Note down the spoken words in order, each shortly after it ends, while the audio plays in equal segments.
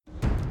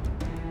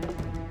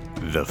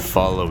The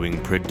following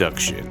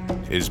production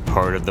is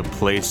part of the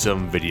Play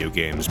Some Video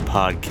Games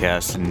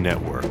podcast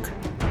network.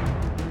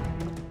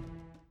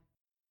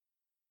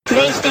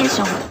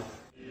 PlayStation.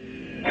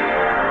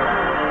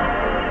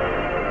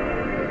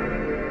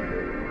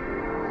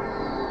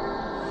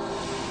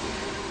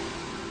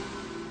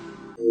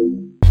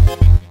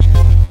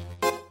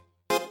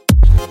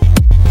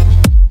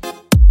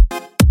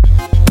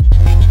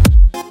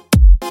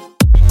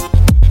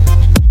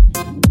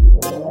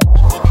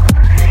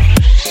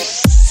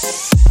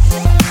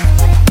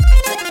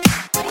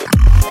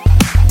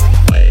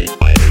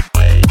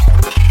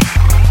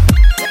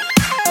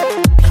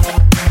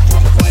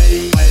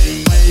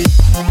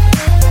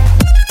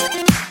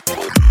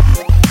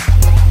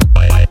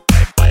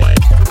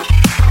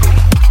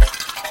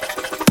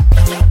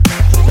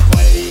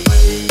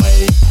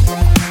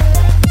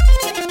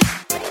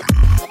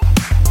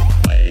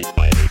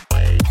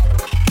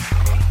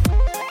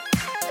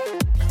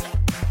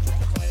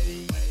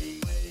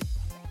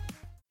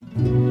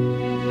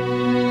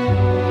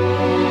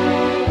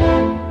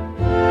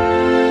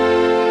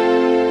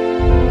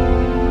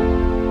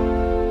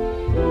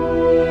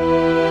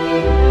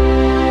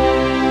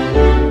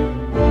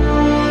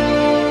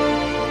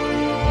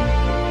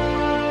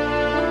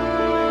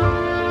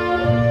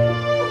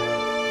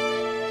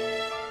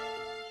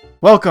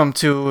 Welcome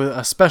to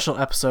a special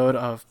episode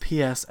of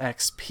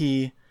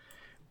PSXP.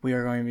 We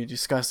are going to be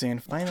discussing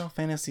Final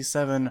Fantasy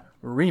VII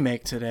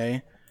Remake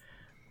today,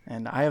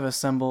 and I have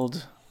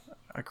assembled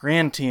a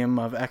grand team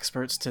of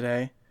experts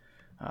today.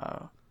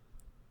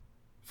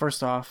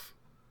 First off,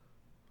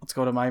 let's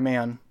go to my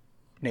man,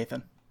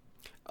 Nathan.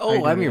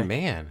 Oh, I'm your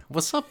man.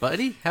 What's up,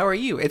 buddy? How are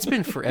you? It's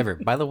been forever.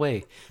 By the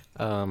way,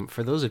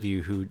 for those of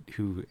you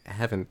who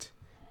haven't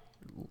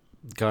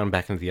gone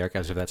back into the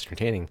archives of That's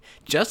Entertaining,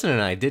 Justin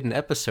and I did an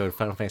episode of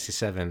Final Fantasy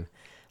VII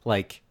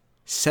like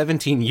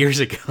 17 years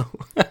ago.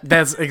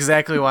 That's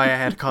exactly why I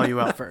had to call you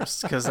out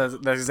first, because that's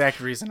the exact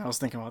reason I was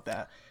thinking about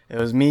that. It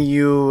was me,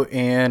 you,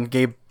 and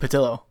Gabe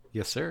Patillo.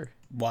 Yes, sir.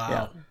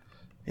 Wow.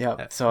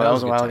 Yeah. So that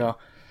was a while ago.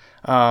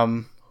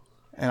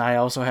 And I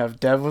also have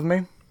Dev with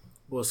me.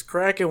 What's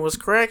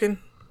cracking?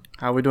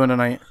 How we doing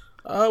tonight?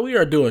 We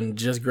are doing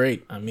just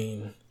great. I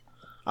mean,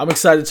 I'm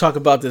excited to talk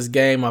about this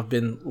game. I've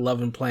been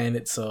loving playing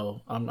it,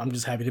 so I'm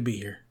just happy to be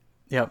here.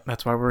 Yep,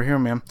 that's why we're here,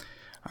 man.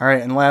 All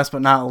right, and last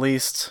but not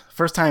least,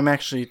 first time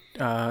actually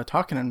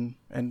talking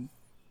and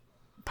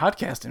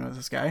podcasting with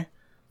this guy,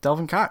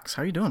 Delvin Cox.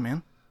 How you doing,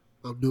 man?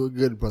 I'm doing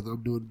good, brother.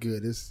 I'm doing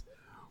good. It's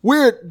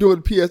weird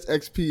doing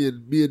PSXP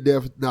and me and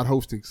Dev not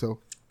hosting,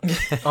 so.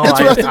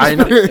 I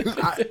know.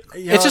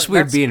 It's just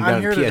weird being I'm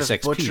on here to just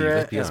PSXP. butcher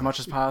it as much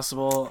as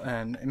possible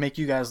and make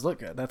you guys look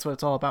good. That's what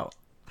it's all about.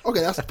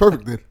 Okay, that's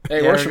perfect then.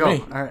 Hey, Yeah, works there for you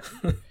me. go. All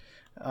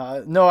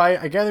right. No,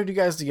 I gathered you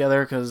guys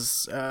together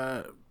because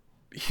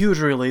huge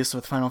release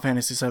with Final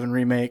Fantasy VII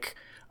Remake.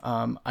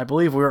 I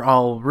believe we were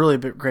all really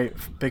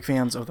big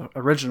fans of the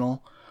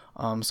original,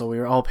 so we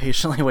were all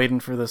patiently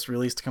waiting for this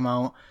release to come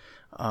out.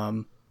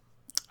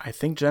 I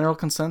think general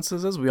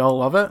consensus is we all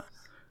love it,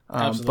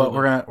 but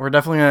we're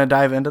definitely gonna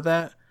dive into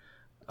that.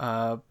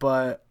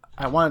 But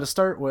I wanted to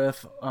start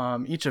with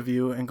each of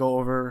you and go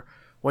over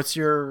what's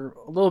a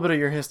little bit of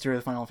your history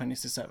with Final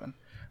Fantasy VII.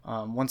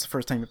 When's the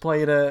first time you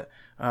played it?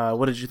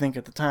 What did you think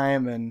at the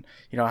time? And,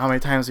 how many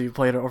times have you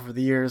played it over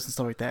the years and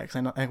stuff like that?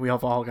 Because I think we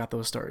have all got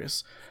those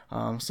stories.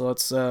 So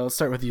let's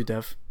start with you,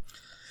 Dev.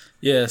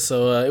 Yeah,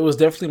 so it was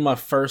definitely my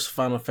first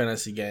Final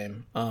Fantasy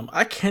game.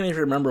 I can't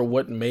even remember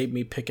what made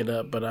me pick it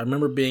up, but I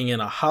remember being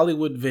in a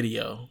Hollywood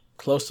video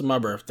close to my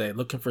birthday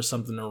looking for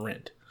something to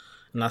rent.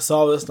 And I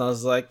saw this and I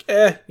was like,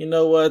 you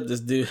know what? This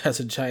dude has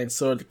a giant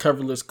sword. The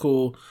cover looks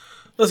cool.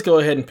 Let's go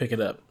ahead and pick it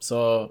up.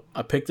 So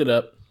I picked it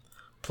up,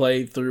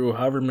 played through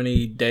however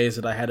many days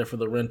that I had it for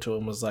the rental,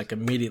 and was like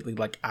immediately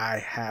like, I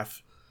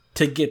have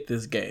to get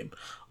this game.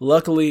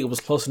 Luckily, it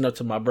was close enough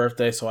to my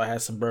birthday, so I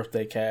had some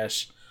birthday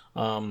cash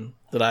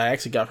that I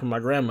actually got from my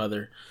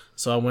grandmother.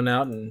 So I went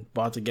out and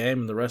bought the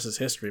game, and the rest is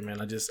history,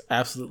 man. I just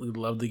absolutely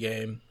loved the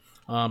game.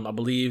 I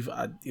believe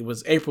it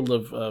was April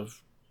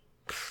of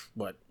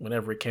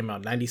whenever it came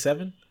out,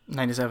 97?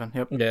 97,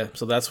 yep. Yeah,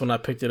 so that's when I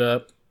picked it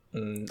up.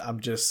 And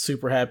I'm just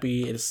super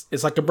happy. It's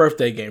like a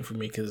birthday game for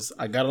me because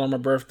I got it on my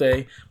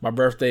birthday. My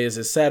birthday is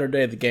this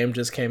Saturday. The game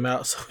just came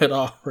out, so it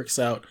all works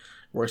out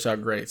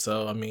great.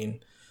 So I mean,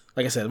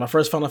 like I said, my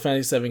first Final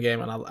Fantasy VII game,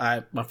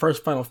 and my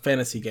first Final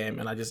Fantasy game,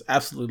 and I just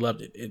absolutely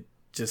loved it. It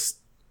just.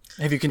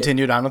 Have you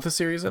continued on with the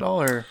series at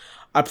all, or?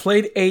 I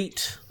played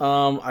 8.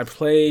 I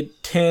played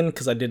 10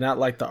 because I did not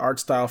like the art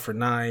style for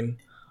 9.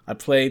 I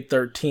played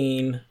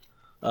 13.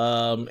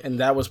 And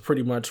that was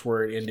pretty much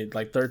where it ended.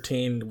 Like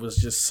 13 was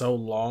just so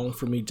long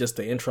for me, just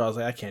the intro. I was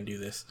like, I can't do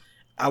this.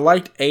 I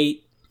liked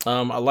 8.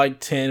 I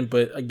liked 10,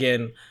 but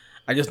again,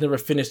 I just never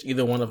finished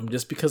either one of them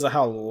just because of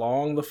how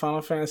long the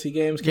Final Fantasy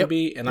games can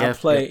be. And I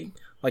play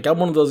Like, I'm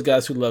one of those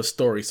guys who loves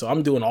story, so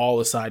I'm doing all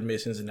the side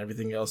missions and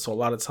everything else. So a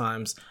lot of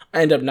times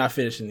I end up not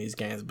finishing these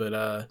games,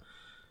 but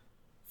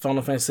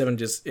Final Fantasy VII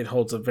just, it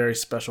holds a very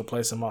special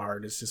place in my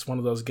heart. It's just one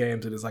of those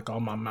games that is like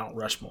on my Mount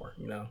Rushmore,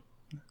 you know?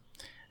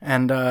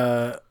 And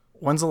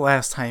when's the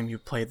last time you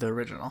played the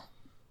original?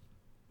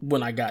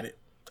 When I got it.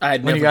 I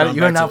had When never you got it, gone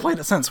you back have not to played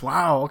it since.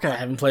 Wow. Okay. I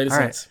haven't played it All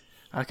right. since.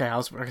 Okay. I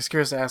was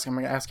curious to ask. I'm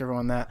gonna ask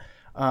everyone that.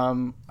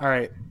 All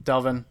right,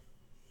 Delvin,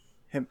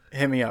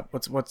 hit me up.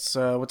 What's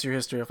your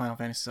history of Final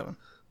Fantasy VII?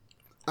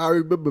 I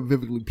remember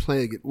vividly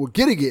playing it. Well,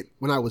 getting it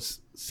when I was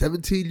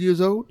 17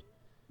 years old.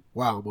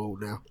 Wow, I'm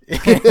old now. I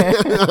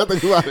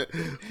think about it.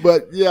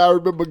 But yeah, I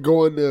remember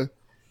going to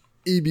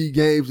EB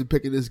Games and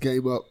picking this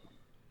game up.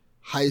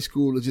 High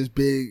school and just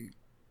being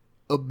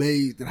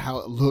amazed at how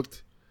it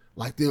looked.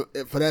 Like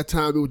for that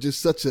time, it was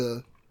just such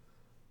a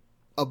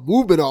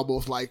movement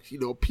almost. Like,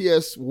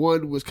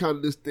 PS1 was kind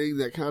of this thing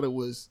that kind of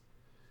was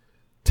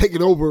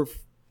taking over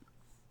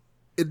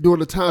during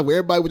the time where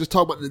everybody was just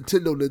talking about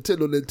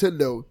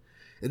Nintendo.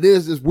 And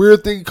there's this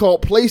weird thing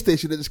called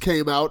PlayStation that just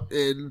came out,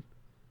 and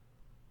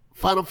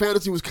Final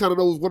Fantasy was kind of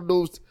one of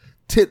those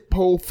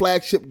tentpole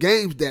flagship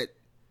games that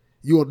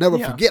you will never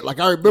forget. Like,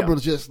 I remember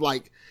just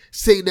like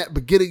seeing that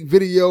beginning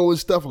video and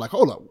stuff. Like,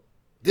 hold up,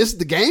 this is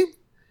the game?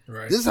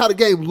 Right. This is how the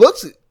game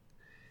looks.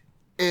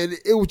 And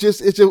it was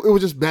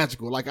just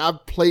magical. Like,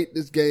 I've played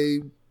this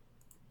game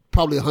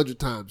probably 100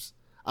 times.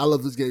 I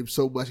love this game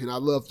so much, and I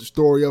love the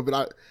story of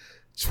it.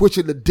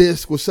 Switching the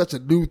disc was such a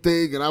new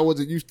thing, and I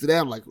wasn't used to that.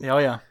 I'm like, Oh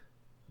yeah.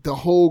 the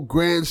whole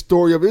grand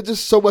story of it. It's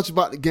just so much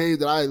about the game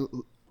that I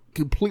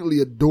completely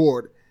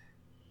adored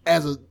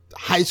as a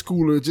high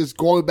schooler, just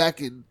going back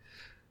and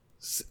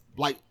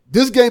like,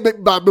 this game made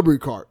me buy a memory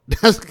card.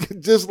 That's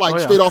just like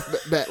straight off the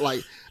bat.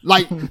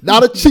 Like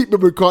not a cheap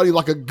memory card,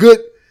 like a good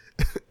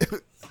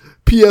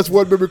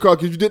PS1 memory card,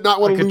 because you did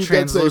not want Like to a lose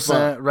that save file.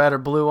 translucent red or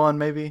blue one,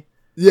 maybe.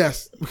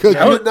 Yes, because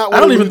you did not want I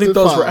don't to even lose think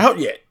the those were file. out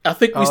yet. I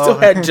think we still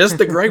had just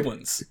the gray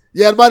ones.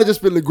 Yeah, it might have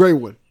just been the gray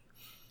one.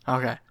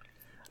 Okay.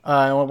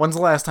 When's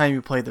the last time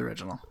you played the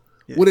original?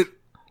 When it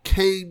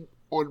came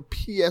on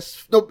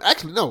PS... No,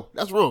 actually, no.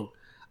 That's wrong.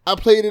 I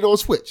played it on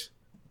Switch.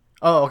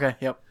 Oh, okay.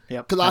 Yep.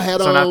 'Cause I had,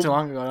 so not too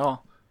long ago at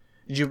all.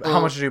 How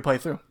much did you play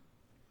through?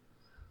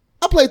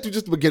 I played through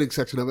just the beginning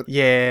section of it.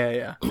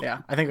 Yeah.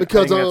 I think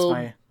Because,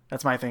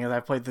 that's my thing. Is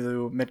I played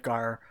through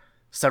Midgar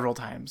several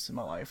times in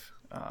my life,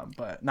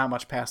 but not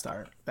much past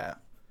that.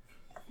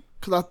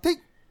 Because I think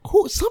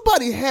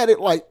somebody had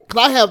it like...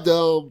 Because I have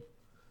the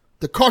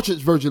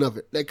cartridge version of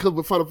it that comes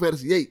with Final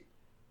Fantasy VIII.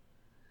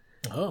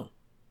 Oh.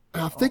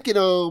 And I'm thinking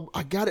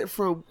I got it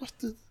from...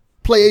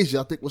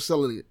 PlayAsia, I think, was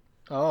selling it.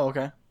 Oh,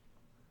 okay.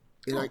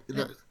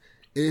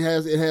 It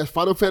has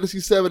Final Fantasy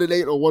 7 and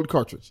 8 on one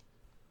cartridge.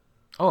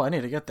 Oh, I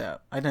need to get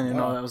that. I didn't even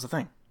know that was a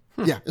thing.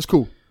 Yeah, it's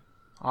cool.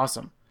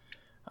 Awesome.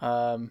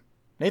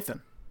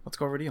 Nathan, let's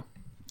go over to you.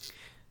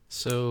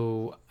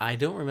 So I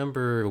don't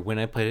remember when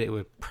I played it.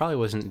 It probably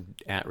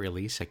wasn't at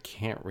release. I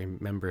can't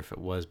remember if it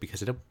was,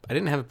 because I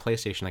didn't have a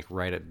PlayStation like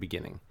right at the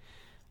beginning.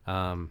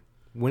 When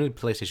did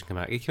PlayStation come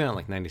out? It came out in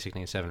like 96,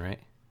 97, right?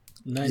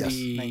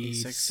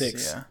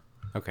 96. Yeah.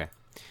 Okay.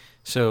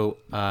 So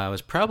I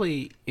was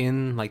probably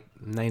in like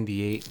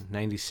 98,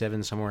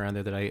 97, somewhere around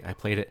there that I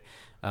played it.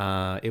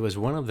 It was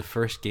one of the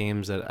first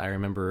games that I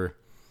remember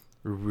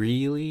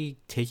really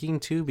taking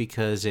to,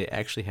 because it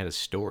actually had a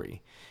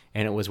story.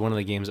 And it was one of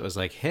the games that was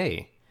like,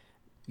 hey,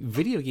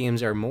 video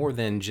games are more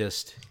than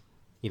just,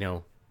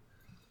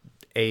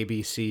 A,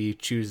 B, C,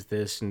 choose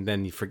this, and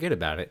then you forget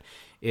about it.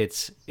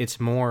 It's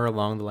more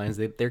along the lines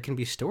that there can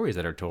be stories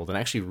that are told, and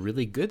actually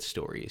really good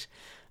stories.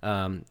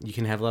 You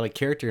can have a lot of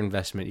character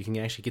investment. You can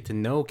actually get to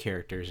know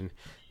characters, and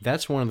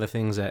that's one of the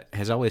things that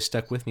has always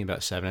stuck with me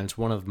about 7. And it's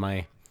one of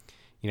my,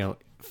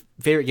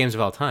 favorite games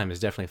of all time is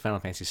definitely Final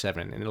Fantasy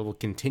 7, and it will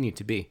continue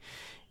to be.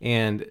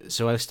 And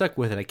so I stuck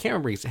with it. I can't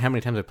remember how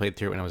many times I played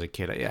through it when I was a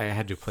kid. I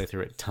had to play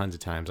through it tons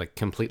of times, like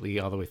completely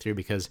all the way through,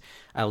 because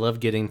I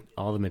loved getting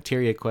all the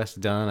materia quests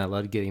done. I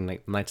loved getting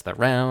like Knights of the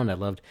Round. I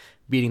loved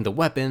beating the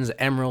weapons,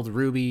 Emerald,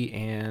 Ruby,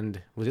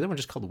 and was the other one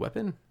just called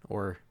Weapon?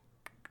 Or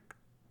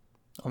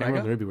Omega?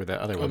 Emerald and Ruby were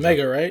the other ones.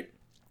 Omega, right?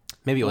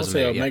 Maybe it was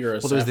Omega. Omega or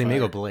Well, there was the Sapphire.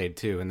 Omega Blade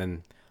too, and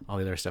then all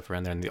the other stuff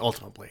around there, and the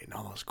Ultimate Blade, and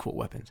all those cool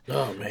weapons.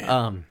 Oh,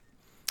 man.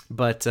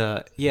 But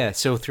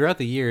so throughout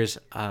the years,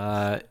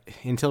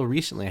 until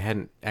recently, I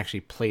hadn't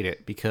actually played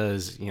it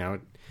because,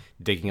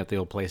 digging up the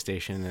old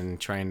PlayStation and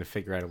trying to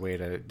figure out a way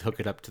to hook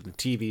it up to the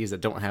TVs that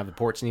don't have the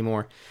ports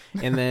anymore.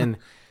 And then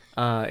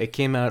it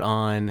came out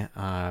on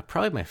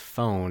probably my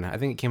phone. I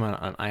think it came out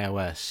on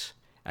iOS.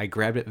 I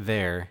grabbed it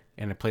there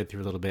and I played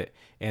through a little bit.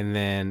 And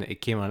then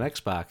it came on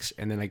Xbox,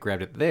 and then I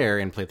grabbed it there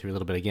and played through a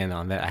little bit again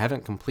on that. I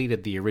haven't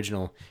completed the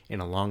original in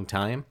a long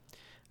time.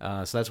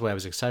 So that's why I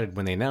was excited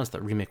when they announced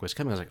that remake was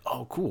coming. I was like,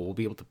 oh, cool. We'll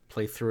be able to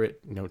play through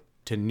it,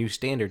 to new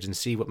standards and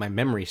see what my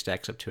memory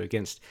stacks up to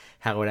against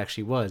how it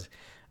actually was.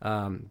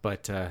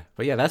 But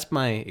yeah, that's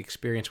my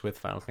experience with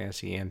Final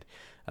Fantasy. And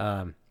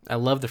I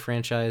love the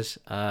franchise.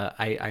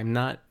 I'm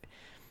not...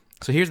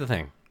 So here's the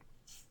thing.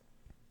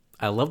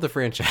 I love the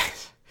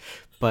franchise,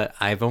 but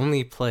I've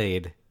only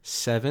played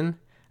 7.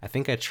 I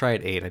think I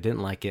tried 8. I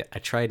didn't like it. I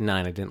tried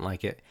 9. I didn't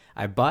like it.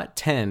 I bought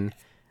 10.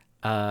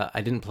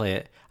 I didn't play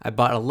it. I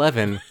bought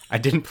 11. I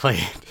didn't play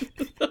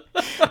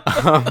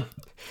it.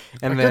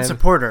 And A then good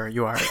supporter,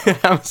 you are.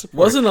 I'm supporting-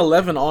 Wasn't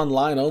 11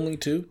 online only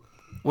too?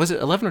 was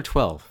it 11 or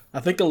 12? I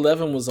think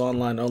 11 was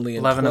online only,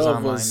 and 11 is 12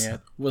 online, was, yeah.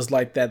 was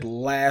like that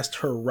last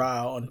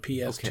hurrah on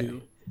PS2.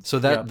 Okay. So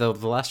that Yep.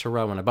 the last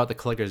hurrah one, I bought the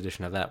collector's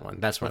edition of that one.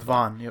 That's what I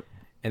bought. Vaughn, yep.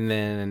 And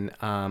then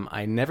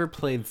I never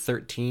played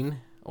 13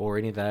 or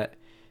any of that,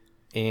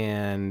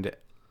 and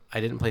I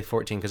didn't play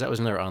 14 because that was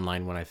another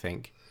online one, I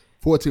think.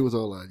 14 was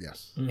online,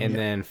 yes. And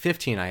then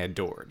 15 I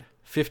adored.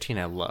 15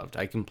 I loved.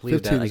 I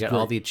completed 15 that. I is got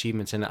all great. the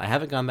achievements in it. I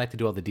haven't gone back to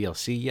do all the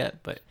DLC yet,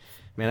 but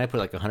man, I put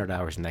like 100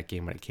 hours in that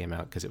game when it came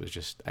out because it was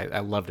just I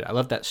loved it. I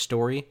loved that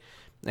story.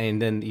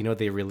 And then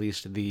they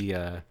released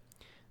the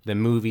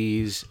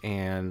movies,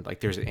 and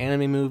like there's an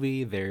anime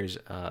movie, there's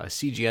a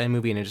CGI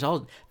movie, and it's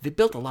all they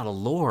built a lot of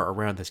lore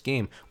around this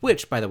game.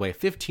 Which, by the way,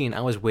 15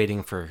 I was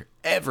waiting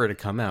forever to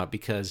come out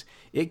because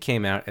it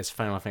came out as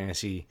Final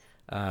Fantasy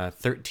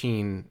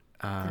 13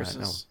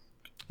 Versus.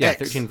 Yeah, X.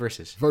 13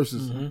 versus.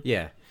 Versus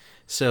Yeah.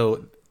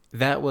 So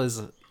that was,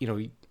 I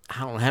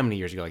don't know how many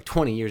years ago, like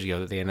 20 years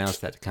ago that they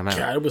announced that to come out.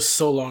 God, it was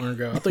so long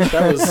ago. I think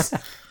that was.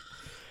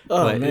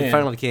 Oh But it man!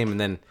 finally came, and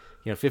then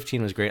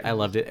 15 was great. I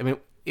loved it. I mean,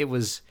 it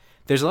was.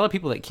 There's a lot of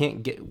people that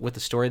can't get with the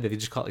story, that they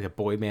just call it like a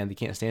boy band. They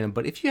can't stand them.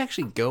 But if you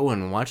actually go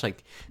and watch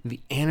like the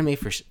anime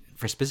for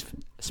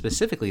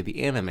specifically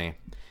the anime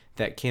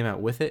that came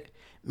out with it,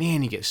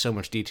 man, you get so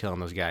much detail on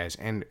those guys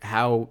and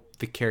how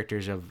the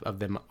characters of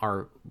them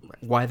are,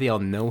 why they all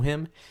know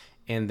him.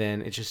 And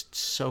then it's just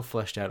so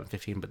fleshed out in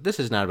 15. But this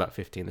is not about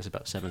 15. This is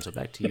about 7. So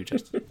back to you,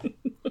 Justin.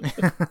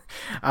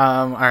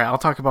 All right, I'll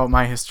talk about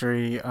my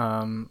history.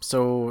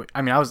 So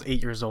I mean, I was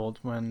 8 years old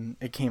when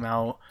it came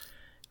out.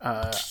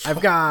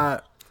 I've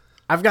got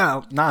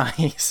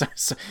nice.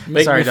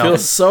 Make Sorry, me feel Dalton.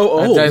 so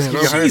old. Does give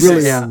you a hard Jesus. time.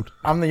 Really Yeah, old.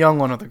 I'm the young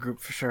one of the group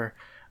for sure.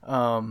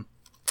 Now,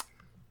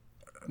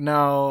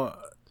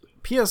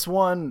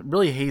 PS1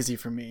 really hazy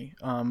for me.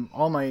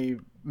 All my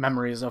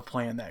memories of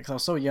playing that because I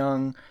was so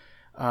young.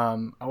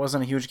 I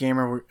wasn't a huge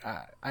gamer.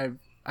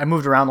 I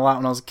moved around a lot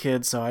when I was a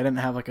kid, so I didn't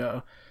have like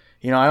a,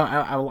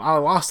 I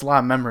lost a lot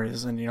of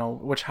memories, and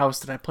which house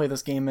did I play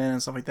this game in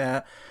and stuff like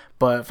that.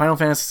 But Final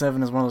Fantasy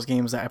VII is one of those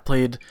games that I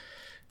played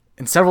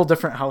in several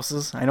different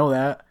houses. I know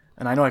that,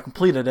 and I know I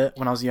completed it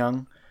when I was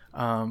young.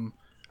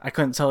 I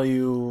couldn't tell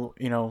you,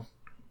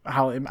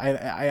 how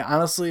I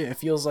honestly, it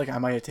feels like I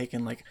might have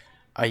taken like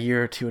a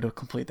year or two to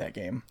complete that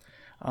game.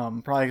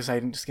 Probably because I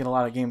didn't just get a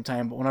lot of game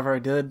time, but whenever I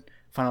did,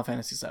 Final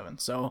Fantasy VII.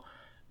 So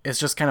it's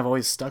just kind of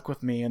always stuck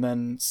with me. And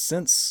then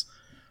since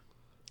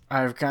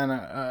I've kind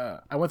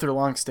of, I went through a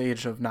long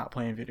stage of not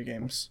playing video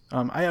games.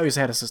 I always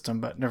had a system,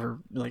 but never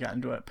really got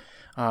into it.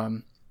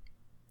 And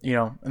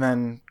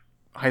then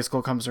high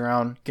school comes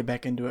around, get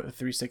back into it with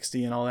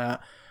 360 and all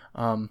that.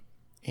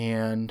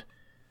 And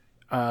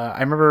I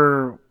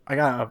remember I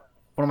got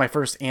one of my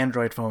first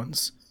Android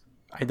phones.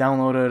 I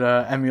downloaded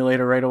an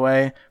emulator right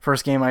away.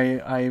 First game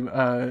I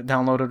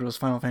downloaded was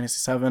Final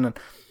Fantasy VII, and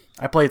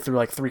I played through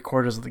like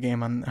 3/4 of the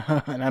game on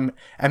an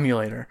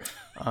emulator.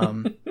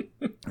 And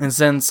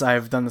since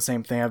I've done the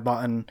same thing, I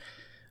bought it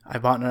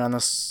on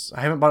this.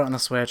 I haven't bought it on the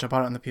Switch. I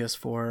bought it on the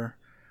PS4.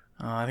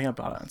 I think I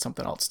bought it on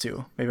something else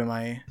too. Maybe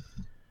I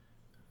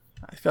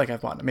feel like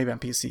I've bought it maybe on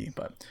PC.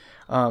 But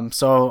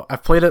so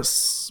I've played it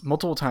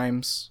multiple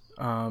times.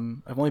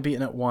 I've only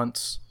beaten it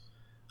once.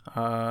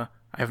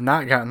 I have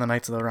not gotten the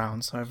Knights of the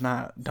Round, so I've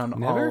not done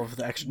Never? all of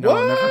the extra. No,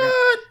 never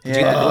got. Did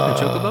you get the Golden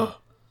Chocobo?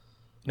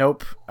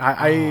 Nope.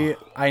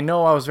 I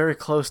know I was very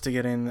close to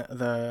getting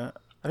the.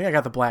 I think I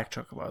got the Black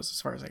Chocobos as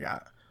far as I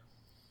got.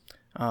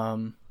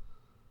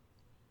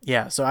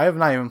 Yeah. So I have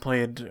not even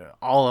played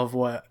all of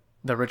what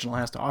the original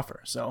has to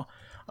offer. So,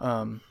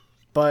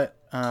 but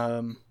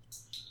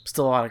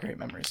still a lot of great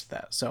memories with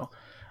that. So,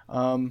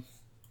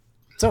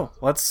 so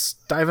let's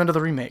dive into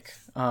the remake.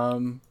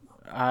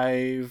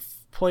 I've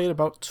played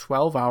about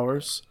 12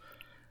 hours.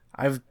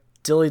 I've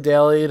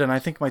dilly-dallied, and I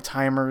think my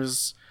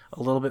timer's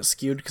a little bit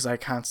skewed because I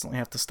constantly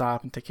have to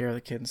stop and take care of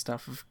the kid and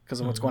stuff because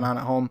of what's going on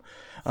at home.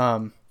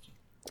 And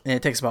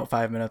it takes about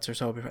 5 minutes or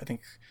so, I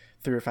think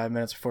 3 or 5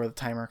 minutes before the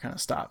timer kind of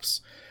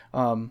stops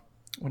when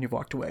you've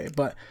walked away.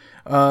 But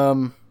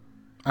I'm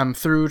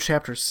through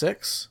chapter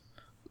 6.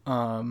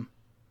 My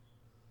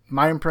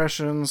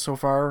impressions so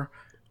far,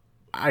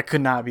 I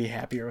could not be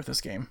happier with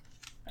this game.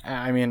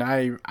 I mean,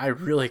 I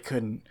really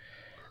couldn't.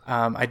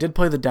 I did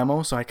play the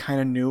demo, so I kind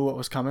of knew what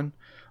was coming.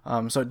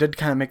 So it did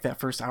kind of make that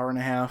first hour and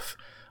a half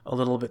a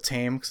little bit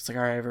tame because it's like,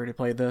 all right, I've already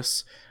played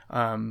this.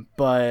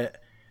 But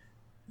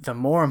the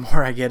more and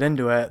more I get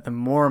into it, the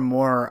more and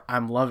more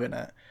I'm loving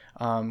it.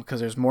 Because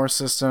there's more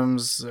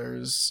systems.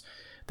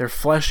 They're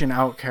fleshing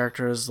out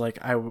characters like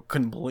I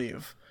couldn't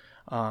believe.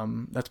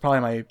 That's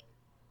probably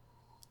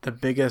the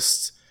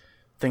biggest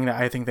thing that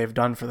I think they've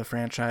done for the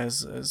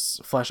franchise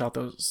is flesh out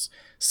those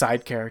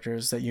side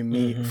characters that you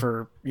meet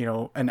for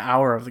an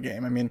hour of the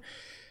game. I mean,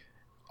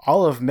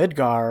 all of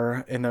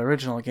Midgar in the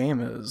original game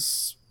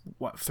is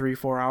what,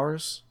 3-4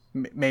 hours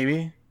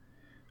maybe.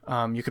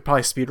 You could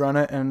probably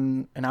speedrun it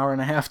in an hour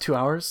and a half, 2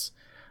 hours,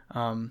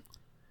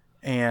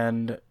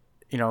 and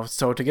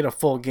so to get a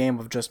full game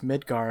of just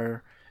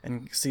Midgar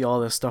and see all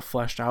this stuff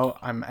fleshed out.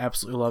 I'm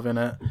absolutely loving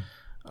it.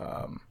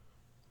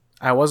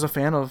 I was a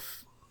fan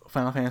of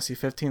Final Fantasy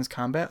 15's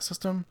combat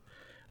system,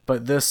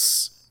 but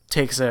this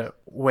takes it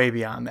way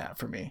beyond that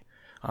for me.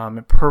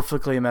 It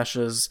perfectly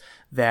meshes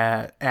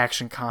that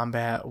action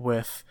combat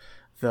with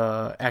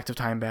the active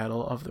time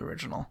battle of the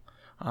original.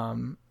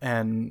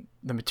 And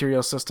the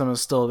material system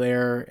is still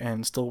there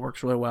and still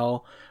works really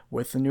well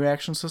with the new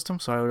action system,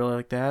 so I really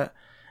like that.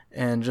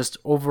 And just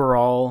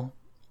overall,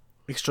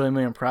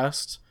 extremely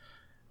impressed.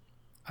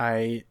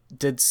 As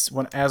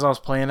I was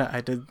playing it,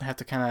 I did have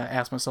to kind of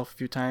ask myself a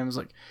few times,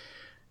 like,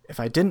 if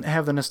I didn't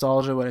have the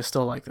nostalgia, would I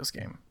still like this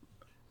game?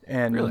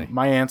 And Really?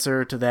 my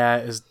answer to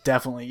that is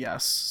definitely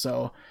yes.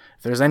 So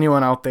if there's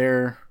anyone out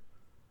there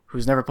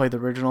who's never played the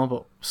original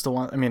but still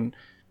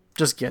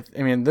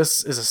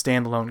this is a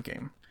standalone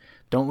game.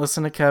 Don't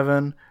listen to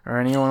Kevin or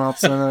anyone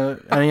else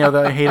any of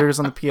the haters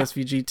on the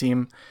PSVG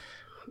team.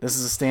 This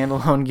is a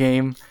standalone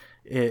game.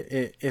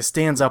 It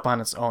stands up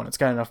on its own. It's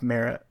got enough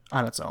merit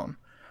on its own.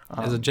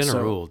 As a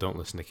general rule, don't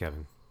listen to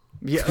Kevin.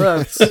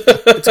 Yeah, it's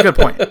a good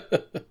point.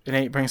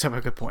 It brings up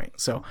a good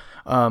point. So,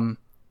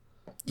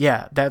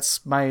 yeah,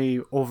 that's my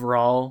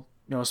overall,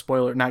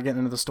 spoiler, not getting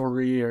into the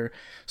story or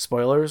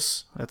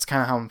spoilers. That's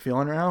kind of how I'm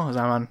feeling right now, as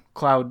I'm on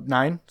cloud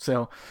 9.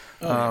 So,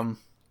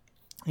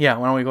 yeah,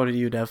 why don't we go to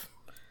you, Dev?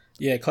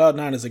 Yeah, Cloud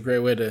 9 is a great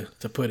way to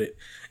put it.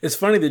 It's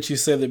funny that you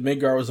said that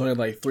Midgar was only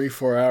like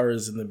 3-4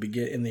 hours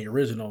in the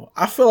original.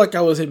 I feel like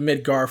I was in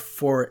Midgar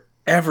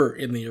forever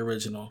in the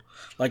original.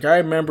 Like, I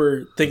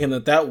remember thinking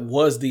that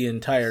was the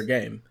entire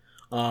game.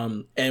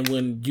 And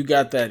when you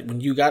got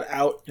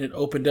out and it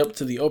opened up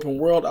to the open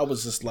world, I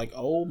was just like,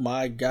 oh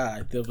my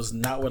God, that was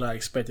not what I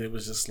expected. It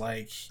was just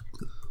like,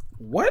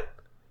 what?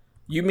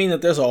 You mean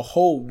that there's a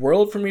whole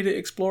world for me to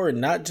explore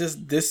and not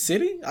just this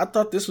city? I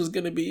thought this was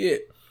going to be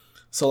it.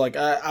 So, like,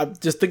 I'm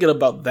just thinking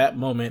about that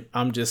moment.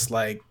 I'm just,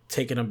 like,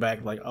 taken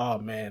aback, like, oh,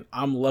 man,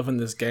 I'm loving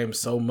this game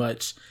so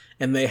much.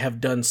 And they have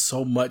done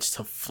so much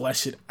to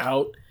flesh it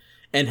out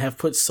and have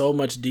put so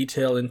much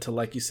detail into,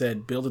 like you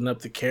said, building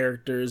up the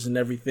characters and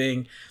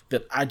everything,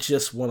 that I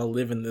just want to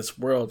live in this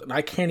world. And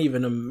I can't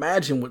even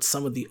imagine what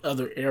some of the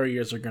other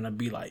areas are going to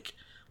be like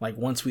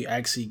once we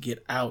actually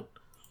get out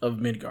of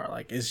Midgar.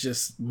 Like, it's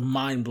just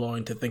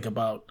mind-blowing to think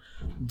about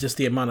just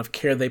the amount of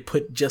care they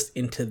put just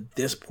into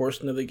this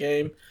portion of the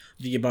game,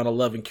 the amount of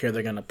love and care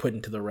they're going to put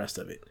into the rest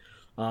of it.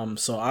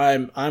 So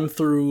I'm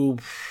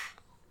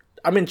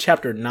in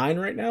chapter 9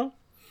 right now.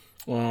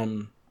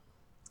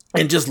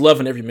 And just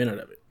loving every minute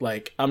of it.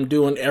 Like, I'm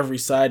doing every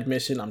side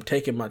mission. I'm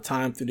taking my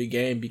time through the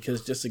game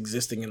because just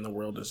existing in the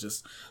world is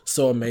just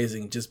so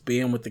amazing. Just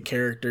being with the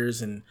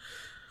characters and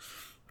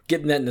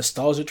getting that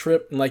nostalgia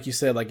trip. And like you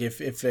said, like,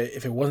 if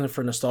it wasn't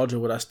for nostalgia,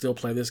 would I still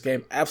play this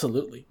game?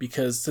 Absolutely.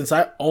 Because since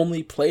I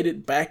only played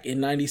it back in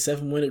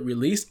 97 when it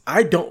released,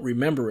 I don't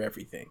remember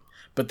everything.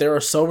 But there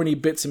are so many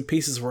bits and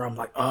pieces where I'm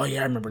like, oh yeah,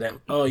 I remember that.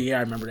 Oh yeah,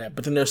 I remember that.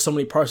 But then there's so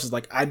many parts that's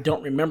like, I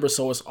don't remember.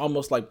 So it's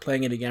almost like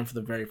playing it again for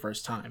the very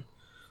first time.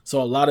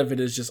 So a lot of it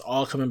is just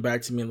all coming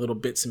back to me in little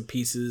bits and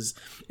pieces.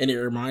 And it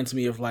reminds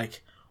me of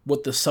like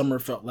what the summer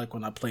felt like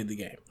when I played the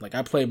game. Like,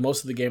 I played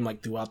most of the game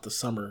like throughout the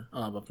summer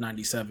of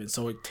 97.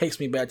 So it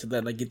takes me back to that.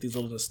 And I get these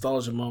little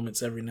nostalgia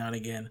moments every now and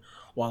again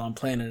while I'm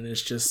playing it. And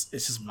it's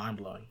just mind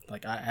blowing.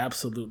 Like, I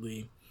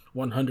absolutely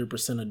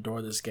 100%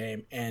 adore this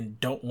game and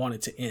don't want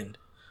it to end.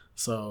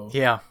 So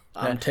yeah,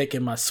 I'm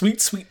taking my sweet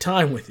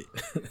time with it.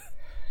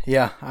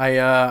 Yeah,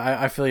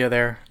 I feel you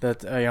there.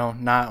 That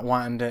not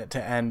wanting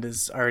to end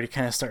is already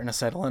kind of starting to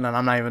settle in, and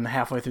I'm not even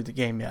halfway through the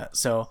game yet.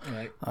 So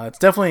Right. It's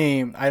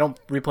definitely, I don't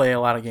replay a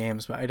lot of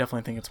games, but I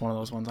definitely think it's one of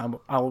those ones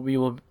I will be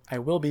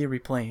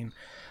replaying.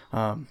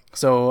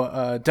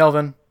 So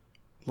Delvin,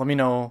 let me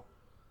know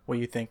what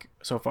you think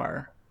so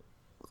far.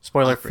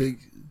 Spoiler free. I think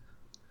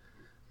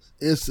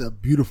it's a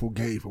beautiful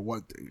game for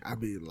one thing. I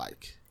mean,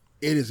 like,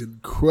 it is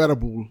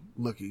incredible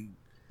looking.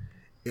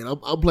 And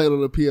I'm playing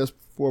on the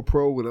PS4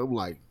 Pro, and I'm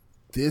like,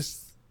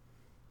 this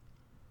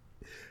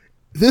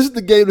is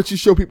the game that you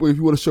show people if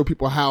you want to show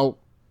people how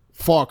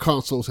far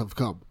consoles have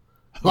come.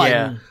 Like,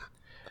 yeah.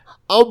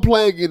 I'm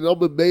playing it and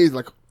I'm amazed.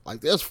 Like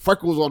there's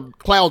freckles on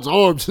Cloud's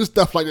arms and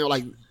stuff like that.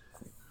 Like,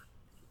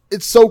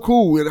 it's so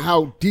cool and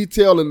how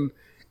detailed, and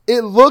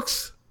it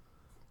looks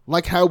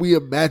like how we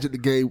imagined the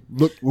game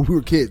looked when we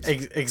were kids.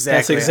 Exactly.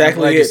 That's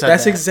exactly it.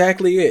 That's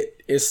exactly it.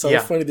 It's so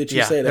funny that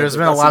you say that. There's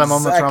been a lot of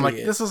moments where I'm like,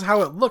 this is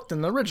how it looked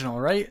in the original,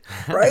 right?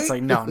 Right? It's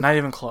like, no, not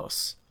even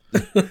close.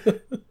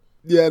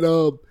 Yeah,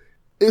 and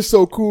it's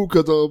so cool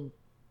because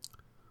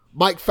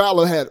Mike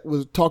Fowler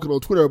was talking on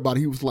Twitter about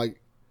it. He was like,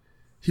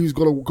 he was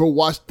going to go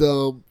watch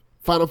the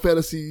Final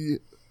Fantasy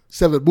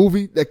VII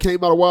movie that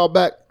came out a while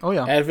back. Oh,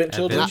 yeah. Advent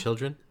Children.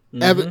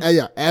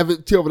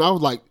 Advent Children. I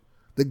was like,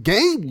 the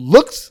game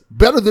looks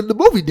better than the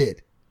movie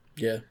did.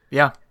 Yeah.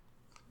 Yeah.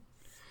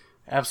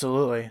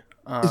 Absolutely.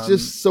 It's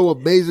just so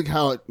amazing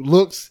how it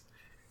looks,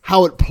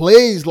 how it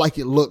plays like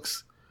it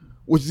looks,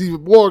 which is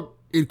even more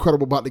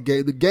incredible about the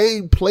game. The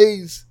game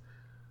plays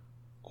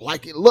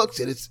like it looks,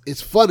 and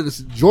it's fun and it's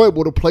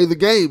enjoyable to play the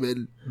game.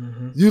 And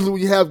usually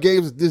when you have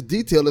games of this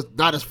detail, it's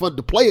not as fun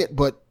to play it,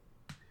 but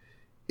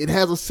it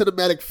has a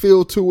cinematic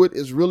feel to it.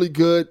 It's really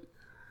good.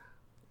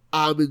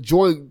 I'm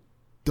enjoying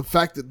the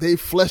fact that they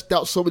fleshed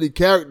out so many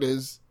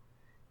characters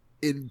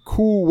in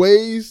cool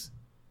ways.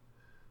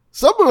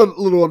 Some are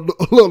a little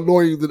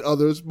annoying than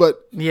others,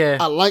 but Yeah.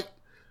 I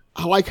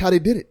like how they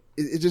did it.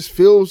 It just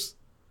feels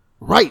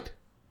right.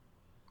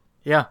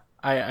 Yeah,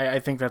 I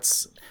think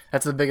that's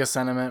the biggest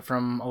sentiment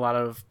from a lot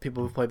of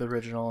people who played the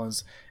original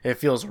is it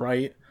feels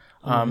right,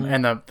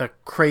 and the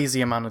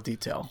crazy amount of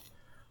detail.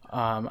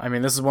 I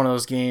mean, this is one of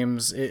those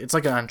games. It's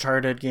like an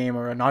Uncharted game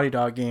or a Naughty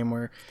Dog game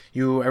where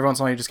you every once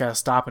in a while you just gotta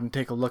stop and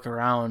take a look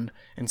around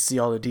and see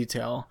all the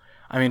detail.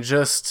 I mean,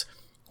 just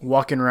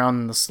walking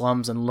around in the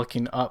slums and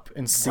looking up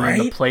and seeing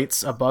the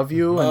plates above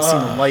you and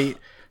seeing the light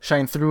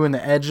shine through in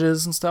the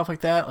edges and stuff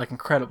like that, like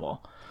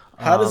incredible.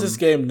 How does this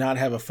game not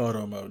have a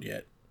photo mode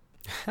yet?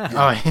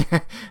 Oh,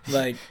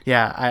 Like,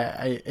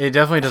 yeah, it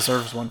definitely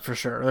deserves one for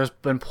sure. There's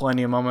been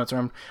plenty of moments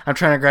where I'm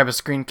trying to grab a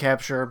screen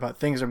capture, but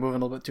things are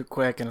moving a little bit too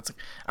quick, and it's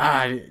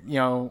like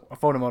a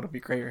photo mode would be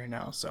great right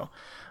now. So,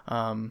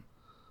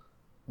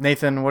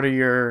 Nathan, what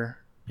are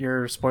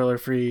your spoiler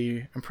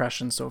free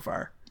impressions so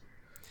far?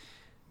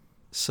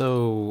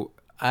 So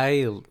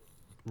I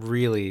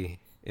really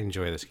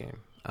enjoy this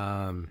game.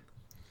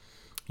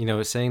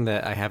 Saying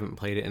that I haven't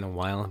played it in a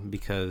while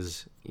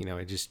because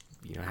I just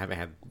haven't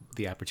had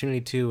the opportunity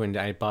to, and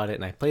I bought it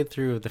and I played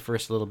through the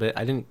first little bit.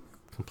 I didn't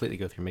completely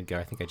go through Midgar.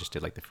 I think I just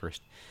did like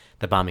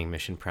the bombing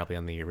mission probably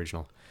on the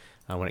original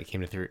when it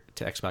came to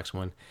Xbox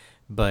One.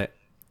 But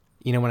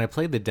when I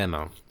played the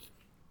demo,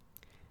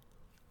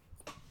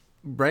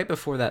 right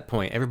before that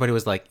point, everybody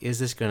was like, "Is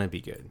this gonna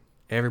be good?"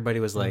 Everybody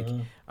was like,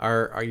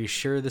 "Are you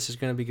sure this is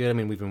going to be good?" I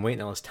mean, we've been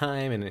waiting all this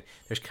time, and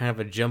there's kind of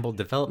a jumbled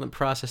development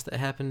process that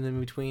happened in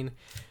between.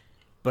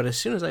 But as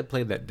soon as I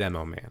played that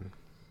demo, man,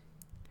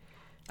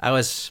 I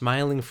was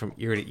smiling from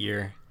ear to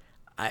ear.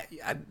 I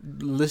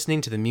listening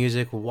to the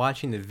music,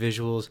 watching the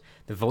visuals,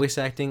 the voice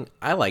acting.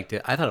 I liked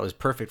it. I thought it was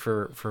perfect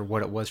for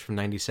what it was from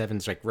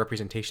 '97's like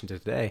representation to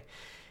today,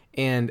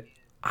 and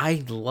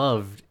I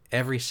loved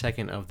every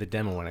second of the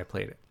demo when I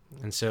played it.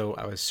 And so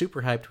I was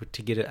super hyped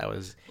to get it. I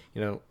was,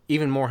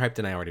 even more hyped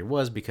than I already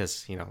was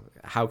because,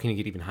 how can you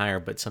get even higher?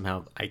 But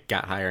somehow I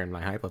got higher in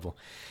my hype level.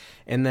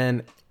 And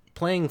then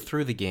playing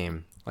through the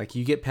game, like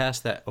you get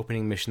past that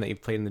opening mission that you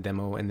played in the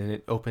demo and then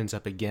it opens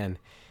up again.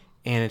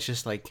 And it's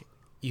just like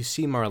you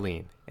see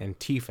Marlene and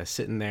Tifa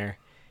sitting there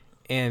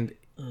and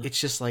it's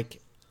just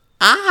like,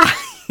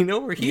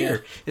 we're here.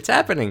 Yeah. It's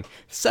happening.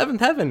 Seventh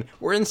Heaven.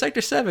 We're in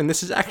Sector 7.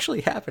 This is actually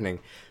happening.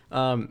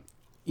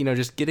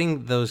 Just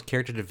getting those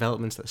character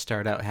developments that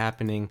start out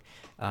happening,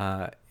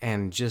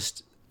 and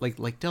just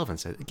like Delvin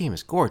said, the game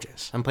is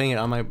gorgeous. I'm playing it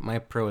on my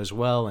Pro as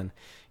well, and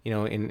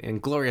in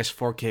glorious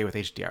 4K with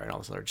HDR and all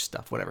this other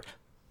stuff, whatever.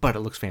 But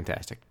it looks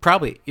fantastic.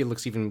 Probably it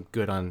looks even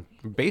good on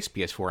base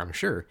PS4, I'm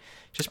sure,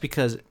 just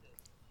because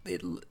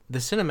the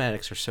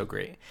cinematics are so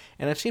great.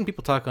 And I've seen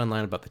people talk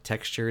online about the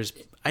textures.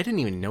 I didn't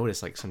even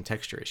notice like some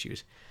texture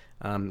issues.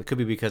 It could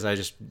be because I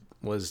just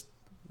was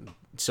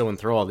so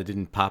enthralled it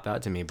didn't pop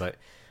out to me, but.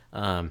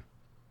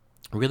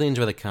 Really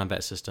enjoy the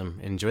combat system,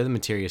 enjoy the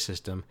materia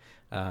system,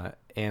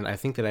 and I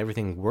think that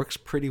everything works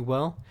pretty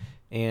well.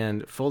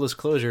 And full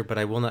disclosure, but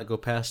I will not go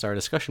past our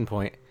discussion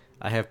point,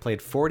 I have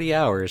played 40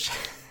 hours,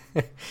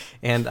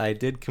 and I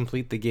did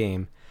complete the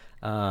game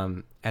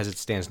as it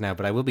stands now,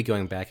 but I will be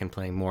going back and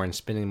playing more and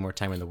spending more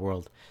time in the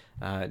world,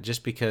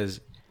 just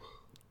because,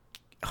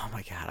 oh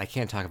my god, I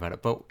can't talk about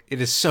it, but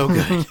it is so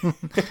good.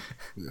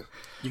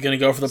 You gonna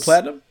go for the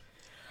platinum?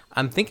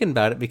 I'm thinking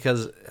about it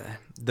because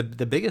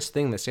the biggest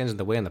thing that stands in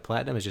the way on the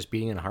platinum is just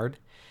beating it hard.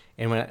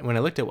 And when I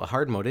looked at what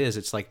hard mode is,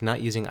 it's like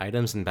not using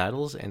items in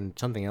battles and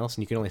something else,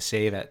 and you can only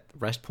save at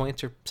rest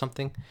points or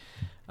something,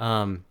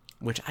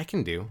 which I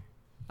can do.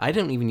 I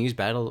don't even use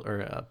battle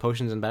or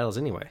potions in battles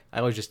anyway. I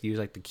always just use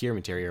like the cure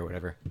materia or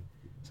whatever.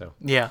 So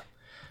yeah,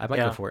 I might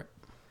go for it.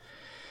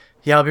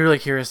 Yeah, I'll be really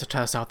curious to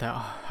test out that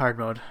hard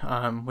mode,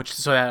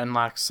 that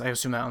unlocks. I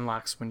assume that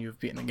unlocks when you've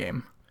beaten the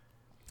game.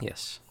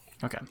 Yes.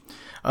 Okay.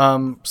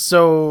 All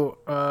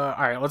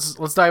right,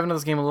 let's dive into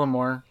this game a little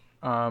more.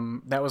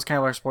 That was kind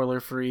of our spoiler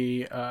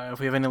free. If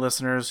we have any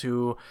listeners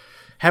who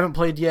haven't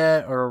played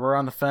yet or were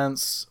on the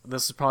fence,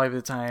 this is probably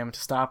the time to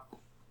stop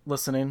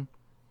listening,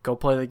 go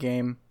play the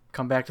game,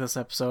 come back to this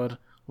episode,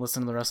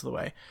 listen to the rest of the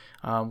way.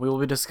 We will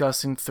be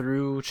discussing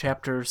through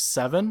chapter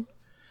 7,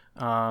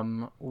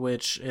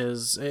 which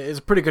is a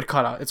pretty good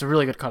cutoff. It's a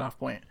really good cutoff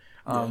point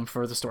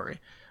for the story.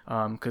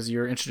 Because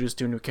you're introduced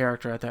to a new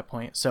character at that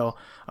point. So,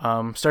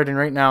 starting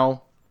right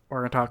now,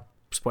 we're going to talk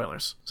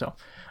spoilers. So,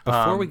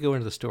 before we go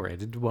into the story, I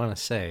did want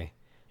to say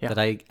that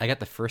I got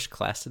the first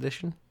class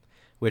edition,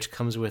 which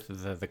comes with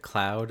the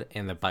cloud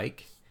and the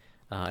bike.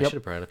 I should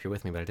have brought it up here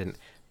with me, but I didn't.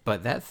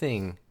 But that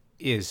thing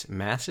is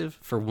massive.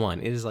 For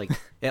one, it is like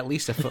at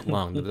least a foot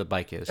long. The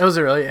bike is. Oh, is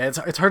it really?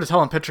 It's hard to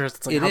tell in pictures.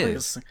 It's like it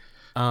is.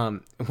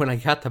 When I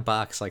got the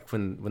box, like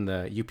when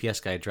the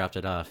UPS guy dropped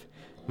it off,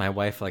 my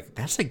wife like,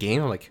 that's a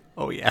game? I'm like,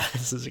 oh yeah,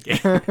 this is a game.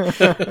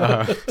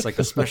 It's like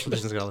the special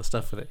edition's got all the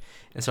stuff with it.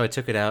 And so I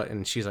took it out,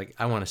 and she's like,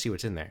 I want to see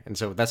what's in there. And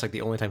so that's like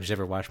the only time she's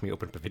ever watched me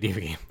open up a video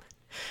game.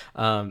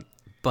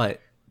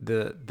 But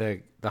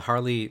the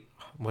Harley,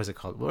 what is it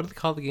called? What do they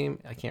call the game?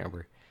 I can't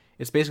remember.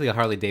 It's basically a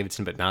Harley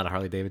Davidson, but not a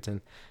Harley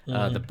Davidson.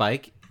 The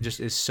bike just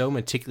is so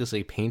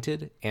meticulously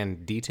painted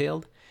and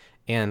detailed.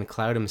 And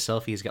Cloud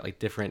himself, he's got like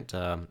different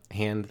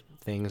hand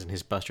things and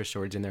his Buster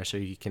Swords in there, so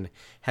you can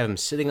have him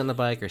sitting on the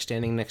bike or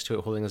standing next to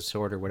it holding his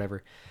sword or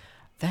whatever.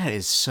 That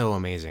is so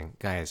amazing,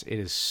 guys. It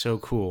is so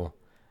cool.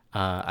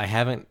 I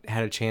haven't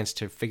had a chance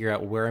to figure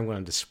out where I'm going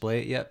to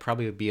display it yet.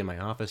 Probably would be in my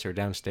office or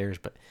downstairs,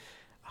 but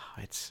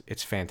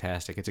it's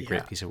fantastic. It's a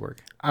great piece of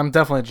work. I'm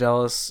definitely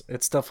jealous.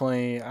 It's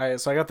definitely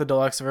so I got the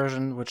deluxe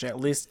version, which at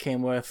least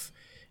came with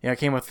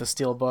came with the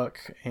steel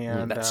book,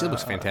 and that seal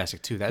looks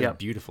fantastic too. That is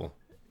beautiful.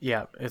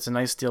 Yeah, it's a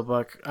nice steel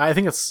book. I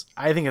think it's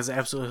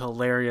absolutely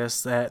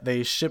hilarious that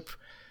they ship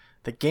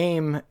the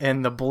game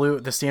in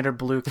the standard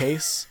blue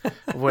case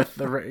with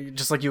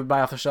just like you would buy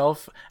off the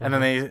shelf, and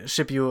then they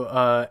ship you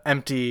a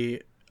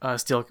empty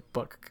steel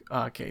book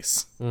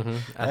case.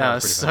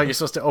 So you're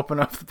supposed to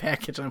open up the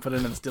package and put it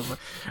in the steel book.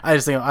 I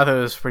thought it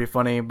was pretty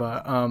funny,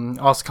 but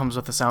also comes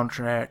with the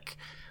soundtrack.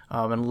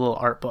 And a little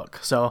art book.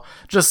 So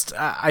just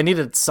I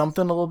needed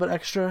something a little bit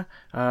extra,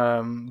 but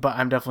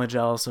I'm definitely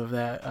jealous of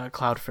that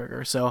Cloud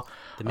figure. So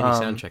the mini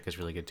soundtrack is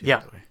really good too. Yeah,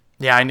 by the way.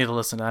 Yeah, I need to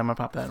listen to that. I'm gonna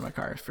pop that in my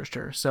car for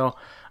sure. So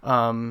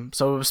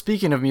so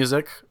speaking of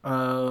music,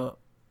 I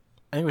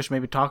think we should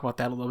maybe talk about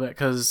that a little bit,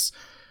 because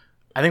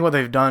I think what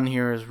they've done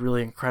here is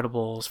really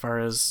incredible. As far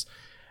as,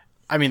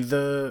 I mean,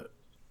 the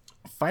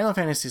Final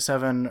Fantasy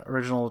VII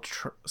original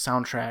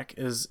soundtrack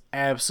is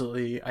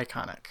absolutely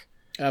iconic.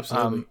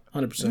 Absolutely,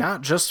 100%.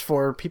 Not just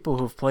for people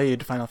who've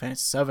played Final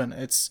Fantasy VII.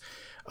 It's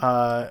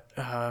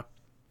I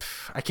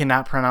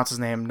cannot pronounce his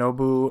name.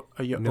 Nobuo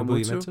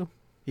Uematsu.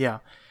 Yeah,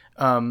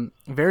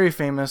 very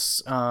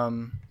famous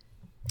in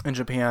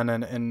Japan,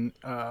 and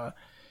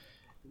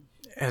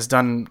has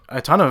done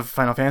a ton of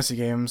Final Fantasy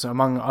games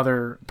among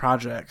other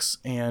projects.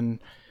 And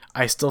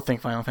I still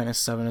think Final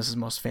Fantasy VII is his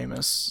most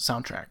famous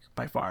soundtrack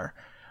by far.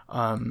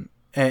 And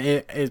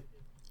it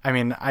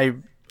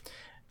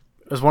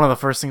was one of the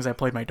first things I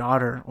played my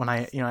daughter when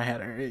I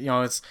had her.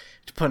 It's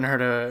putting her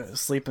to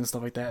sleep and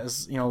stuff like that,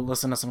 is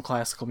listen to some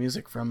classical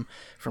music from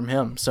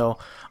him. So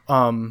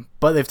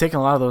but they've taken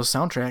a lot of those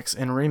soundtracks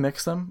and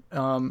remixed them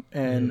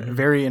in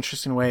very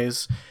interesting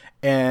ways.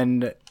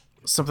 And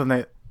something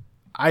that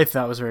I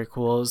thought was very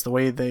cool is the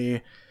way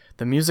the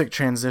music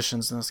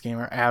transitions in this game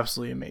are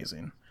absolutely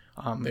amazing.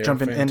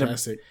 Jumping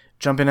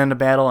into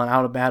battle and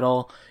out of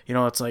battle,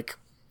 it's like,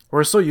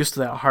 we're so used to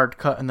that hard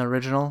cut in the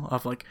original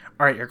of like,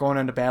 all right, you're going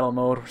into battle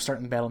mode, we're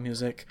starting the battle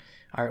music.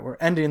 All right, we're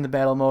ending the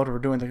battle mode, we're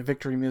doing the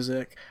victory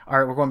music. All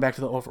right, we're going back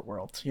to the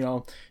overworld.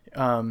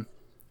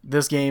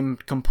 This game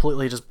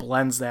completely just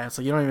blends that,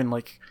 so you don't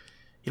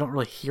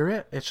really hear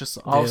it. It's just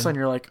all of a sudden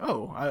you're like,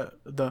 oh,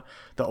 the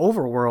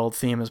overworld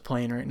theme is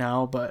playing right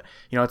now, but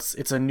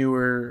it's a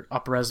newer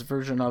up-res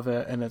version of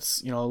it, and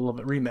it's a little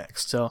bit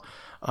remixed. So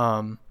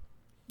I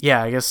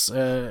guess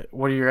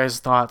what are your guys'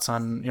 thoughts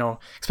on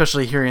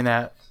especially hearing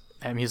that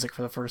music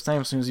for the first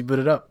time as soon as you boot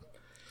it up?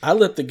 I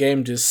let the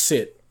game just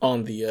sit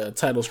on the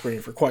title screen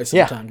for quite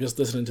some time, just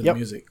listening to the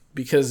music,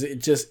 because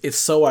it's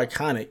so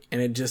iconic, and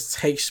it just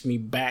takes me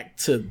back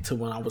to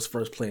when I was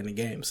first playing the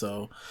game.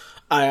 So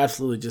I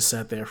absolutely just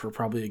sat there for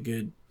probably a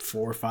good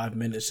 4 or 5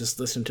 minutes just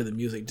listening to the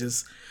music,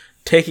 just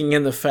taking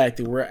in the fact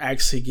that we're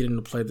actually getting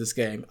to play this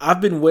game.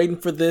 I've been waiting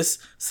for this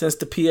since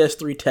the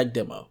PS3 tech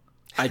demo.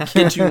 I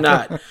kid you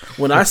not.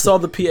 When I saw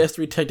the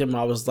PS3 tech demo,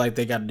 I was like,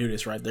 they got to do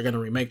this, right? They're going to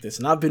remake this.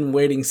 And I've been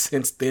waiting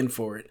since then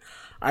for it.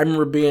 I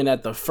remember being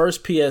at the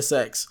first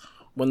PSX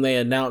when they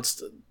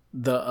announced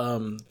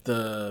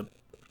the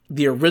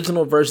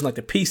original version, like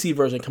the PC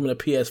version coming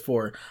to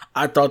PS4.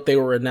 I thought they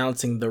were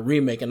announcing the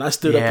remake, and I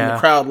stood up in the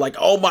crowd like,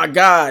 oh my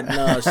God.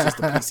 No, it's just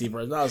the PC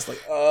version. I was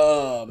like,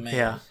 oh, man.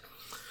 Yeah.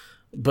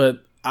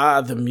 But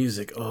the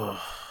music,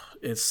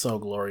 it's so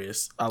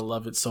glorious. I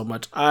love it so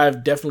much.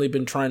 I've definitely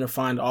been trying to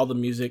find all the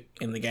music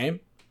in the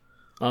game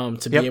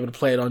to be able to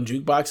play it on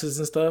jukeboxes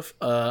and stuff.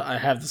 I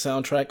have the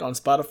soundtrack on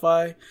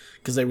Spotify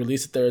because they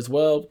released it there as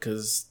well,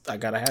 because I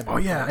gotta have it. Oh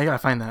yeah, I gotta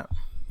find that.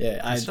 Yeah,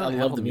 I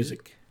love the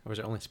music. Or is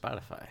it only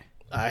Spotify?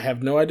 I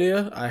have no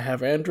idea. I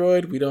have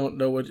Android. We don't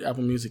know what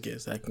Apple Music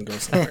is. That can go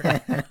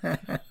somewhere.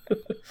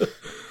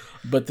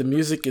 But the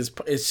music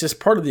it's just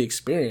part of the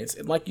experience.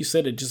 And like you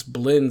said, it just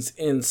blends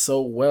in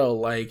so well.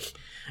 Like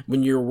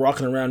when you're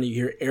walking around, you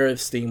hear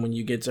Aerith's theme when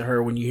you get to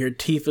her. When you hear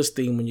Tifa's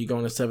theme when you go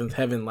into Seventh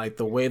Heaven. Like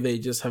the way they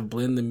just have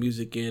blended the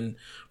music in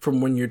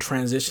from when you're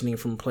transitioning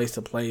from place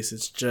to place.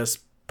 It's just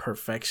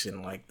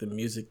perfection. Like the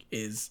music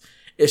it's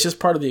just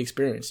part of the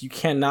experience. You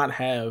cannot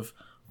have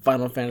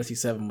Final Fantasy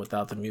VII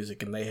without the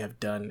music. And they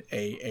have done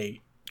a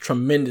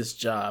tremendous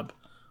job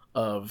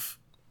of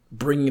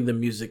bringing the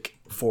music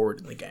forward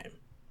in the game.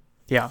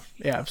 Yeah,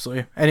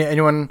 absolutely.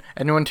 Anyone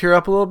tear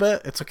up a little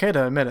bit? It's okay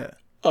to admit it.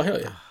 Oh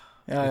hell yeah!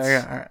 Yeah.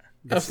 All right.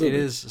 Absolutely.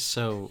 It is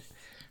so.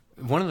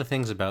 one of the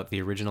things about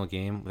the original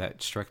game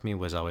that struck me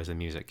was always the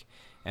music,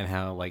 and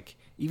how like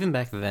even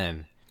back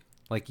then,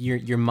 like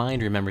your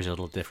mind remembers it a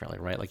little differently,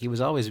 right? Like it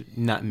was always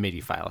not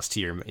MIDI files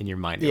to in your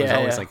mind. It was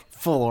always like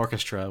full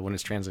orchestra when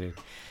it's translated.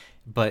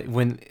 But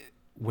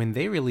when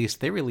they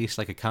released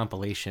like a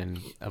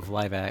compilation of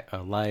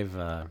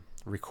live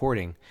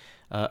recording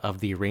of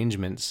the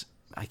arrangements.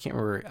 I can't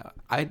remember.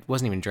 I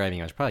wasn't even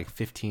driving. I was probably like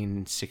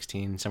 15,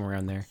 16, somewhere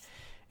around there.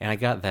 And I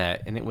got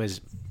that, and it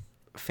was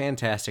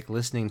fantastic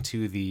listening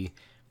to the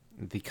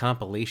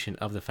compilation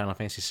of the Final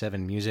Fantasy VII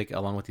music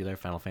along with the other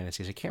Final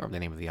Fantasies. I can't remember the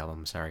name of the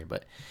album, sorry,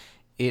 but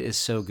it is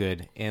so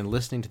good. And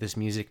listening to this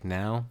music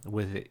now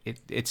with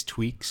its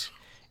tweaks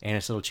and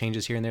its little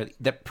changes here and there,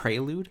 that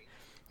prelude,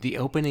 the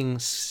opening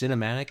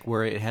cinematic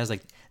where it has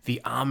like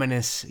the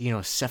ominous,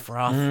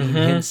 Sephiroth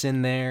hints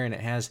in there, and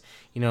it has,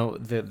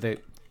 the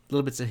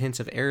little bits of hints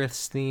of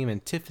Aerith's theme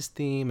and Tifa's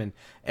theme and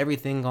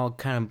everything all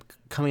kind of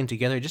coming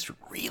together. It just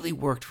really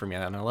worked for me,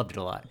 and I loved it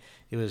a lot.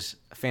 It was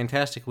a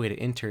fantastic way to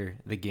enter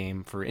the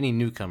game for any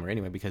newcomer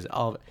anyway, because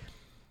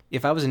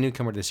if I was a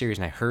newcomer to the series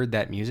and I heard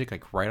that music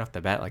like right off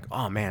the bat, like,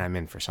 oh man, I'm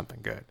in for something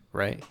good,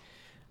 right?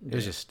 It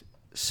was just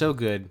so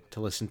good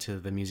to listen to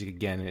the music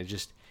again, and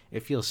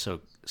it feels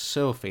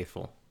so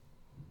faithful.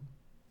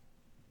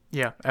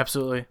 Yeah,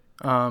 absolutely.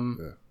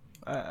 Delvin,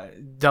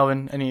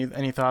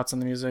 any thoughts on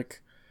the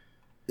music?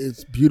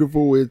 It's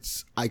beautiful.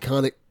 It's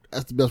iconic.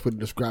 That's the best way to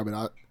describe it.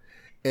 And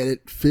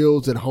it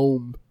feels at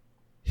home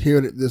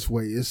hearing it this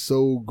way. It's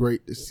so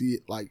great to see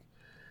it. Like,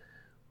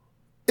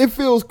 it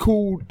feels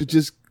cool to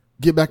just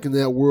get back in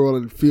that world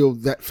and feel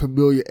that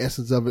familiar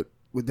essence of it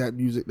with that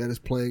music that is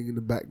playing in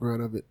the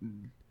background of it.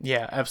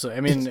 Yeah, absolutely.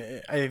 I mean,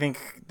 I think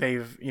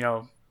they've,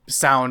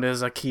 sound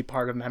is a key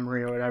part of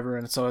memory or whatever,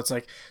 and so it's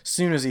like as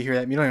soon as you hear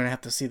that, you don't even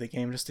have to see the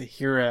game just to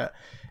hear it,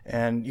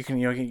 and you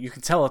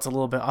can tell it's a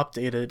little bit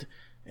updated.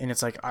 And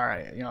it's like, all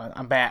right,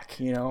 I'm back,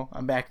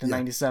 I'm back to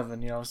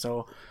 97,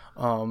 so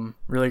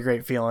really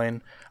great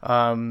feeling.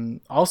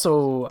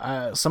 Also,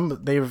 there's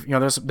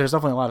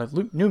definitely a lot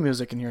of new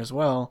music in here as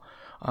well,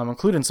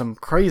 including some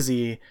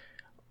crazy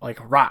like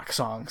rock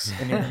songs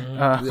in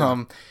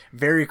here.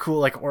 Very cool,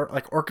 like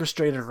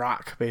orchestrated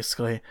rock,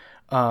 basically.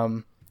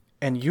 And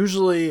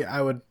usually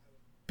I would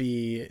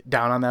be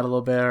down on that a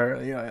little bit,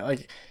 or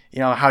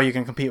how you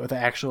can compete with the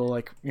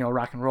actual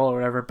rock and roll or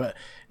whatever. But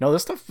no,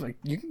 this stuff, like,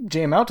 you can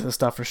jam out to this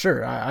stuff for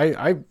sure.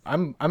 I'm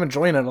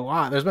enjoying it a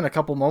lot. There's been a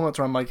couple moments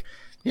where I'm like,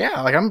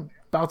 yeah, like I'm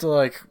about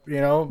to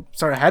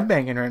start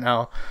headbanging right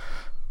now.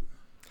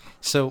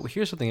 So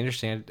here's something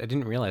interesting. I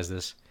didn't realize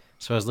this.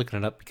 So I was looking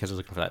it up because I was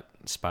looking for that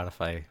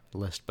Spotify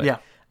list.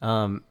 But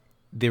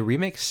the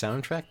remake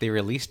soundtrack, they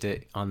released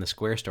it on the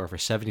Square Store for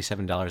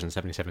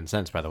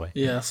 $77.77, by the way.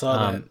 Yeah, I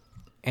saw that.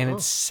 And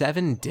it's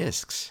 7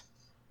 discs.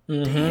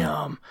 Mm-hmm.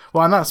 Damn.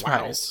 Well, I'm not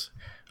surprised.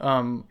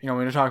 Wow.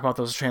 When you talk about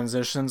those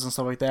transitions and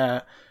stuff like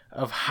that,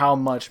 of how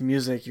much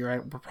music we're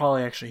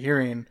probably actually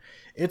hearing,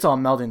 it's all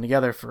melding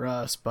together for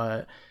us.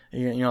 But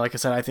like I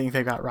said, I think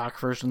they've got rock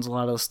versions of a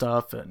lot of the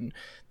stuff, and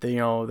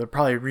they're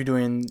probably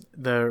redoing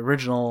the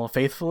original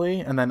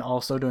faithfully, and then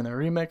also doing their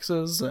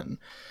remixes, and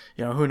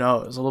who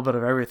knows, a little bit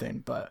of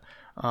everything. But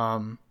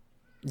I'm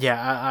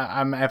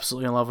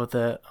absolutely in love with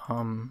it.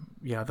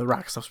 The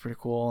rock stuff's pretty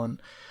cool, and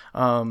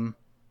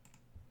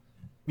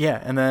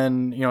and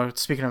then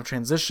speaking of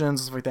transitions and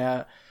stuff like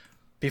that,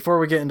 before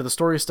we get into the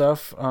story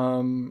stuff,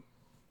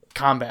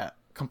 combat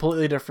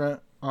completely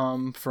different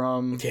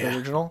from the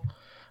original.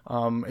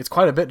 It's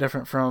quite a bit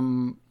different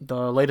from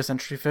the latest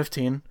entry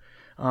 15,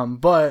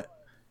 but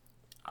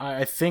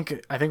I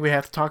think we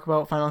have to talk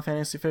about Final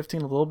Fantasy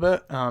 15 a little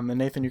bit. And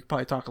Nathan, you could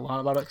probably talk a lot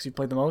about it because you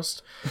played the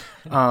most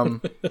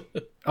of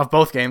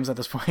both games at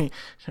this point.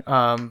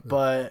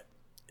 But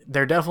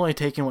they're definitely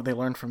taking what they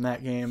learned from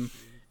that game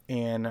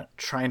and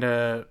trying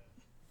to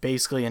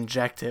basically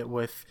inject it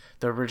with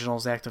the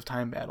original's active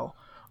time battle.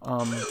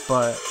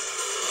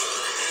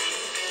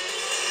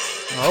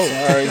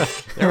 Sorry.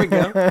 There we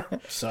go.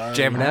 Sorry.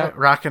 Jamming out.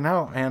 Rocking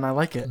out, and I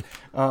like it.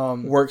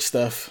 Work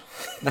stuff.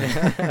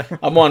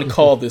 I'm on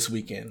call this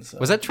weekend. So.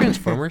 Was that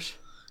Transformers?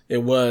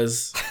 It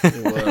was.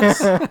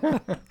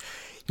 If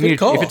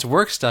it's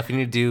work stuff, you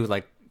need to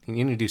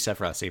do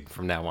Sephiroth Save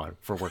from now on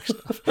for work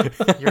stuff.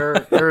 Your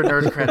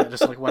nerd credit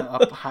just went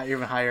up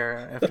even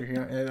higher after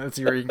hearing that's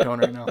your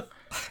ringtone right now.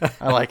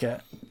 I like it.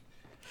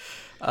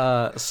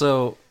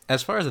 So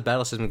as far as the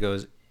battle system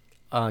goes,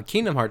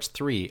 Kingdom Hearts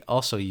 3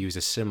 also used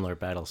a similar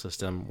battle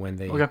system when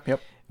they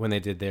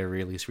did their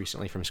release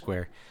recently from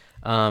Square.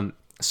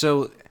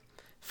 So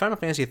Final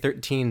Fantasy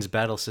 13's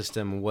battle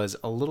system was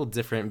a little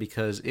different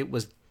because it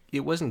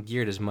wasn't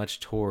geared as much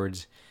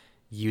towards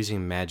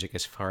using magic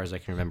as far as I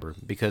can remember.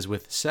 Because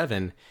with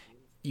 7,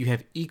 you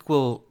have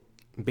equal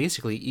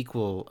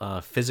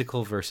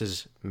physical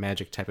versus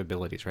magic type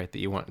abilities, right, that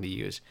you want to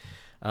use.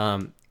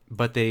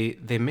 But they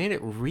made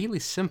it really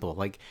simple.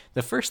 Like,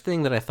 the first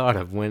thing that I thought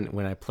of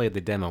when I played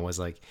the demo was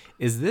like,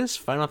 is this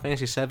Final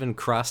Fantasy VII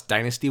cross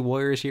Dynasty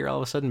Warriors here all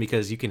of a sudden?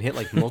 Because you can hit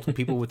multiple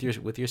people with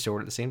your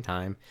sword at the same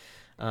time.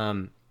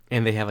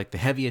 and they have like the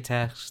heavy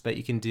attacks that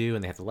you can do,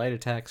 and they have the light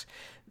attacks.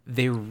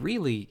 They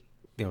really,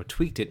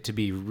 tweaked it to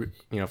be,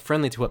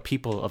 friendly to what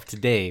people of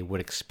today would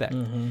expect.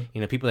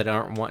 People that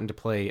aren't wanting to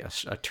play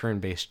a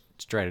turn-based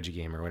strategy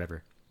game or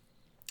whatever.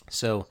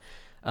 So,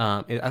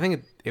 I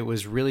think it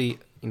was really,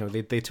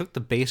 they took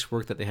the base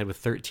work that they had with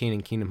 13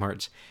 and Kingdom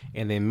Hearts,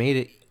 and they made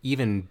it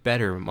even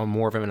better,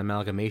 more of an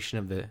amalgamation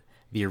of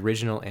the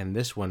original and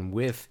this one,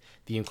 with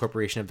the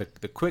incorporation of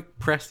the quick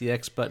press the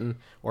X button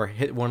or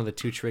hit one of the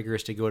 2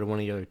 triggers to go to one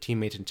of your other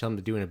teammates and tell them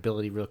to do an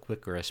ability real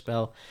quick or a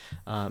spell.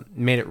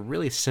 Made it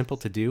really simple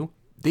to do.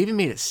 They even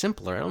made it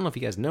simpler. I don't know if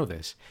you guys know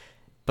this,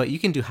 but you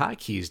can do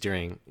hotkeys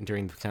during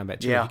the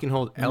combat too. Yeah. You can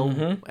hold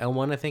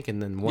L1, I think,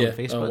 and then one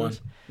face L1.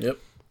 buttons. Yep.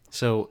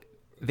 So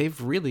they've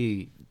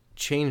really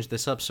changed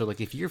this up. So like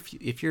if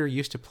you're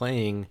used to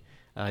playing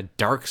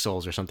Dark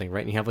Souls or something, right,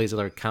 and you have all these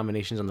other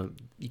combinations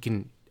you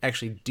can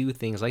actually do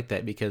things like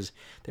that, because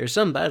there's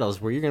some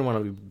battles where you're going to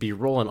want to be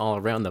rolling all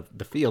around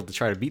the field to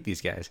try to beat these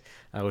guys,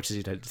 which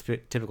is a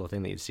typical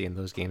thing that you'd see in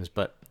those games.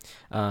 But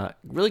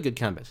really good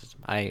combat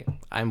system. I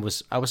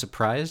was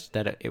surprised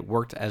that it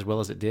worked as well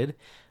as it did,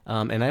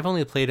 and I've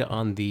only played it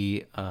on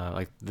the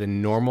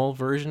normal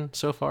version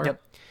so far.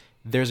 Yep.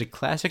 There's a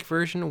classic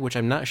version, which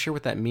I'm not sure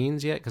what that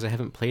means yet because I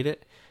haven't played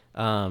it,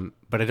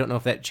 but I don't know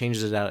if that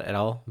changes it out at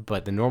all.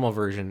 But the normal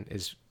version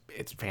it's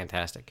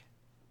fantastic.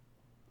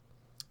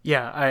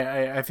 Yeah,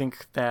 I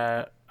think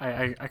that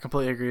I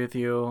completely agree with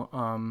you.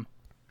 And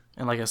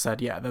like I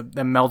said, yeah, the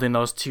melding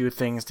those two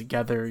things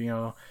together,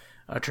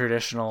 a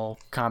traditional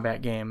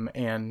combat game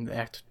and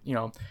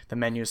the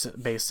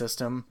menu-based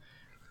system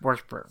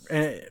works perfect.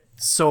 And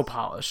it's so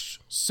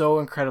polished, so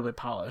incredibly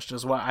polished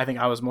is what I think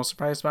I was most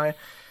surprised by.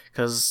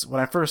 Because when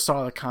I first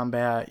saw the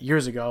combat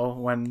years ago,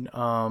 when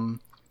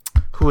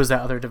who was that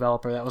other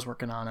developer that was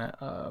working on it?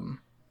 I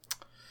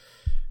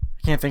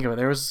can't think of it.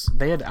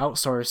 They had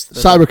outsourced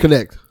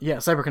CyberConnect. Yeah,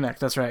 CyberConnect.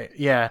 That's right.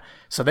 Yeah,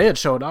 so they had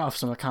showed off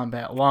some of the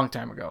combat a long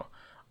time ago,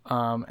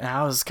 and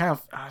I was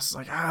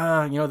like,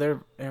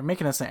 they're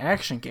making this an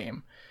action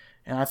game,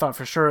 and I thought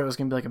for sure it was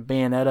gonna be like a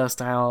Bayonetta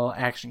style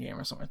action game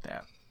or something like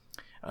that.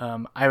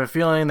 I have a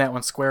feeling that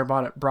when Square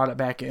brought it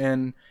back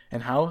in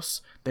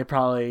house, they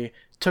probably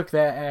took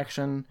that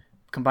action,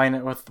 combined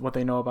it with what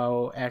they know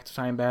about active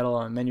time battle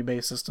and menu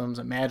based systems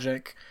and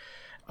magic.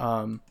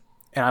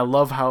 And I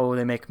love how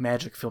they make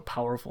magic feel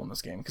powerful in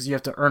this game, because you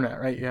have to earn it,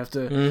 right? You have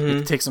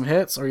to take some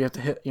hits, or you have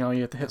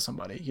to hit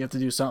somebody. You have to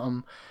do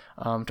something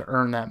to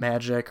earn that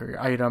magic or your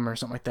item or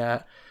something like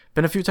that.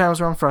 Been a few times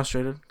where I'm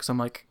frustrated because I'm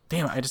like,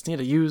 damn, I just need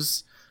to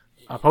use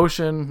a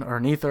potion or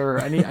an ether.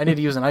 I need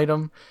to use an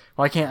item.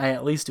 Why can't I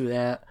at least do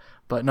that?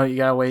 But no, you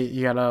gotta wait.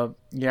 You gotta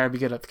be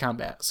good at the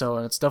combat. So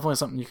it's definitely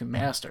something you can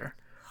master.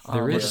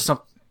 Which is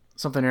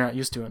something you're not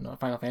used to in a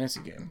Final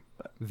Fantasy game.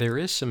 But There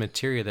is some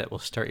materia that will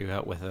start you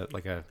out with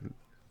a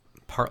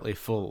partly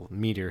full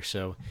meter,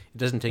 so it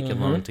doesn't take you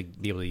long to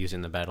be able to use it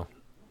in the battle.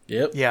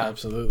 Yep. Yeah.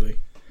 Absolutely.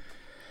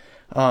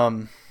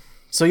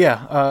 So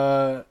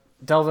yeah,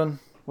 Delvin,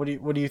 what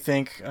do you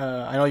think?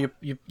 I know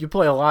you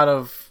play a lot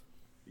of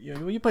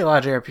you play a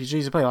lot of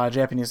JRPGs. You play a lot of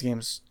Japanese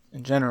games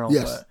in general.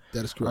 Yes,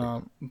 that is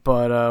correct.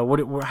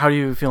 How do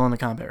you feel in the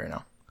combat right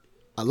now?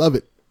 I love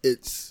it.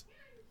 It's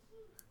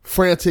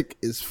frantic,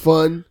 it's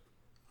fun,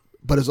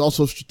 but it's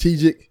also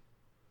strategic.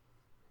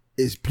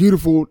 It's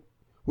beautiful,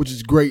 which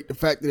is great. The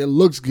fact that it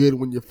looks good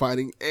when you're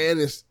fighting, and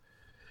it's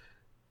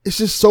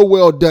just so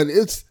well done.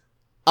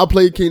 I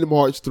played Kingdom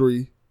Hearts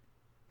 3,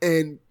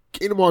 and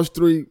Kingdom Hearts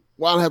 3,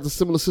 while it has a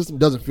similar system,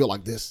 doesn't feel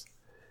like this.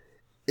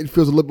 It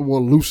feels a little bit more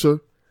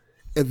looser,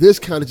 and this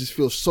kind of just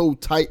feels so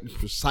tight and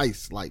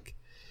precise. Like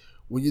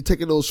when you're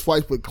taking those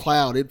fights with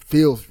Cloud, it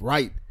feels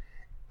right,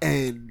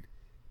 and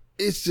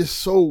it's just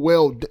so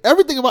well done.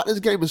 Everything about this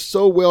game is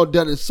so well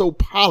done and so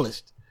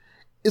polished.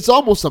 It's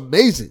almost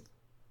amazing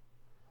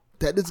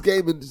that this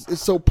game is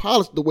so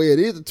polished the way it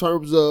is, in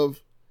terms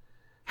of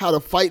how the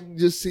fighting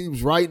just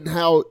seems right and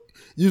how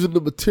using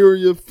the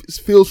material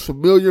feels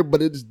familiar,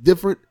 but it's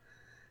different.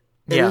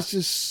 And it's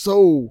just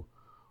so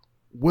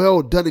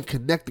well done and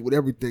connected with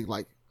everything.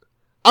 Like,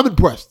 I'm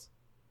impressed.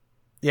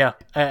 Yeah,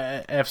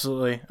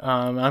 absolutely.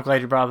 I'm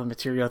glad you brought up the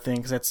material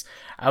thing, because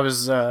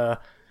I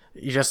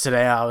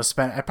probably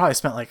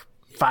spent like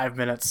 5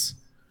 minutes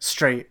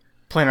straight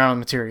playing around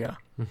with materia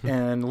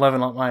and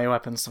leveling up my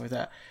weapons, stuff like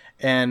that.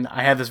 And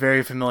I had this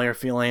very familiar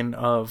feeling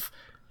of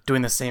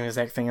doing the same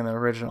exact thing in the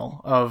original,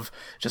 of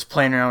just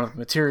playing around with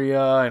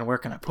materia and where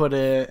can I put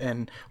it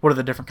and what are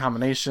the different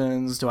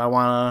combinations? Do I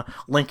want to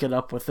link it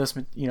up with this,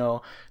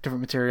 different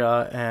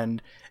materia?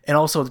 And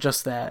also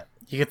just that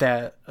you get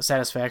that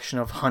satisfaction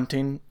of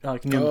hunting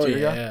like new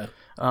materia.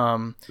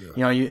 I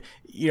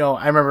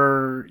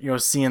remember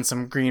seeing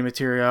some green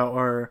materia,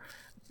 or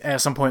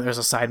at some point there's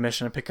a side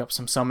mission to pick up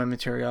some summon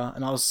materia,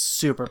 and I was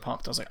super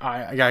pumped. I was like,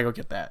 I gotta go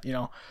get that,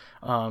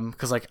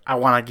 because like I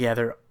want to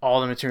gather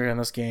all the material in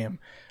this game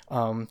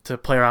to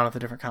play around with the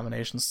different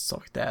combinations and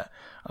stuff like that.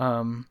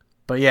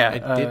 But yeah,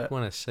 I did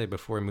want to say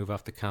before we move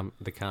off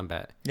the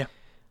combat. Yeah.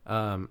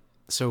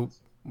 So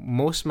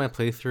most of my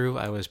playthrough,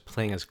 I was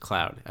playing as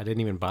Cloud. I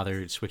didn't even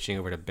bother switching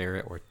over to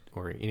Barret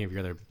or any of your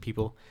other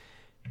people.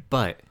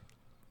 But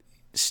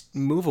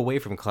move away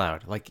from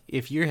Cloud. Like,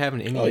 if you're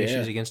having any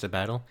issues against a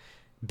battle,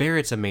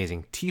 Barret's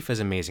amazing. Tifa's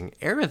amazing.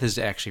 Aerith is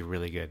actually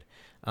really good.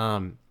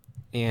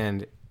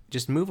 And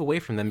just move away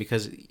from them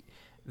because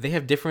they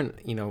have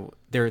different,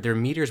 their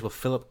meters will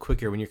fill up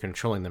quicker when you're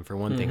controlling them, for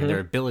one thing. And their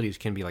abilities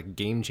can be like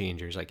game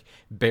changers. Like,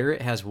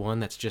 Barret has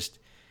one that's just...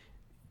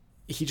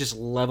 he just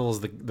levels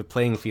the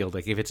playing field.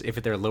 Like, if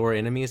they're lower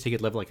enemies, he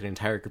could level like an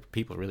entire group of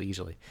people really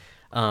easily.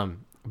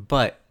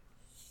 But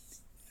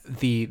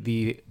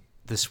the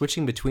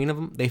switching between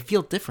them, they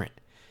feel different.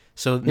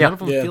 So none of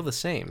them feel the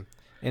same.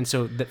 And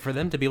so for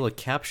them to be able to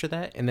capture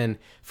that, and then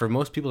for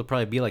most people to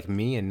probably be like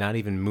me and not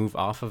even move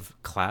off of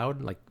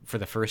Cloud, like for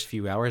the first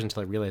few hours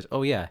until I realized,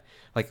 oh yeah,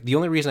 like the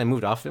only reason I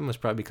moved off him was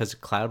probably because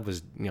Cloud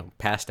was,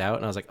 passed out,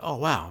 and I was like, oh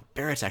wow,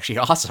 Barret's actually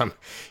awesome,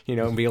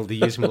 and be able to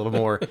use him a little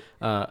more,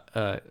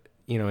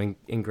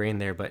 ingrained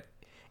there.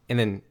 And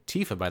then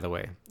Tifa, by the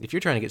way, if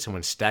you're trying to get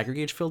someone's stagger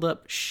gauge filled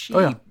up, she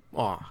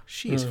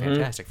is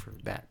fantastic for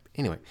that.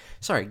 Anyway,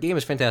 sorry, game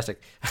is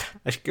fantastic.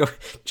 I should go.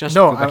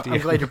 I'm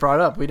glad you brought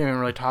it up. We didn't even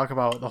really talk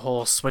about the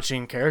whole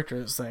switching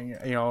characters thing.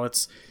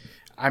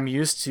 I'm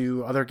used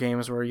to other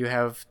games where you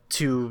have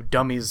two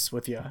dummies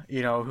with you,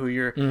 who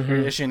you're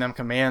issuing them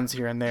commands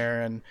here and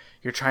there, and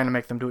you're trying to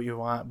make them do what you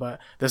want. But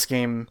this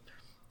game,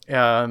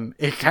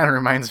 it kind of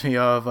reminds me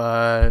of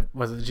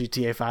was it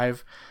GTA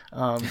 5?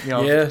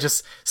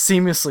 Just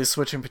seamlessly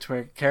switching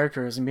between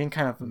characters and being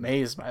kind of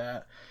amazed by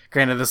that.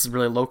 Granted, this is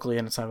really locally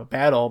and it's not a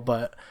battle,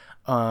 but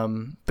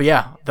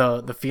yeah,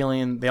 the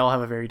feeling, they all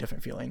have a very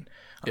different feeling.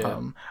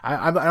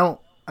 I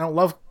don't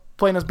love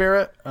playing as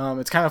Barret.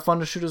 It's kind of fun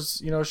to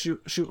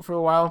shoot for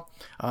a while.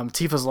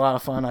 Tifa's a lot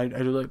of fun. I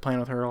do like playing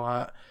with her a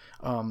lot.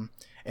 And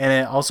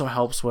it also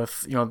helps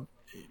with, you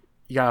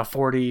got a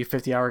 40,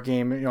 50 hour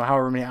game,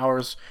 however many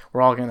hours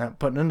we're all going to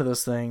put into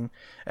this thing.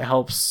 It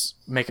helps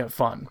make it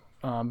fun.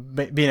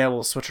 Being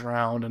able to switch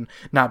around and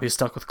not be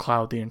stuck with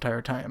Cloud the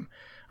entire time.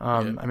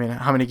 I mean,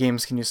 how many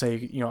games can you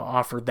say,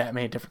 offer that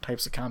many different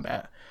types of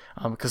combat?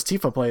 Because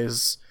Tifa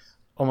plays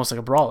almost like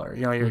a brawler.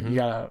 You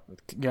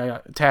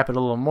gotta tap it a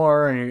little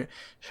more, and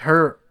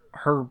her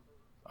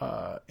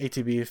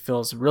ATB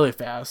fills really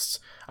fast.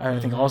 I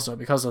think also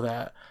because of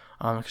that,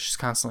 because she's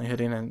constantly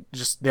hitting, and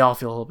just they all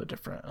feel a little bit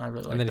different. And I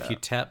really like that. And then if you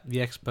tap the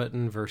X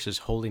button versus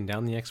holding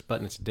down the X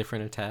button, it's a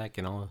different attack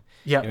and all.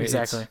 Yeah,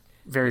 exactly.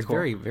 Very cool.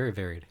 Very, very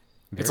varied.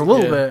 It's a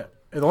little bit.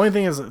 The only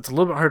thing is, it's a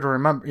little bit hard to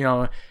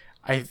remember.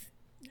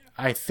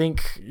 I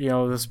think,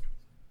 this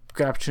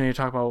good opportunity to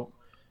talk about,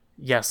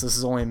 yes, this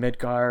is only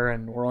Midgar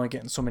and we're only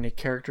getting so many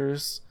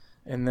characters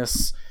in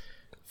this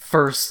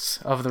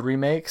first of the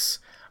remakes.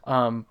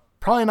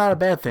 Probably not a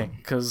bad thing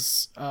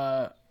because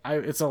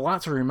it's a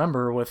lot to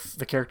remember with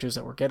the characters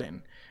that we're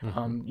getting.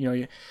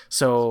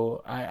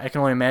 So I can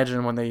only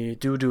imagine when they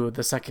do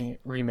the second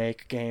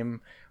remake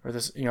game or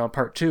this,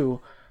 part 2,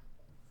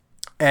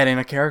 adding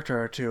a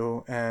character or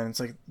two, and it's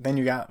like then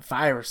you got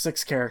 5 or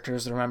 6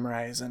 characters to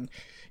memorize, and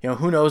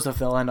who knows if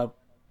they'll end up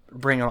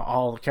bringing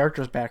all the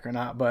characters back or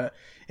not. But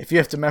if you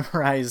have to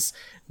memorize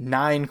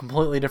 9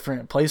 completely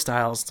different play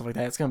styles and stuff like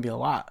that, it's going to be a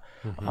lot.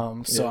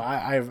 So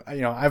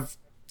I've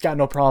got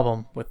no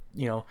problem with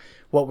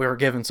what we were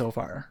given so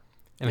far.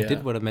 And I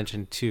did want to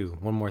mention too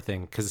one more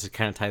thing, because it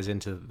kind of ties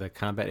into the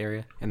combat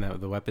area and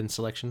the weapon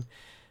selection.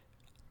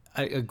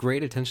 A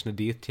great attention to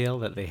detail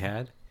that they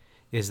had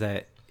is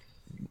that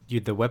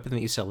the weapon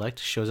that you select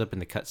shows up in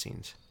the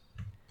cutscenes.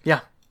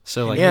 Yeah.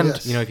 So like, and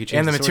if you change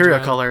and the materia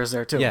color is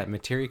there too. Yeah,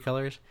 materia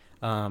colors.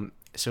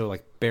 So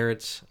like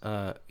Barret's,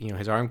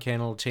 his arm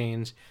cannon will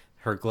change,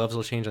 her gloves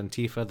will change on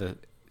Tifa, the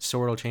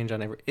sword will change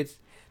on it's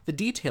the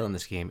detail in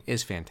this game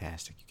is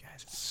fantastic, you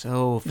guys. It's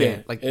so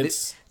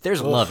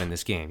there's love in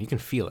this game. You can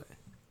feel it.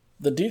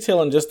 The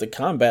detail and just the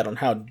combat on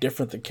how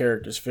different the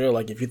characters feel.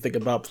 Like if you think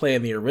about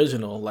playing the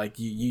original, like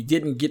you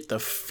didn't get the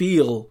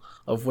feel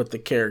of what the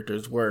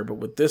characters were, but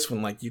with this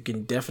one, like you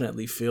can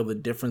definitely feel the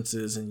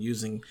differences in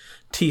using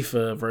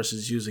Tifa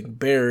versus using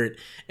Barret,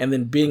 and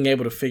then being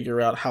able to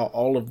figure out how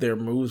all of their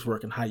moves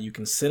work and how you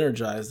can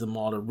synergize them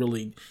all to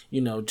really,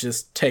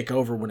 just take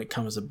over when it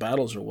comes to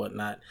battles or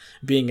whatnot.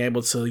 Being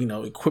able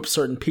to, equip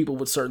certain people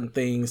with certain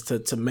things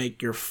to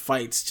make your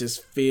fights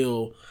just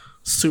feel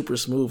super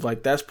smooth.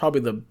 Like that's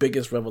probably the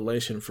biggest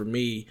revelation for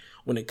me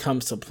when it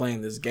comes to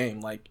playing this game.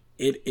 Like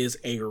it is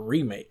a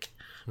remake.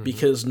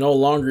 Because no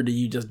longer do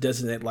you just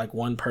designate like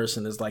one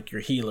person as like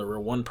your healer or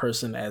one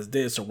person as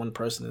this or one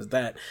person as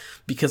that,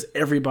 because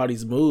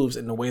everybody's moves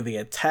and the way they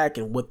attack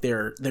and what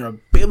their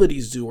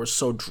abilities do are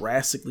so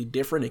drastically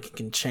different. It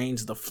can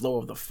change the flow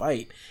of the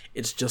fight.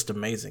 It's just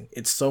amazing.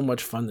 It's so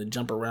much fun to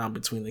jump around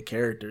between the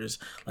characters.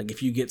 Like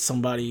if you get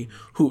somebody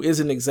who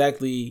isn't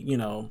exactly,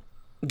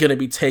 gonna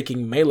be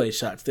taking melee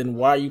shots, then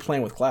why are you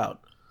playing with Cloud?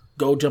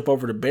 Go jump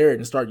over to Barret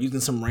and start using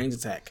some range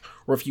attack.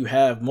 Or if you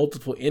have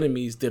multiple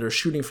enemies that are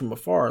shooting from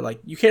afar, like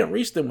you can't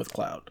reach them with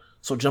Cloud.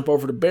 So jump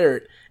over to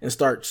Barret and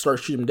start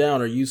shoot him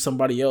down, or use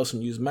somebody else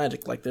and use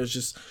magic. Like, there's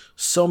just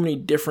so many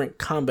different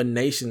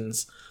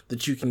combinations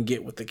that you can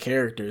get with the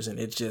characters, and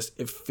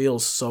it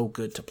feels so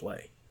good to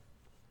play.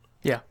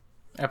 Yeah,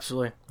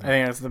 absolutely. I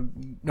think that's the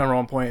number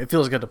one point. It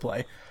feels good to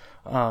play.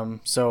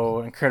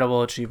 So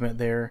incredible achievement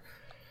there.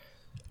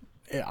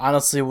 It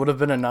honestly would have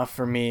been enough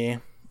for me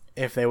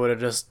if they would have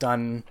just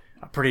done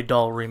a pretty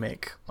dull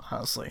remake.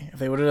 Honestly, if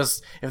they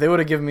would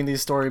have given me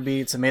these story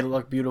beats and made it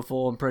look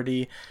beautiful and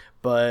pretty,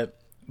 but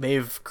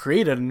they've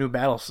created a new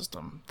battle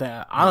system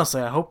that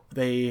honestly I hope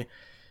they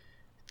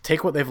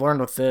take what they've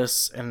learned with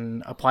this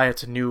and apply it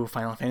to new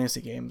Final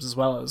Fantasy games as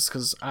well, as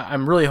because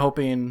I'm really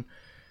hoping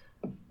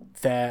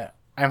that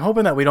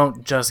we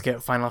don't just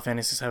get Final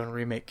Fantasy VII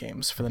Remake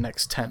games for the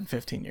next 10,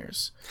 15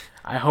 years.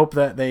 I hope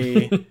that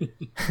they...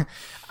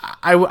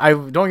 I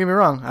don't get me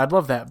wrong, I'd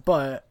love that,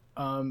 but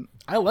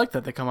I like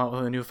that they come out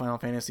with a new Final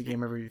Fantasy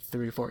game every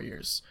 3-4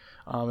 years.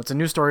 It's a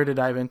new story to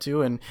dive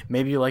into, and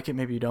maybe you like it,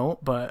 maybe you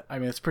don't, but I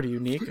mean, it's pretty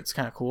unique. It's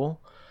kind of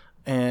cool.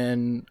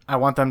 And I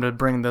want them to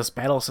bring this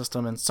battle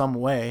system in some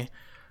way.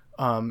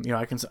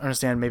 I can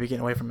understand maybe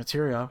getting away from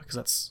Materia, because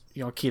that's,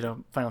 key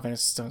to Final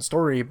Fantasy VII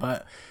story,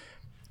 but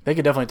they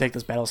could definitely take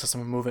this battle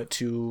system and move it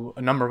to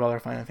a number of other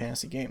Final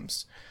Fantasy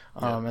games.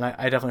 And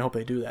I definitely hope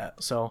they do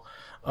that. So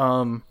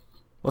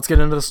let's get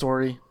into the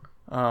story.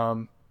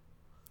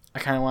 I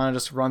kind of want to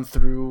just run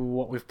through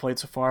what we've played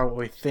so far, what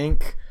we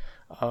think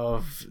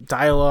of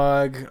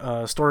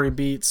dialogue, story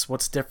beats,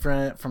 what's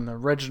different from the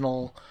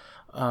original,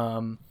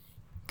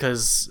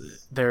 because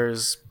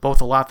there's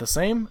both a lot the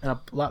same and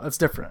a lot that's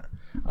different.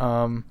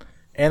 And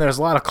there's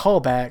a lot of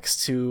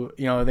callbacks to,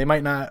 they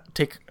might not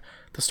take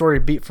the story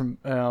beat from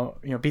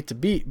beat to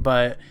beat,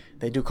 but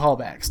they do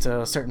callbacks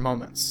to certain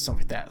moments,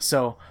 something like that.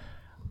 So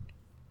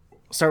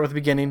start with the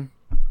beginning,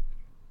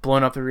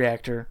 blowing up the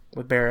reactor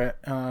with Barret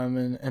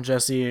and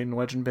Jesse and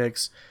Wedge and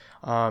Biggs.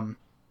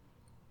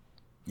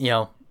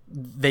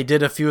 They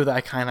did a few of the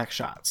iconic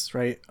shots,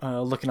 right?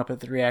 Looking up at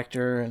the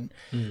reactor and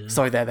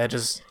stuff like that. That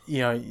just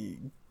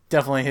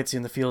definitely hits you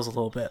in the feels a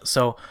little bit.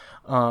 So,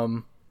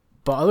 but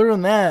other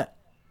than that,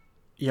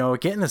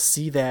 getting to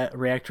see that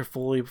reactor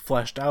fully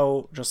fleshed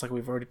out, just like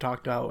we've already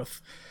talked about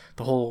with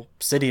the whole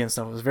city and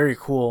stuff, was very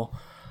cool.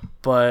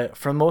 But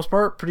for the most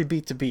part, pretty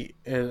beat to beat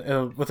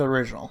with the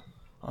original.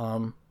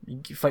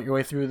 You fight your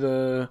way through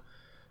the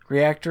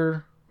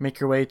reactor, make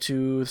your way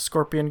to the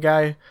Scorpion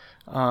guy,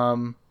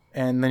 and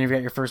then you've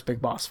got your first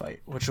big boss fight,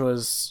 which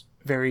was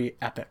very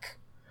epic.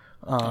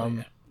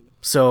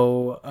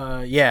 So,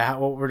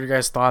 what were your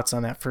guys' thoughts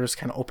on that first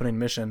kind of opening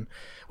mission,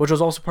 which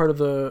was also part of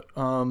the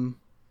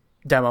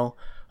demo?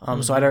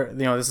 So I don't,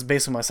 this is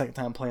basically my second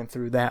time playing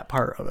through that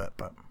part of it,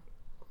 but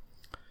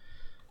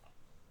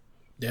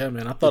yeah,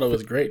 man, I thought it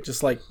was great.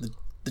 Just like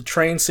the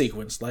train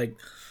sequence, like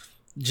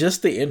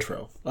just the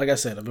intro. Like I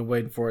said, I've been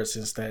waiting for it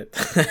since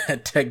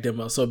that tech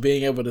demo. So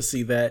being able to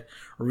see that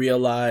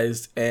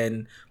realized,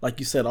 and like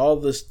you said, all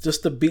this,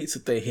 just the beats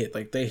that they hit,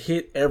 like they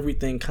hit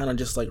everything kind of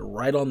just like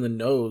right on the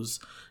nose,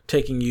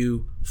 taking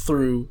you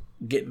through,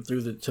 getting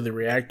through to the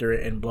reactor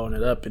and blowing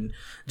it up, and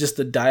just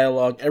the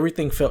dialogue,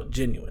 everything felt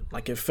genuine.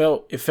 Like it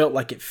felt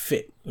like it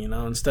fit,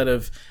 instead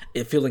of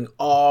it feeling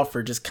off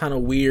or just kind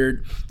of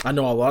weird. I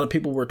know a lot of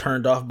people were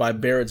turned off by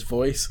Barrett's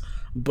voice,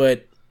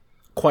 but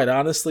quite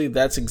honestly,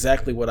 that's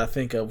exactly what I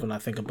think of when I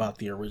think about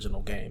the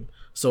original game.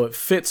 So it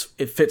fits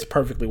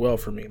perfectly well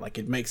for me. Like,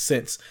 it makes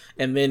sense.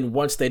 And then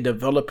once they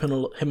develop him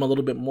a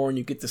little bit more and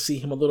you get to see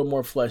him a little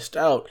more fleshed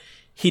out,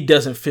 he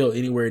doesn't feel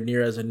anywhere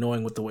near as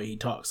annoying with the way he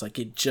talks. Like,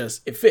 it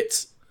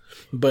fits.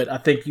 But I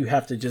think you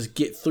have to just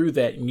get through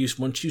that, and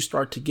once you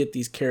start to get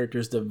these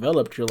characters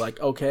developed, you're like,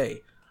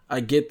 okay, I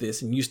get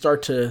this. And you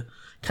start to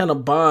kind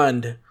of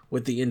bond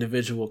with the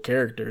individual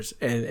characters,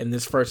 and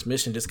this first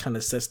mission just kind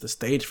of sets the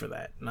stage for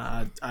that. And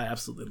I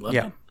absolutely love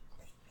it.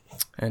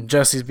 And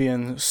Jesse's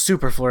being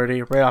super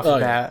flirty right off the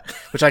bat,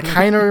 which I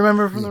kind of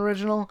remember from the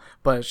original,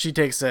 but she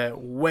takes it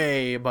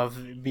way above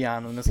and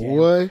beyond in this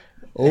game.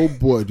 Oh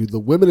boy, do the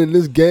women in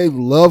this game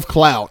love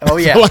clout. Oh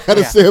yeah, that's all I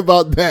gotta say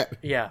about that.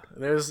 Yeah,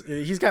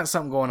 he's got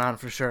something going on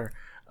for sure,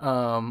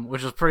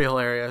 which is pretty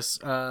hilarious.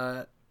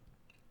 Timer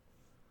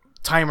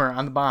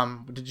on the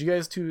bomb. Did you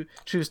guys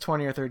choose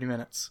 20 or 30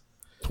 minutes?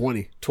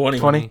 20.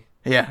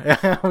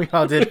 Yeah, we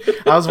all did.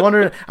 I was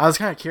wondering. I was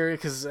kind of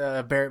curious because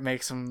Barret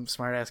makes some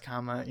smart ass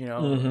comment.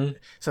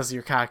 Says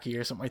you're cocky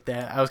or something like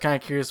that. I was kind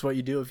of curious what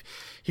you do.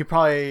 He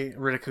probably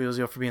ridicules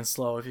you for being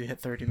slow if you hit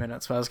 30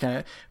 minutes.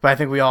 But I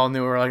think we all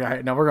knew, we're like, all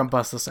right, now we're gonna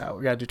bust this out.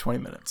 We gotta do 20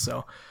 minutes.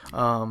 So,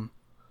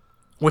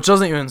 which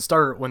doesn't even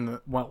start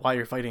while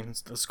you're fighting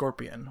the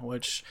Scorpion,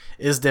 which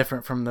is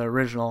different from the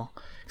original.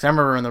 Because I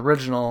remember in the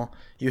original,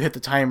 you hit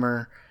the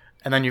timer,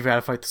 and then you've got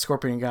to fight the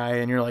Scorpion guy,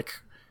 and you're like,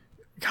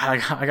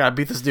 God, I gotta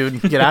beat this dude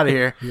and get out of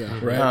here.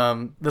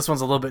 Right. This one's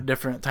a little bit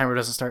different. Timer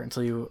doesn't start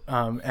until you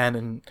end,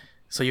 and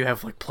so you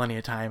have like plenty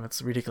of time.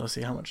 It's ridiculous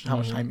how much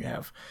time you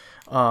have.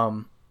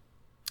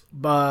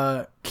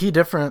 But key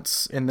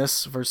difference in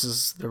this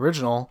versus the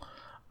original,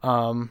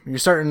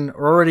 we're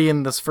already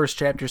in this first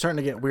chapter. You're starting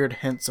to get weird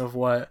hints of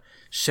what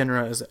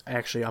Shinra is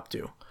actually up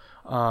to.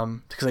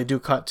 Because they do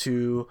cut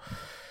to,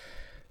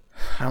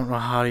 I don't know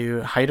how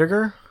you,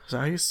 Heidegger? Is that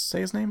how you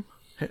say his name?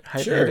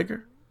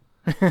 Heidegger?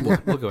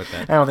 We'll go with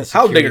that. I don't think.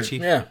 Heidegger.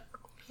 Chief. Yeah,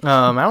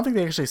 I don't think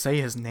they actually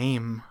say his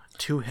name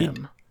to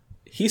him.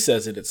 he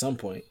says it at some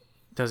point.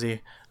 Does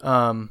he?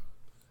 So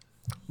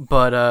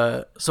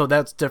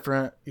that's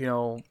different. You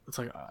know, it's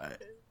like,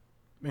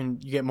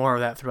 and you get more of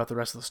that throughout the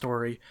rest of the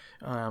story.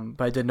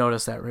 But I did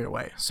notice that right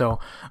away.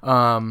 So,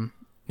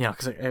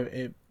 because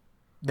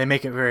they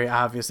make it very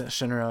obvious that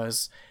Shinra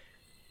is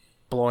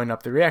blowing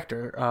up the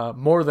reactor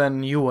more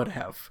than you would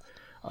have,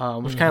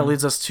 which kind of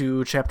leads us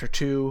to chapter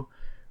 2,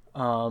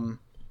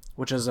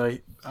 which is a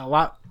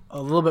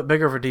little bit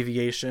bigger of a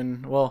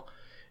deviation. Well,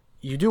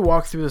 you do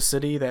walk through the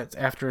city that's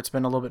after it's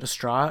been a little bit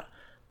distraught,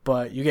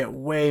 but you get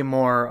way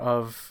more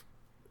of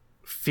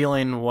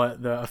feeling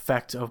what the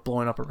effect of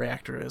blowing up a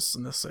reactor is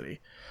in this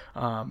city.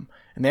 And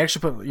they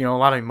actually put, a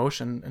lot of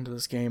emotion into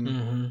this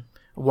game,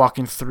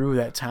 walking through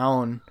that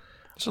town.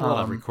 There's a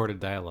lot of recorded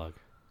dialogue.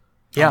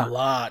 Yeah. A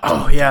lot.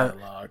 Oh, yeah.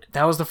 Dialogue.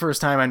 That was the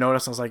first time I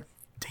noticed. I was like,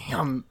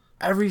 damn,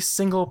 every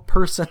single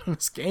person in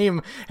this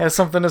game has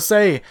something to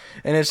say.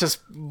 And it's just,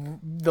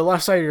 the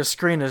left side of your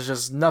screen is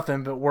just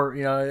nothing but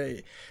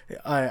word.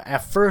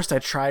 At first I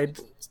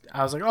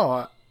was like,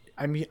 oh,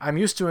 I'm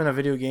used to in a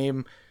video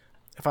game,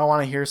 if I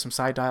want to hear some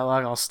side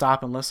dialogue, I'll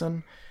stop and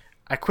listen.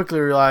 I quickly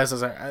realized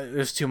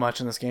there's too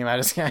much in this game. I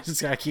just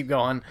gotta keep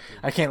going.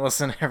 I can't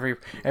listen to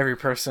every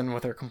person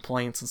with their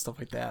complaints and stuff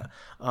like that.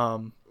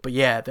 But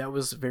yeah, that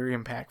was very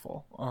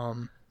impactful.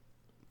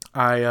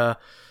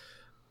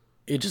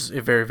 It's just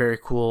a very, very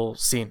cool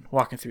scene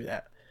walking through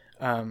that.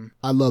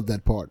 I love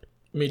that part.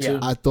 Me too.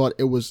 I thought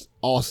it was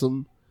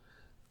awesome.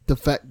 The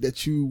fact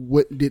that you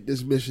went and did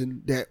this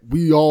mission that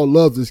we all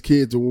loved as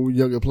kids when we were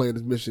younger playing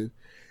this mission.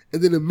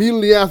 And then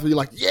immediately after, you're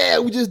like, yeah,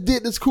 we just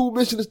did this cool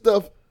mission and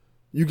stuff.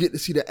 You get to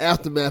see the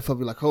aftermath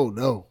of it, like, oh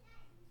no.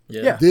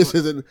 Yeah. This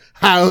isn't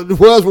how it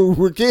was when we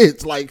were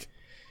kids. Like,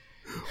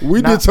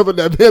 we did something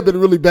that may have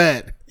been really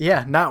bad.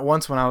 Yeah, not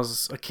once when I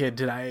was a kid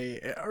did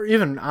I, or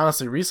even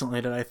honestly recently,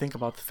 did I think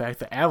about the fact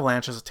that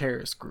Avalanche is a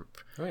terrorist group.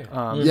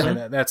 Oh, yeah.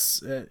 And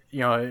that's, it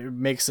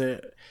makes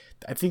it,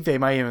 I think they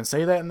might even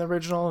say that in the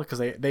original, because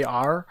they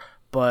are,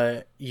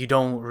 but you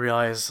don't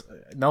realize,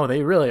 no,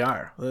 they really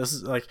are. This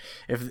is like,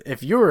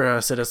 if you were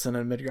a citizen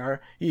in Midgar,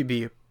 you'd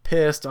be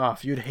pissed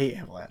off. You'd hate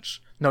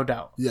Avalanche, no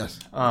doubt. Yes.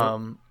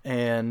 So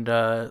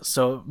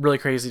really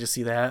crazy to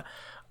see that.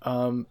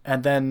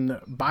 And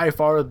then by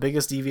far the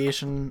biggest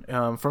deviation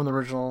from the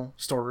original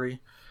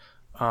story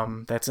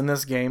that's in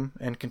this game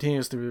and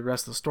continues through the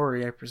rest of the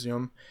story, I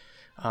presume.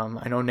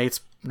 I know Nate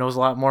knows a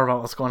lot more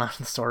about what's going on in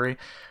the story,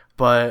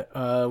 but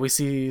we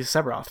see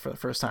Sephiroth for the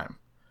first time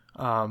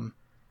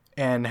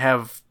and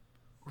have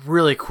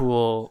really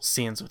cool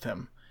scenes with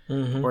him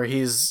where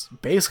he's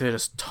basically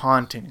just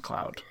taunting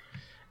Cloud.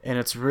 And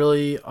it's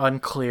really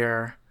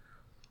unclear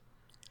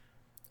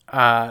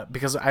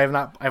because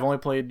I've only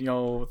played,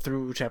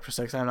 through chapter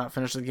 6. I have not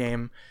finished the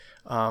game.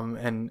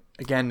 And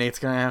again, Nate's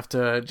going to have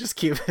to just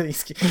keep,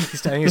 he's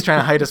trying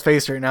to hide his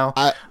face right now.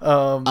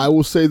 I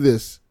will say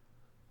this.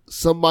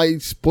 Somebody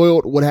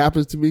spoiled what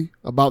happens to me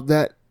about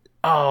that.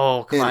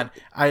 Oh, come on.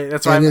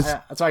 That's why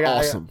I got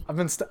awesome.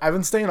 I've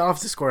been staying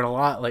off Discord a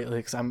lot lately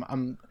because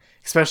I'm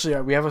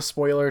especially, we have a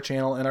spoiler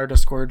channel in our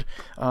Discord.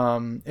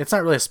 It's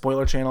not really a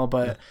spoiler channel,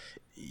 but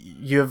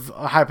you have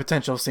a high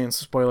potential of seeing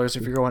spoilers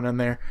if you're going in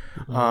there.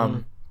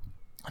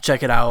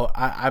 Check it out.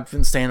 I've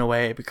been staying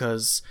away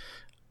because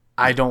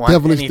I don't want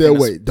definitely stay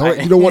away.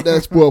 You don't want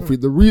that spoiled for you.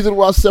 The reason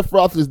why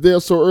Sephiroth is there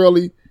so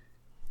early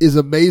is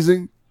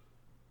amazing.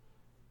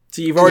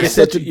 See, you've already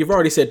said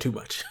too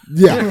much.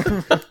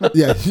 Yeah,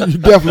 yeah. You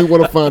definitely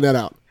want to find that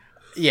out.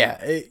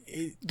 Yeah,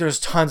 there's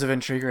tons of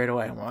intrigue right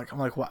away. I'm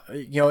like, what?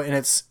 And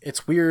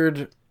it's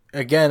weird.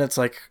 Again, it's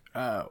like,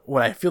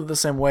 would I feel the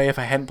same way if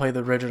I hadn't played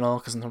the original?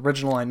 Because in the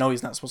original, I know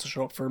he's not supposed to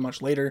show up for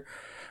much later.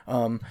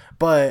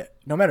 But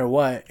no matter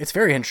what, it's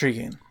very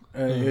intriguing.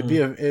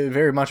 It'd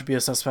very much be a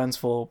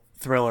suspenseful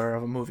thriller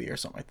of a movie or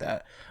something like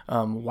that.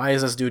 Why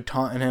is this dude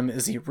taunting him?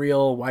 Is he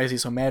real? Why is he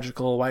so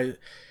magical? Why,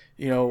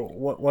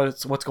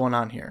 what's going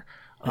on here?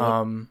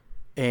 And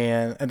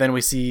then we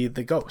see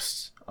the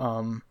ghosts.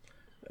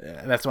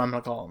 That's what I'm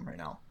gonna call them right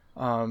now.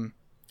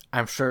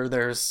 I'm sure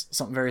there's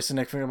something very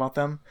significant about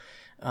them.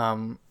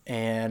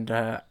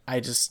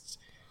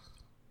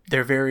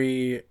 They're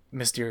very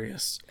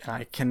mysterious, and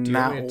I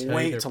cannot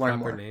wait to learn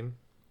more. Name?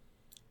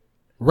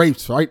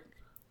 Wraiths, right?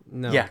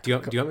 No. Yeah. Do you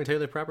want me to tell you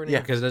their proper name? Yeah.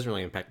 Because it doesn't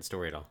really impact the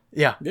story at all.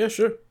 Yeah. Yeah,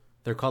 sure.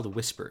 They're called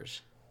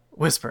Whispers.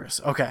 Whispers.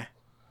 Okay.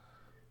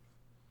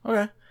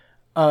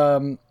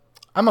 I'm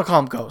gonna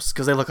call them ghosts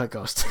because they look like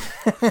ghosts.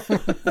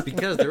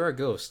 Because there are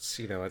ghosts,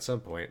 at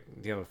some point,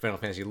 Final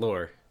Fantasy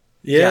lore.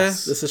 Yeah,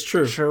 Yes. this is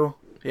true. True.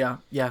 Yeah.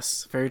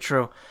 Yes. Very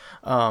true.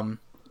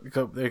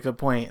 Good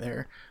point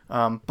there.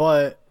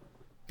 But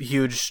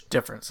huge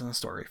difference in the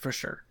story for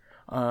sure.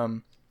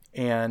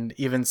 And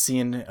even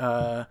seeing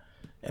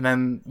And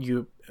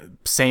then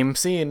same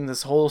scene,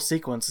 this whole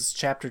sequence, this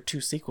chapter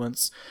 2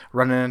 sequence,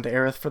 running into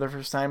Aerith for the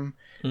first time.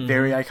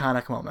 Very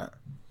iconic moment.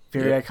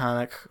 Very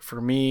iconic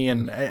for me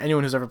and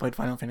anyone who's ever played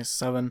Final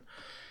Fantasy VII.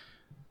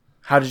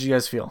 How did you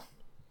guys feel?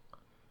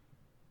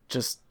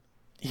 Just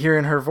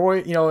hearing her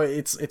voice,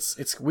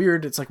 it's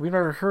weird. It's like we've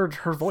never heard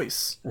her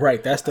voice.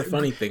 Right, that's the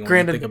funny thing when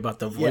Granted, you think about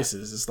the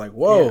voices. It's like,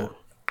 whoa. Yeah. Right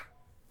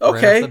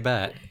Okay. off the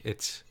bat,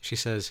 she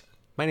says,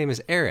 "My name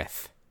is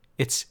Aerith.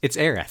 It's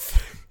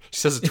Aerith." She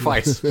says it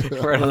twice.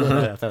 Right off the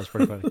bat. I thought that was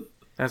pretty funny.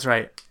 That's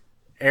right.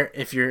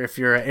 If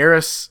you're an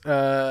Eris,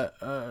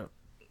 No,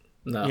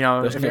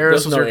 if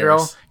Eris was your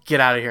girl, get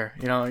out of here.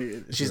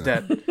 She's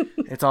dead.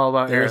 It's all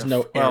about There's Aerith.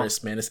 no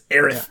Eris, man. It's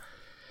Aerith.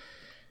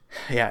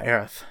 Yeah,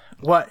 Aerith.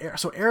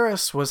 So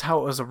Eris was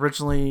how it was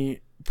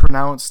originally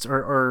pronounced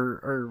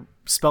or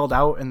spelled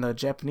out in the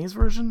Japanese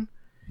version?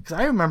 Because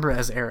I remember it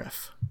as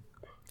Aerith.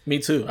 Me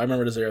too. I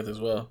remember this Aerith as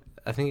well.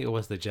 I think it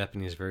was the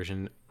Japanese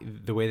version,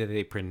 the way that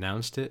they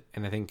pronounced it,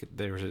 and I think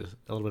there was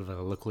a little bit of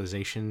a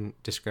localization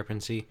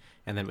discrepancy,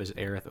 and then it was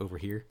Aerith over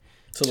here.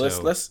 So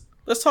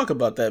let's talk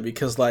about that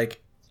because I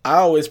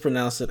always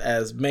pronounce it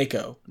as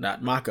Mako,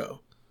 not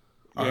Mako.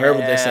 Or however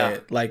they say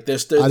it. Like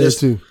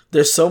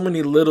there's so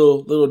many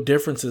little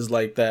differences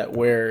like that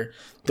where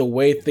the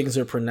way things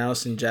are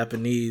pronounced in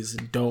Japanese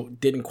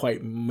didn't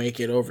quite make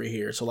it over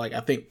here. So I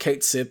think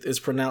Kate Sith is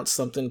pronounced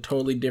something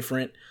totally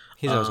different.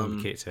 He's always on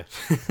the Kate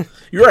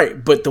Sith. You're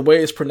right, but the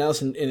way it's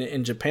pronounced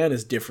in Japan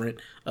is different.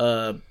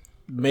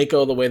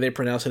 Mako, the way they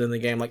pronounce it in the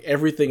game,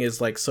 everything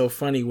is so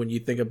funny when you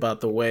think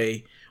about the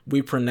way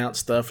we pronounce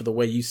stuff or the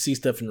way you see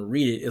stuff and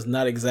read it is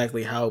not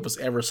exactly how it was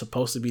ever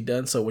supposed to be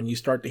done. So when you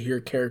start to hear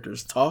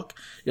characters talk,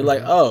 you're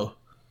like, oh,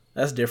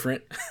 that's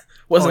different.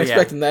 Wasn't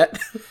expecting that.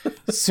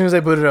 As soon as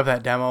I booted up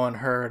that demo and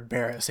heard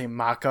Barrett say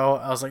Mako,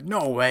 I was like,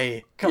 no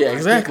way. Come on,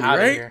 exactly, get out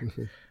right? of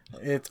here.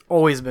 It's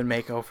always been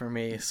Mako for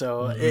me.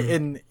 So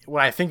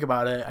when I think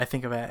about it, I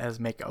think of it as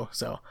Mako.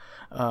 So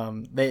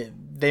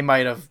they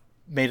might have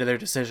made their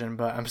decision,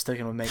 but I'm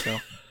sticking with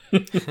Mako. I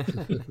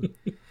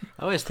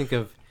always think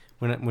of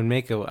when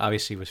Mako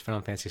obviously was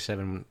Final Fantasy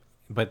VII,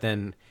 but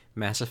then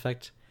Mass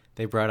Effect,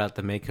 they brought out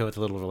the Mako with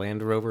the little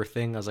Land Rover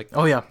thing. I was like,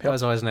 oh yeah, that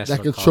was always nice.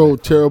 That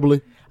controlled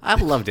terribly. I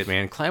loved it,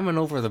 man. Climbing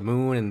over the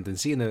moon and then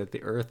seeing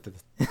the Earth.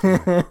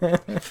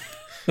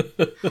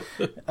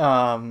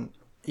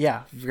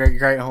 Yeah,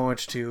 great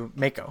homage to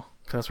Mako.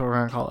 That's what we're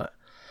gonna call it.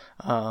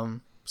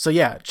 So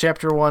yeah,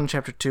 chapter 1,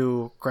 chapter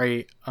 2,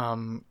 great.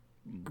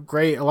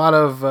 Great. A lot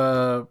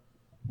of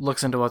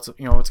looks into what's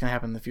gonna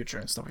happen in the future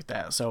and stuff like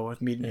that. So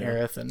with meeting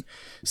Aerith and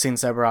seeing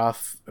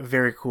Sephiroth,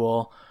 very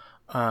cool.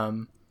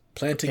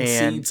 Planting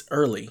seeds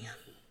early.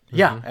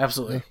 Yeah,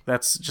 absolutely.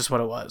 That's just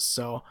what it was.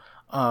 So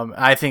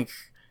I think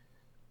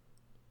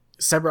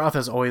Sephiroth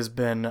has always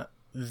been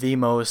the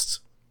most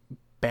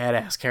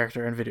badass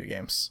character in video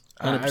games.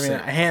 I mean,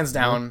 hands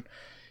down,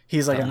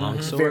 he's like long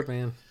sword,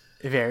 man.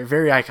 Very,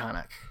 very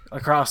iconic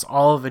across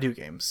all of video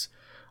games.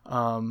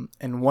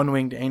 And One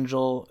Winged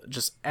Angel,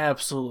 just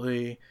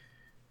absolutely.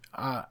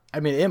 I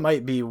mean, it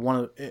might be one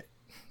of it,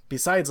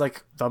 besides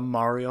the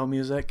Mario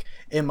music.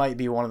 It might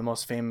be one of the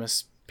most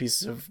famous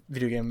pieces of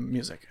video game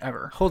music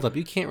ever. Hold up,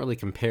 you can't really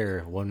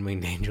compare One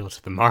Winged Angel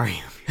to the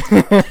Mario.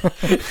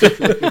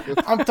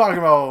 I'm talking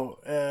about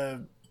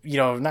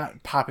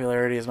not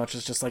popularity as much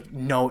as just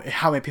know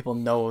how many people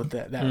know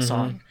that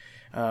song.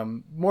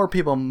 More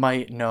people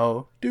might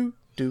know do.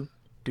 I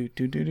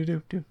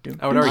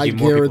would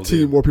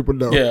argue more people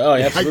know. Yeah, oh,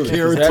 absolutely. I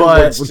guarantee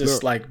that's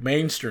just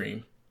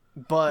mainstream.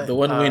 But the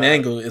One Winged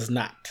Angel is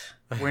not.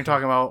 We're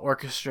talking about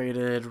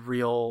orchestrated,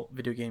 real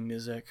video game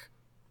music.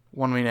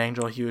 One Winged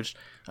Angel, huge.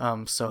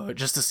 So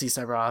just to see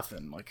Sephiroth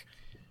and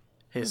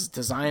his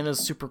design is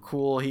super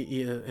cool.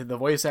 He the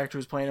voice actor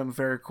who's playing him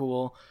very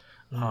cool.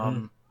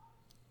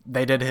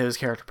 They did his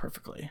character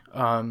perfectly.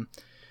 I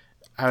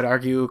would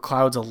argue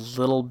Cloud's a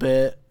little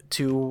bit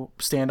too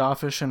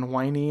standoffish and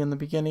whiny in the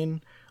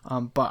beginning,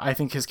 but I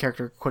think his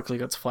character quickly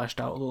gets fleshed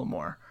out a little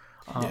more.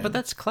 But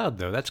that's Cloud,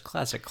 though. That's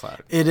classic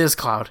Cloud. It is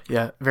Cloud.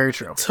 Yeah, very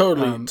true.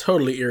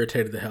 Totally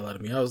irritated the hell out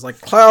of me. I was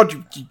like, Cloud,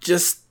 you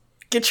just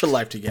get your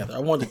life together. I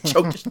wanted to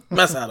choke the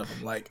mess out of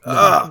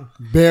him.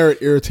 Barrett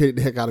irritated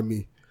the heck out of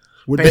me.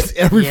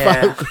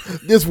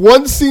 There's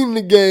one scene in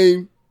the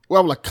game where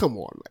I'm like, come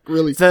on,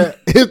 really? It's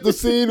the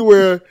scene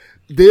where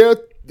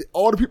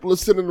all the people are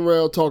sitting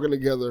around talking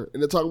together,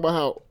 and they're talking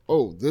about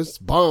how, this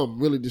bomb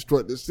really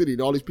destroyed this city,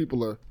 and all these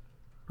people are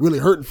really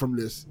hurting from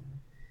this.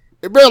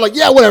 And Barrett's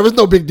yeah, whatever, it's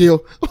no big deal.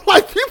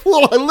 People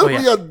are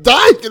literally are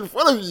dying in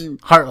front of you.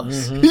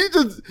 Heartless.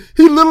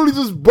 He literally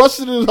just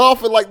busted it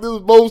off in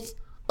this most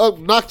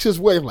obnoxious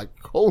way. I'm like,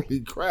 holy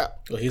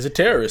crap. Well, he's a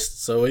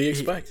terrorist, so what do you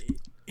expect?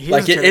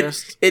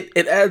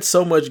 It adds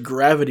so much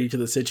gravity to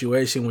the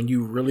situation when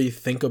you really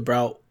think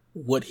about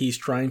what he's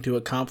trying to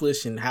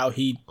accomplish and how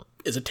he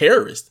is a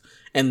terrorist.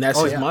 And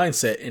that's his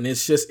mindset. And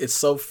it's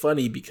so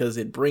funny because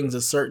it brings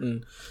a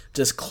certain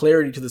just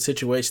clarity to the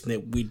situation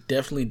that we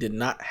definitely did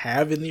not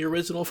have in the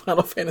original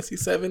Final Fantasy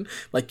VII.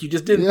 You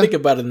just didn't think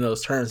about it in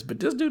those terms. But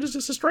this dude is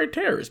just a straight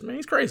terrorist, man.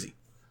 He's crazy.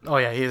 Oh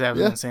yeah, he's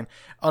absolutely Yeah. insane.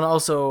 And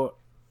also,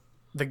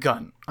 the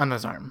gun on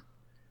his arm,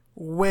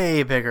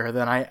 way bigger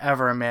than I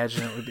ever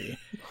imagined it would be.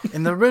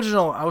 In the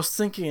original, I was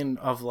thinking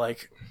of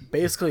like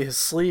basically his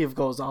sleeve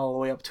goes all the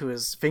way up to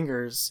his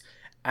fingers,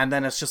 and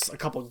then it's just a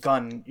couple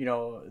gun,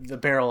 the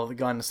barrel of the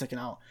gun sticking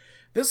out.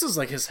 This is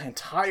like his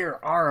entire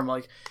arm.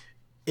 Like,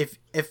 if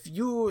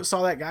you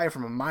saw that guy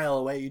from a mile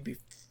away, you'd be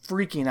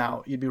freaking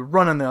out. You'd be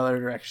running the other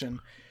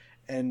direction.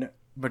 And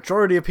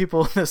majority of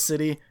people in this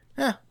city,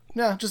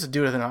 just a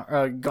dude with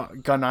a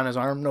gun on his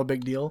arm, no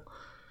big deal.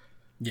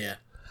 Yeah.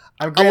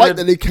 I like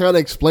that they kind of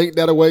explained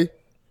that away.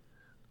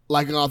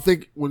 Like, I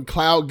think when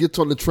Cloud gets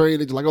on the train,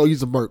 they're like, oh,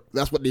 he's a merc.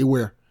 That's what they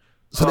wear.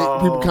 So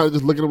people kind of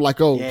just look at him like,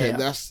 oh, okay,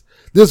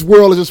 this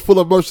world is just full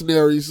of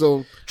mercenaries,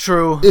 so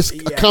true. It's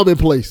a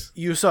commonplace.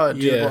 You saw a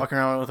dude walking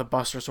around with a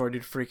Buster Sword,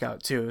 you'd freak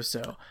out too.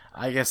 So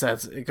I guess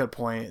that's a good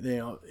point.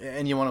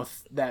 And you want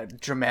that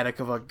dramatic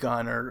of a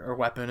gun or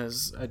weapon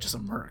is just a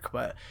merc,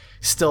 but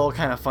still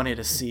kind of funny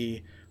to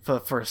see for the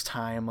first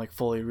time, like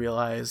fully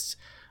realized.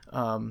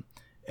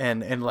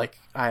 And like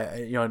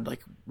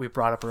like we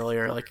brought up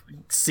earlier, like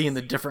seeing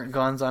the different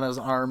guns on his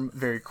arm,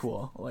 very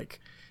cool.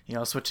 Like,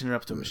 switching it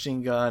up to a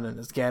machine gun and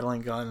his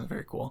Gatling gun,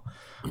 very cool.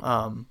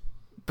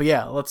 But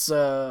yeah, let's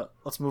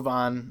move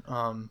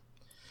on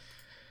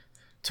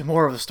to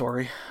more of the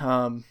story.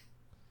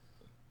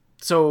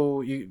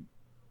 So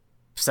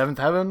Seventh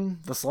Heaven,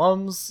 the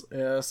slums.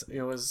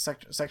 It was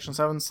Section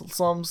 7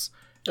 slums.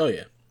 Oh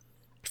yeah.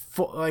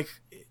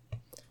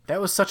 That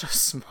was such a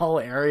small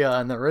area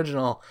in the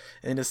original,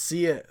 and to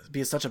see it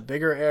be such a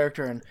bigger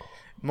character, and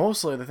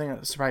mostly the thing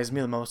that surprised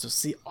me the most was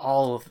see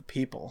all of the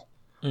people.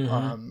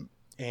 Mm-hmm.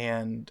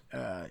 And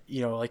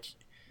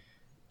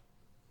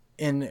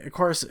of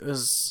course it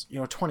was,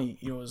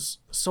 it was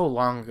so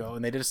long ago,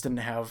 and they wouldn't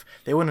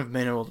have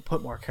been able to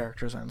put more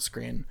characters on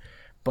screen,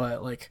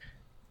 but like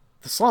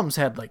the slums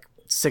had like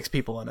 6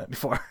 people in it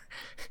before,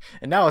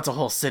 and now it's a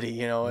whole city.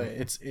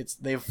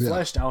 They've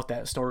fleshed out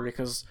that story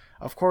because,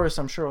 of course,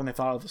 I'm sure when they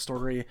thought of the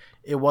story,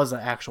 it was an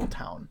actual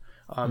town,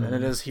 and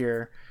it is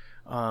here.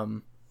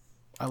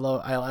 I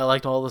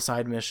liked all the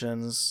side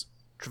missions,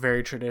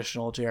 very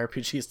traditional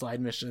JRPG side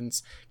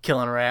missions,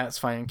 killing rats,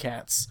 finding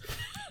cats,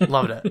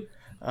 loved it.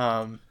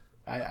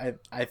 I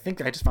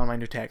think I just found my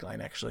new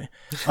tagline actually.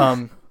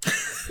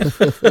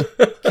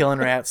 Killing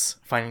rats,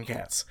 finding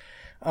cats.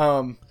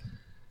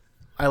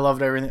 I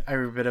loved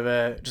every bit of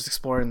it. Just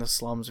exploring the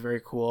slums,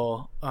 very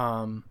cool.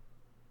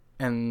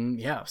 And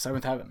yeah,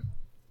 Seventh Heaven.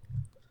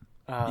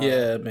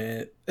 Yeah,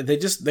 man.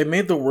 They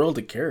made the world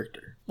a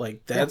character.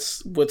 Like,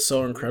 that's what's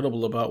so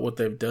incredible about what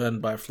they've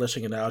done by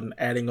fleshing it out and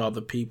adding all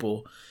the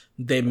people.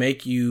 They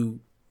make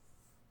you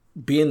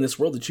be in this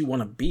world that you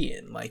want to be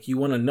in. Like, you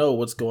want to know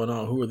what's going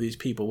on. Who are these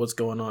people? What's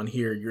going on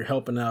here? You're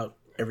helping out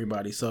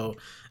everybody. So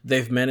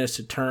they've managed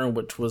to turn,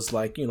 which was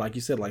like, like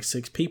you said, like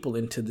 6 people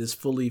into this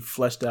fully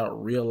fleshed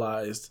out,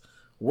 realized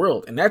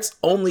world. And that's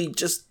only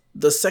just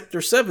the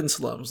Sector 7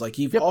 slums. Like,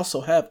 you've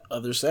also have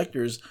other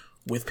sectors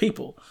with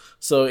people.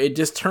 So it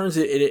just turns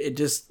it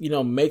just,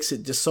 makes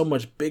it just so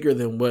much bigger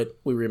than what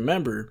we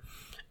remember.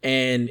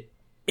 And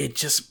it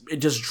just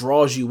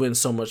draws you in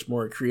so much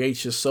more. It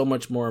creates just so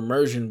much more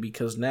immersion,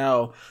 because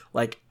now,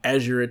 like,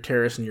 as you're a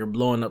terrorist and you're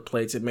blowing up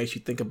plates, it makes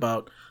you think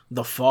about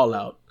the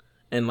fallout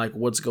and like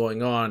what's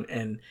going on,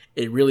 and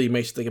it really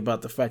makes you think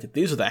about the fact that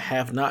these are the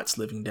have-nots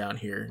living down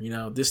here.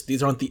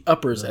 These aren't the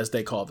uppers, as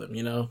they call them.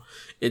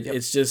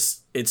 It's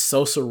just, it's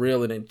so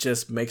surreal, and it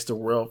just makes the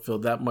world feel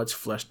that much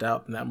fleshed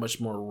out and that much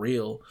more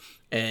real.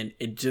 And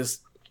it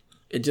just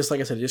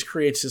like I said, it just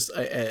creates just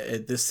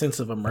this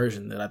sense of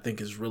immersion that I think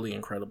is really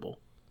incredible.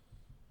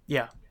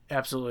 Yeah,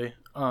 absolutely.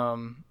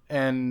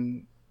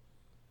 And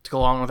to go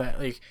along with that,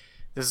 like,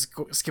 this is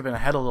skipping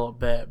ahead a little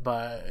bit,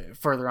 but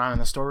further on in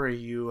the story,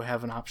 you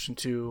have an option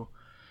to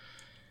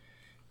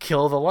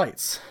kill the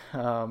lights.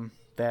 And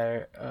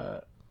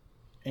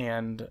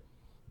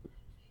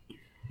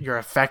you're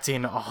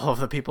affecting all of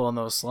the people in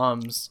those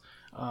slums.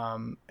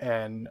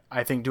 And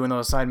I think doing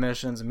those side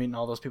missions and meeting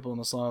all those people in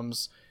the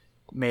slums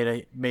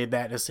made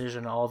that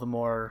decision all the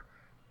more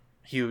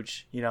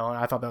huge. And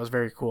I thought that was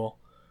very cool.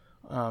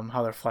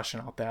 How they're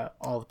fleshing out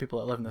all the people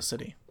that live in the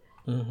city.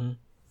 Mm-hmm.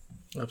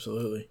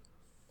 Absolutely.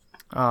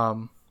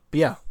 But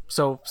yeah,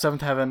 so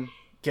Seventh Heaven,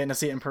 getting to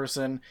see it in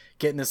person,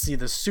 getting to see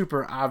the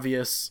super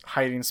obvious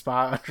hiding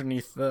spot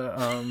underneath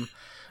the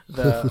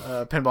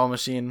pinball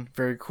machine,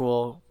 very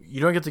cool. You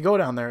don't get to go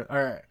down there,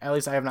 or at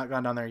least I have not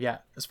gone down there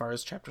yet as far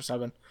as Chapter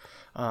 7.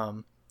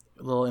 A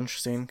little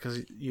interesting because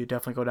you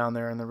definitely go down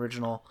there in the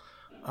original.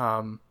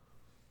 Do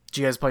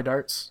you guys play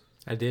darts?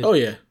 I did. Oh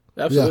yeah,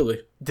 absolutely.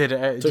 Yeah.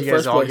 Did you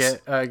guys all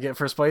get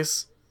first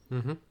place?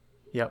 Mm-hmm.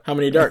 Yep. How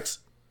many darts?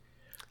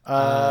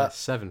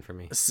 7 for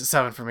me.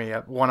 7 for me.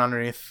 Yep. One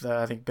underneath.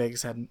 I think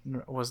Biggs had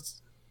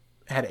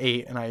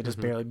 8, and I just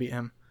barely beat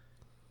him.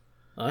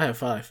 I have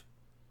 5.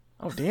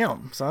 Oh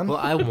damn, son. Well,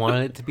 I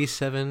wanted it to be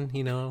 7.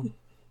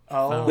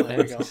 Oh, there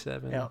we go.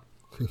 7. Yeah,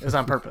 it was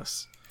on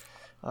purpose.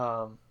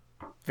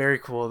 Very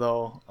cool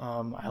though.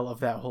 I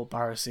love that whole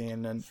bar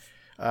scene, and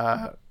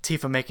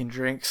Tifa making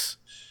drinks,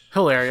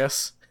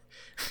 hilarious.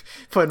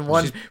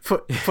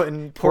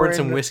 Putting pouring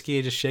some whiskey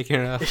and just shaking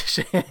it up.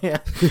 Yeah.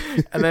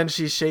 And then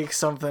she shakes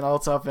something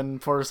else up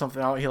and pours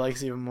something out he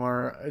likes even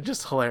more.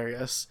 Just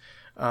hilarious.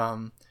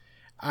 I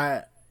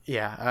like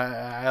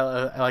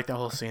that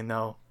whole scene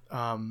though.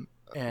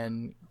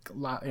 And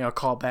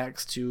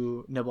callbacks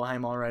to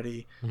Nibelheim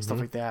already, stuff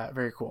like that.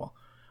 Very cool.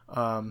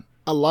 I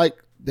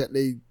like that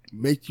they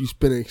make you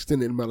spend an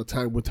extended amount of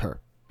time with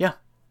her. Yeah,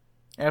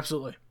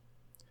 absolutely.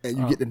 And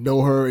you get to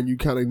know her, and you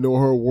kind of know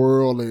her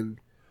world, and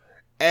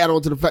add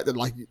on to the fact that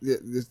like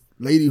this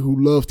lady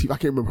who loves Tifa, I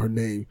can't remember her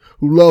name,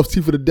 who loves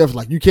Tifa to death,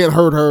 like you can't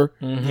hurt her.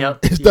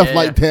 Yep. And stuff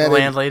like that. The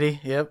landlady.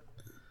 Yep.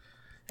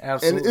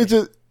 Absolutely. And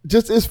it's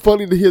just it's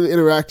funny to hear the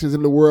interactions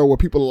in the world where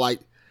people like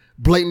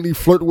blatantly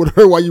flirt with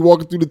her while you're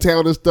walking through the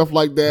town and stuff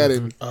like that.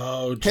 And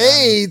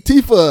hey,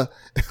 Tifa.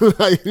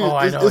 Like,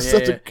 I know. It's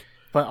such a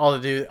but all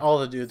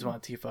the dudes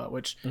want Tifa,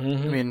 which I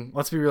mean,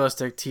 let's be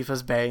realistic.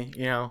 Tifa's bae,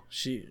 yeah.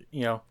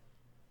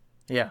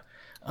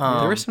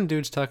 There were some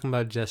dudes talking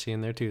about Jessie in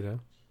there too,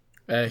 though.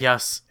 Hey,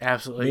 yes,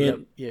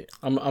 absolutely. Yep.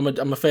 I'm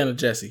a fan of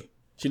Jessie.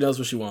 She knows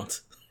what she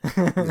wants.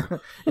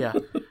 Yeah.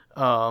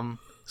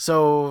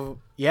 So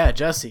yeah,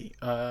 Jessie,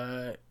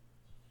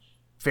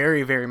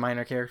 very, very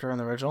minor character in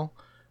the original,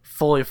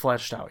 fully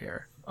fleshed out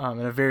here, in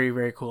a very,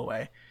 very cool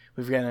way.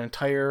 We've got an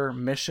entire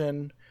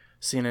mission,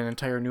 seeing an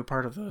entire new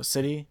part of the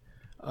city,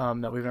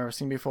 that we've never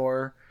seen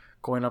before,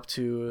 going up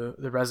to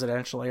the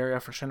residential area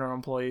for Shinra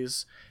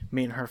employees,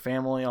 meeting her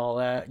family, all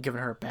that,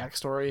 giving her a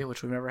backstory,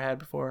 which we've never had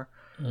before.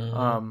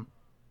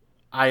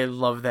 I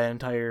love that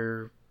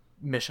entire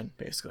mission,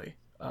 basically.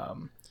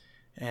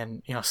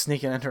 And,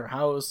 sneaking into her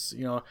house,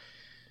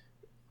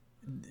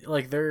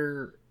 like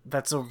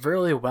that's a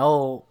really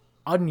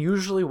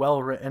unusually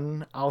well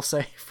written, I'll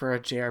say, for a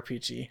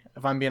JRPG,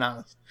 if I'm being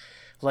honest.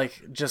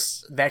 Like,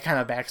 just that kind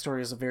of backstory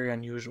is very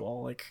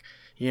unusual. Like,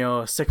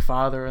 a sick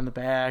father in the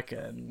back,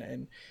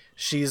 and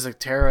she's a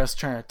terrorist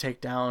trying to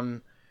take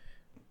down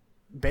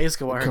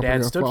basically what her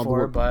dad stood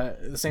for,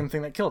 but the same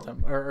thing that killed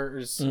him, or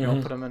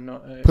put him in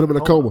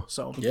a coma.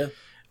 So yeah,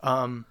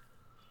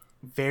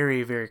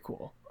 very, very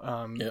cool.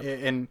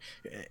 And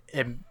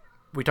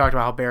we talked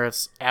about how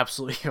Barrett's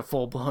absolutely a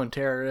full blown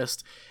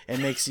terrorist,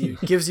 and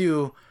gives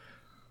you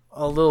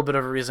a little bit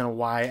of a reason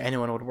why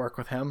anyone would work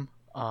with him.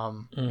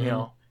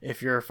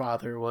 If your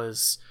father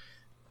was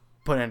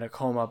put in a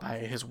coma by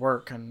his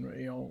work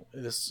and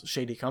this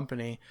shady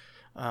company,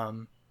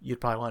 you'd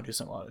probably want to do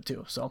something about it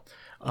too. So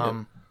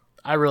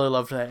I really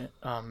loved that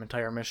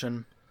entire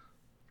mission.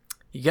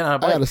 You get on a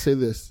bike. I gotta say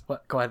this.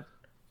 What? Go ahead.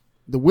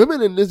 The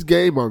women in this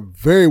game are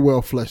very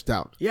well fleshed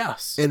out.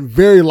 Yes. And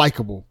very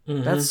likable.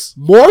 That's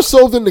more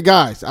so than the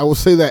guys. I will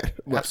say that.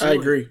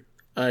 Absolutely.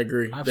 I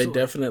agree. Absolutely. They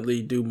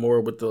definitely do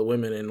more with the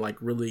women and like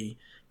really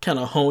kind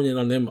of hone in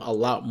on them a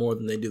lot more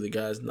than they do the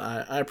guys. And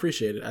I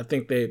appreciate it. I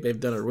think they've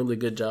done a really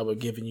good job of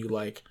giving you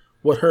like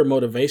what her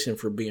motivation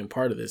for being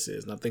part of this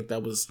is. And I think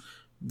that was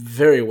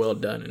very well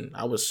done. And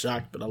I was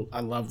shocked, but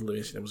I loved the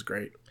mission. It was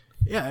great.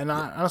 Yeah, and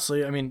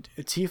honestly, I mean,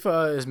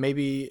 Tifa is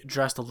maybe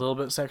dressed a little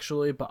bit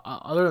sexually, but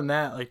other than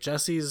that, like,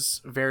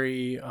 Jessie's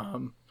very,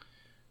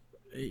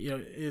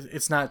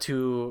 it's not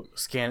too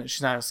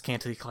she's not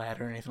scantily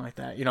clad or anything like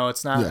that.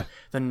 It's not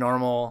the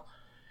normal.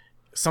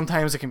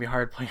 Sometimes it can be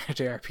hard playing a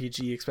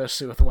JRPG,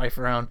 especially with the wife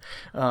around,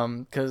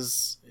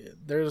 because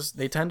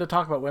they tend to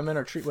talk about women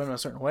or treat women a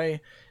certain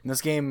way, and this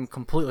game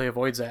completely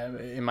avoids that,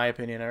 in my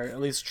opinion, or at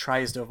least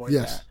tries to avoid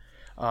that.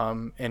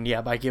 And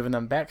yeah, by giving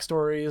them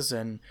backstories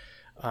and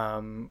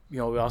we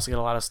also get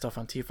a lot of stuff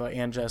on Tifa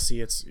and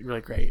Jessie. It's really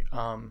great.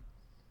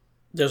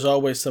 There's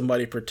always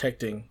somebody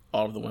protecting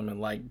all of the women.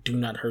 Like, do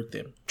not hurt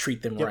them,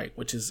 treat them right,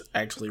 which is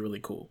actually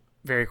really cool.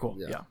 Very cool.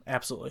 Yeah,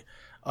 absolutely.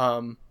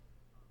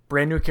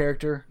 Brand new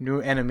character,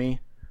 new enemy,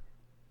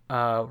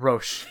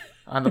 Roche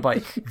on the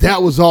bike.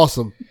 That was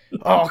awesome.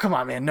 Oh, come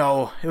on, man.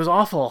 No, it was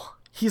awful.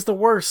 He's the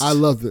worst. I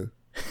loved it.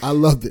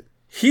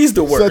 He's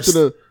the worst.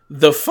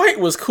 The fight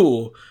was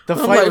cool. The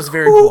fight was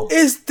very cool. Who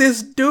is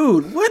this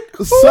dude? What?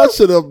 Such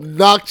an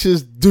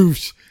obnoxious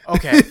douche.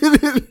 Okay.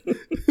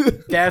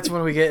 That's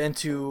when we get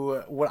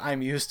into what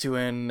I'm used to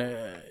in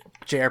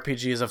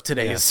JRPGs of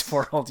today's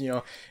world. He's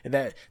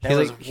like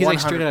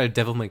straight out of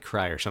Devil May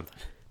Cry or something.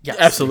 Yes,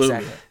 absolutely.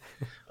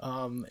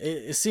 Exactly.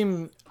 It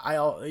seemed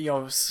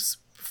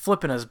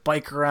flipping his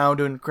bike around,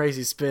 doing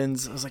crazy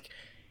spins. I was like,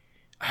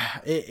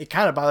 it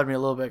kind of bothered me a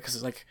little bit because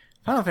it's like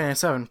Final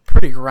Fantasy VII,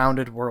 pretty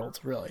grounded world,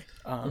 really.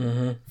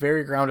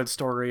 Very grounded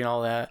story and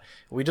all that.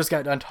 We just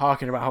got done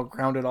talking about how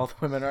grounded all the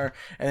women are,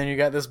 and then you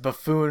got this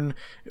buffoon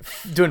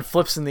doing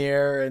flips in the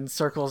air and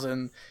circles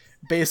and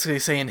basically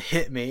saying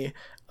 "hit me"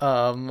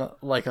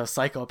 like a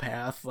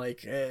psychopath.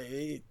 Like,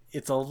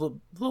 it's a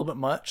little bit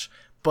much,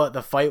 but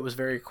the fight was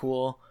very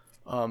cool.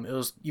 It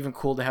was even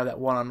cool to have that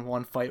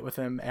one-on-one fight with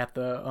him at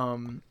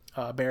the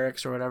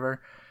barracks or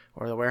whatever,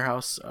 or the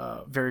warehouse.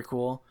 Very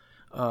cool.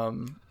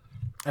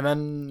 And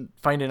then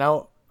finding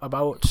out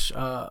about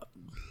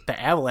the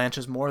Avalanche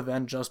is more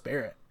than just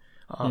Barrett.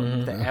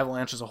 The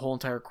Avalanche is a whole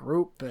entire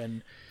group,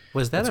 and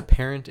Was that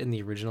apparent in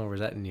the original, or was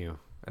that new?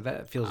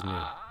 That feels new.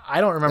 I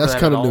don't remember That's that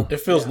kinda at all. new.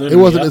 It feels new. It To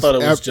me. wasn't I as thought it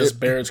was ab- just it-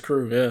 Barrett's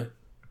crew. Yeah.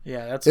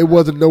 Yeah, that's It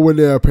wasn't nowhere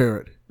near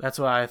apparent. That's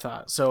what I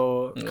thought.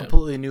 So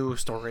completely new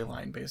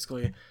storyline,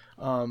 basically.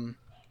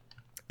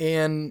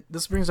 And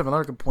this brings up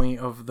another good point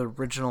of the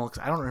original, because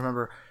I don't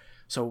remember.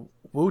 So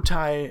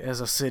Wutai is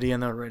a city in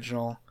the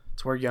original.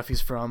 It's where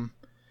Yuffie's from.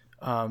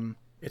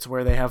 It's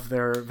where they have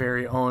their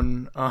very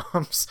own.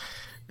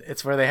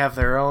 It's where they have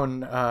their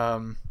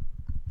own.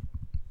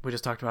 We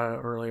just talked about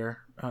it earlier.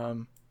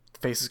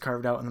 Faces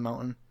carved out in the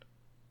mountain.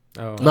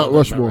 Oh, Mount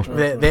Rushmore.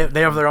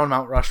 They have their own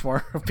Mount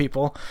Rushmore of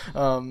people,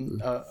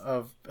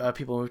 of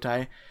people in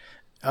Wutai.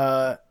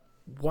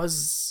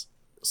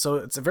 So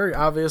it's very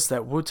obvious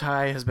that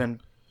Wutai has been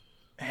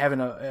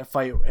having a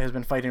fight, has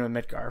been fighting with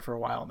Midgar for a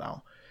while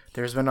now.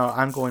 There's been an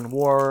ongoing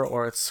war,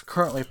 or it's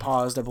currently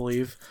paused, I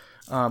believe,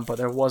 but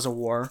there was a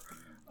war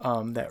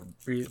that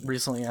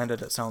recently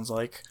ended, it sounds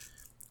like.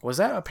 Was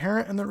that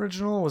apparent in the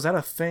original? Was that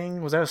a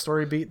thing? Was that a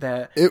story beat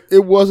that...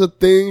 It was a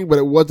thing, but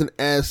it wasn't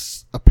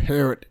as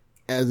apparent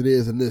as it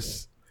is in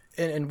this.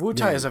 And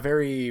Wutai is a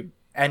very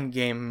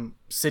endgame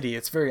city.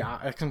 It's very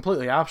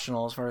completely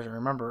optional as far as I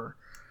remember.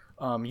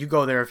 You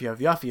go there if you have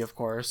Yuffie, of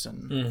course,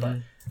 but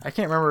I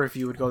can't remember if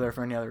you would go there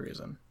for any other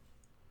reason.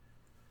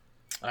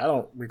 I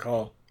don't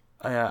recall.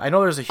 I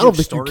know there's a huge I don't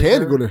think story you can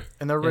there go there.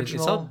 in the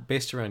original. It's all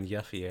based around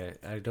Yuffie.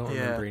 I don't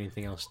remember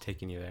anything else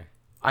taking you there.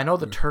 I know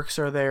the Turks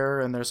are there,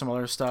 and there's some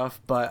other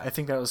stuff, but I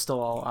think that was still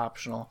all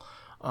optional.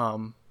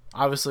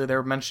 Obviously, they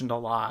were mentioned a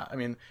lot. I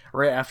mean,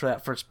 right after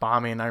that first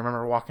bombing, I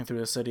remember walking through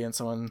the city, and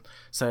someone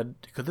said,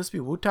 "Could this be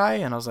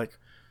Wutai?" And I was like,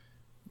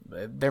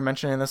 "They're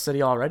mentioning this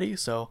city already."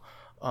 So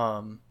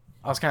I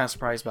was kind of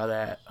surprised by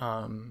that,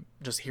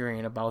 just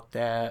hearing about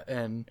that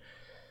and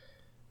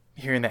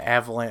hearing that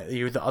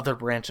Avalanche, the other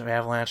branch of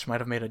Avalanche,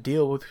 might have made a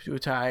deal with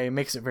Wutai. It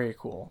makes it very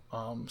cool.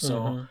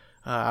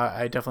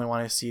 I definitely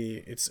want to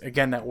see. It's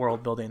again that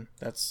world building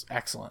that's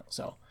excellent.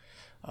 So,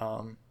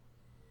 I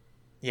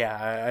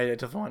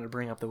definitely wanted to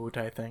bring up the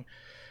Wutai thing.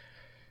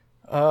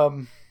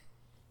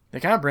 It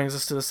kind of brings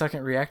us to the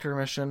second reactor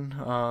mission.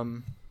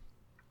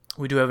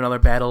 We do have another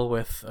battle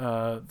with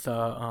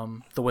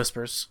the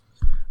Whispers,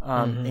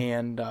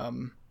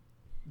 and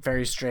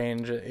very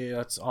strange.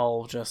 It's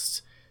all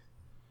just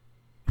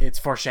it's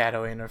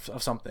foreshadowing of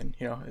something.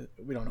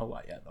 We don't know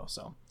what yet though.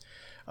 So.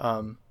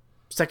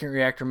 Second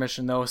reactor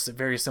mission though is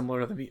very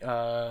similar to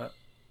the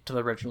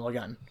original.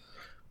 Again,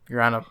 you're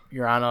on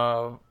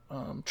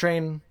a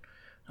train,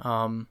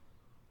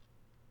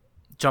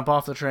 jump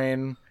off the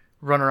train,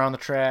 run around the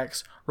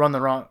tracks, run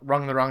the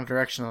wrong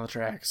direction on the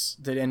tracks.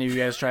 Did any of you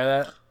guys try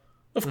that?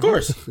 Of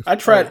course, I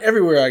try it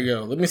everywhere I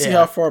go. Let me see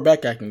how far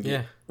back I can get.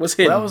 Yeah. What's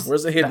hidden? Well,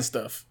 Where's the hidden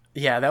stuff?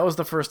 Yeah, that was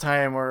the first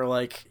time where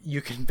like you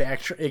can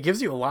it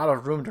gives you a lot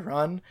of room to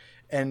run,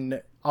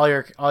 and all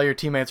your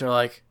teammates are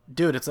like,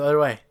 "Dude, it's the other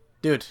way.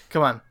 Dude,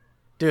 come on.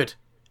 Dude,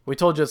 we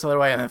told you it's the other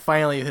way." And then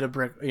finally you hit a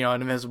brick,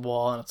 an invisible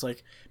wall, and it's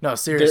like, no,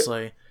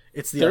 seriously,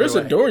 it's the other way. There is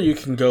a door you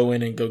can go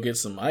in and go get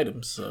some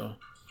items, so...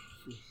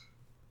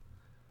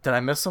 Did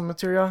I miss some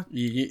material?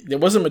 There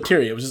wasn't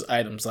material, it was just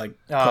items, like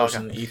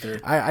potion,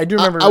 ether. I do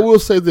remember... I will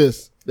say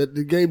this, that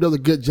the game does a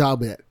good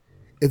job at.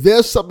 If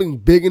there's something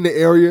big in the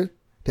area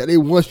that they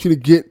want you to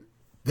get,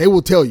 they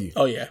will tell you.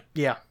 Oh, yeah.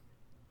 Yeah.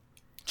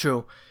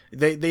 True.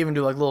 They even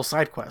do like little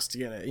side quests to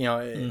get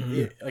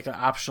it. Like an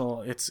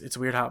optional. It's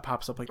weird how it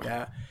pops up like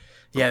that.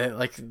 Yeah,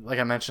 like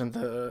I mentioned,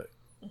 the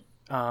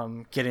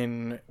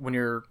getting when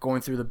you're going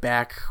through the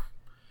back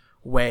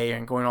way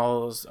and going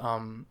all those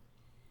all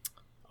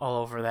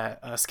over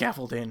that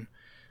scaffolding,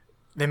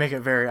 they make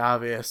it very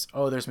obvious.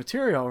 Oh, there's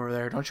material over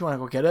there. Don't you want to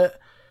go get it?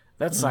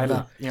 That's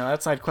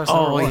that side quest. Oh,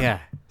 number 1. yeah.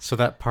 So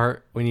that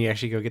part when you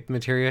actually go get the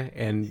materia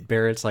and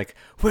Barrett's like,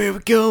 "Where we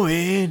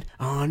going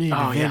on an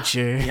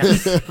adventure?" Yeah.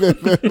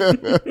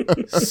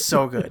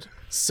 So good.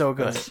 So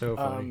good. That's so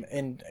funny.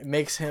 And it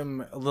makes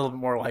him a little bit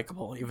more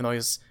likable, even though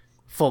he's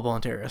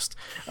full-blown terrorist.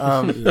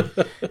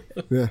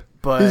 Yeah.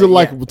 But He's a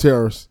likable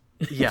terrorist.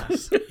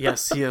 Yes,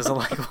 he is a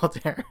likable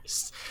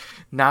terrorist.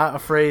 Not a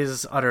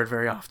phrase uttered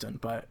very often,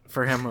 but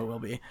for him it will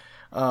be.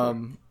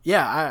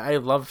 I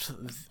loved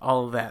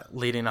all of that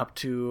leading up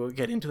to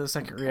getting to the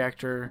second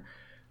reactor,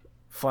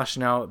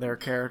 fleshing out their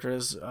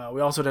characters.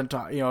 We also didn't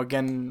talk,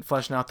 again,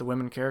 fleshing out the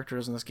women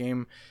characters in this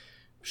game,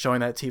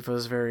 showing that Tifa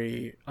is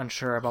very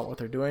unsure about what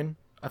they're doing.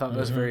 I thought that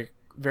was very,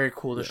 very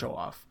cool to show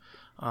off.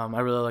 I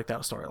really like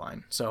that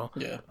storyline. So,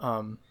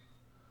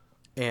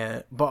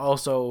 but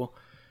also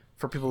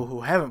for people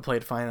who haven't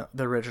played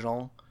the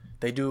original,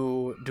 they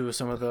do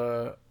some of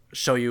the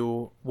show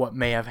you what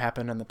may have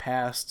happened in the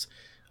past.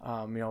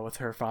 With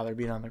her father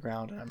being on the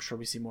ground, and I'm sure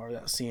we see more of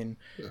that scene.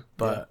 Yeah.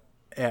 But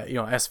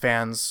as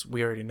fans,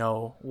 we already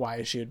know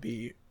why she would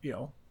be,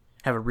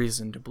 have a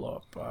reason to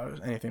blow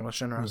up anything with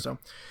Shinra. So,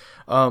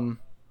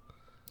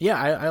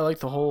 I like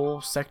the whole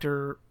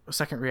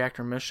second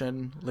reactor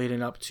mission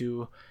leading up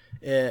to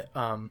it.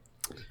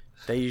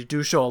 They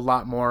do show a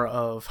lot more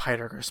of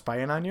Heidegger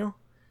spying on you,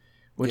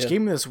 which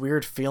gave me this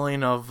weird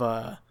feeling of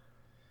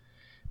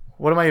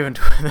what am I even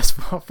doing this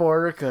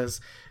for?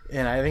 Because,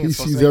 and I think He it's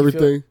supposed to sees make you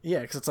feel- everything. yeah,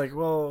 because it's like,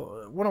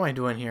 well, what am I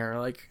doing here?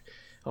 Like,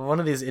 one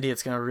of these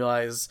idiots gonna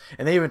realize,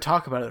 and they even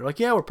talk about it. They're like,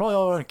 yeah, we're probably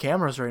all on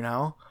cameras right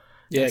now.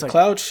 Yeah, It's like-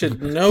 Cloud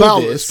should know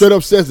Cloud this. straight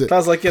up says it.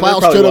 Cloud's like, yeah,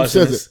 Cloud they're probably straight up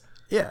watching says this. it.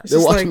 Yeah, They're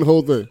it's watching like, the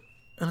whole thing.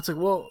 and it's like,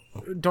 well,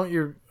 don't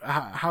you?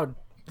 How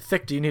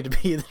thick do you need to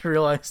be to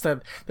realize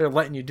that they're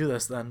letting you do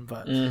this? Then,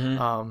 but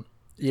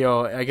you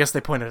know, I guess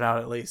they pointed out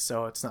at least,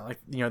 so it's not like,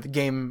 you know, the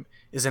game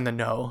is in the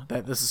know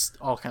that this is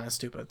all kind of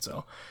stupid.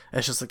 So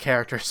it's just the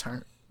characters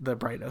aren't the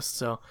brightest.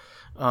 So,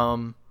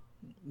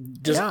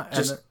 Just, yeah,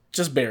 and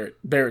just Barrett.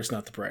 Barrett's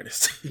not the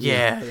brightest.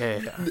 yeah.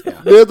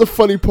 There's the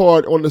funny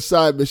part on the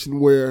side mission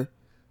where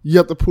you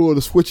have to pull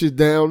the switches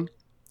down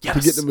Yes.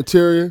 to get the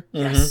material.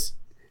 Yes.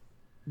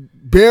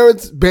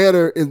 Barrett's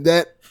banner in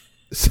that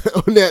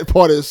on that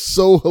part is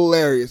so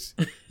hilarious.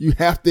 You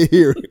have to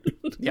hear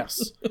it.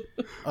 Yes.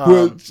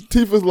 Where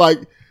Tifa's like,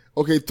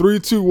 okay, 3,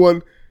 2,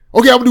 1.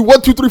 Okay, I'm gonna do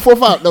 1, 2, 3, 4,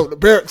 5. No,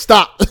 Barrett,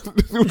 stop.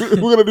 We're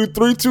gonna do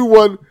 3, 2,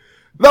 1.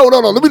 No.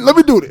 Let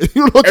me do it.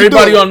 You know what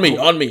Everybody you're on doing.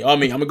 me. I'm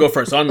gonna go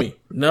first. On me.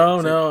 No.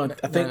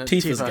 I think no,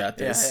 Tifa's Tifa. got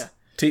this. Yeah.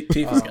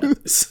 Tifa's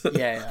got this.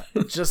 Yeah.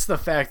 Just the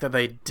fact that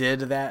they did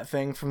that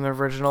thing from the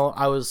original,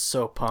 I was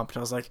so pumped. I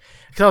was like,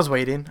 because I was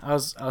waiting. I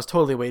was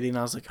totally waiting.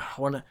 I was like,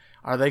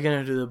 are they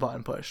gonna do the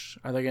button push?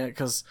 Are they gonna?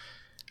 Because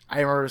I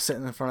remember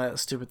sitting in front of that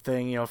stupid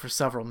thing, you know, for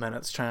several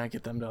minutes trying to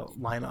get them to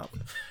line up.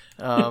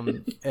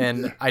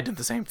 And I did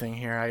the same thing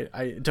here.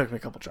 It took me a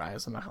couple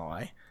tries. I'm not gonna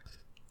lie.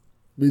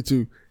 Me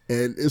too.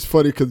 And it's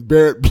funny because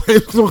Barrett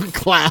blames on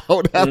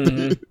Cloud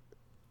after.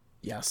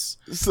 Yes.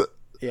 So,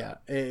 Yeah.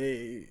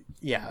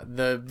 Yeah.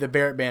 The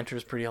Barrett banter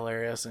is pretty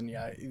hilarious, and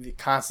yeah,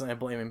 constantly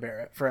blaming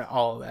Barrett for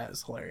all of that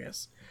is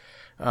hilarious.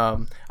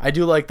 I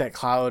do like that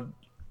Cloud.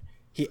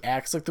 He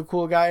acts like the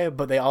cool guy,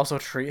 but they also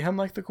treat him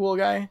like the cool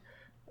guy.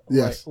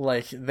 yes.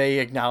 Like they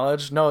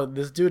acknowledge, no,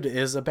 this dude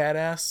is a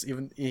badass.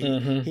 Even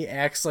he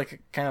acts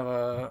like kind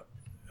of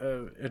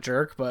a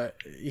jerk, but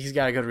he's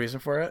got a good reason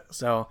for it.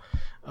 So,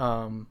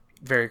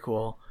 very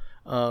cool.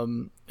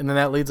 And then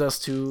that leads us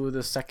to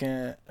the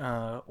second,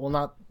 well,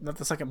 not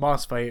the second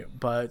boss fight,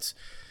 but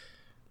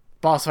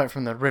boss fight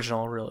from the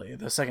original. Really,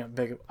 the second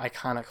big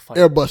iconic fight.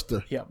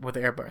 Airbuster. Yeah, with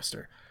the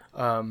Airbuster.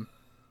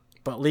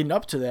 But leading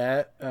up to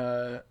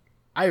that,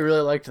 I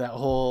really liked that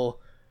whole,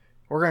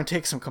 we're going to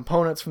take some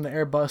components from the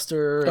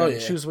Airbuster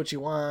and choose what you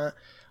want.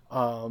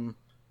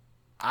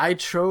 I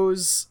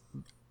chose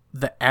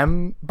the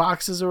M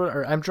boxes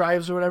or M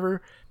drives or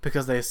whatever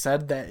because they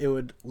said that it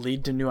would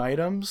lead to new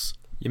items.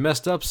 You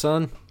messed up,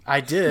 son.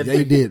 I did. Yeah,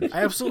 you did.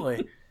 I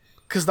absolutely.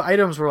 Because the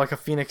items were like a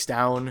Phoenix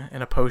Down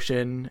and a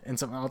potion and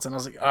something else. And I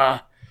was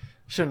like,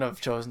 shouldn't have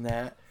chosen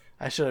that.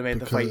 I should have made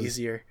the fight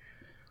easier.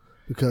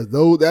 Because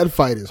that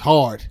fight is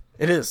hard.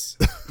 It is.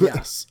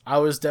 Yes. I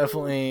was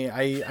definitely,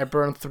 I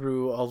burned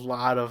through a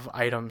lot of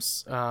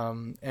items.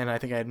 And I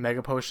think I had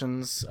mega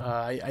potions.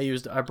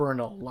 I burned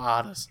a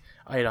lot of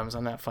items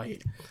on that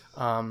fight.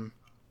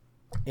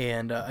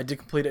 And I did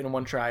complete it in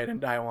one try. I didn't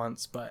die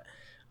once, but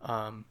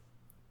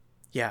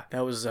yeah,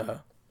 that was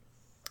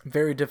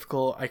very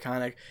difficult,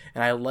 iconic,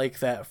 and I like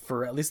that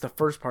for at least the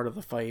first part of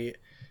the fight,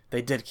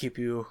 they did keep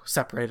you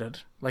separated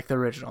like the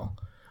original,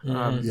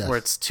 Yes. where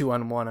it's 2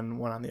 on one and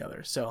 1 on the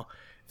other. So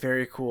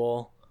very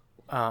cool.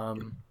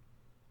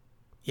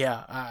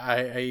 Yeah,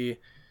 I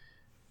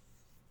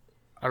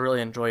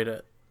really enjoyed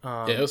it.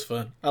 Yeah, it was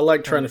fun. I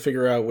like trying to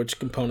figure out which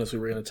components we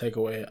were going to take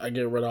away. I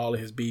get rid of all of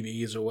his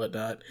BBs or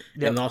whatnot,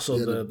 and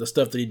also the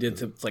stuff that he did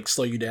to like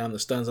slow you down, the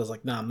stuns. I was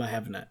like, nah, I'm not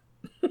having that.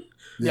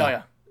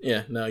 Yeah.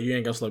 Yeah, no, you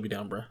ain't gonna slow me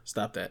down, bro.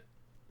 Stop that.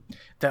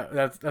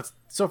 That's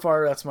so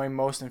far that's my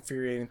most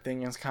infuriating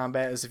thing in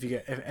combat is if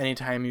any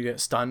time you get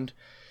stunned,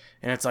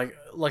 and it's like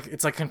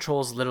it's like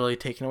controls literally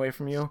taken away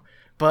from you.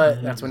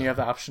 But that's when you have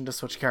the option to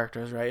switch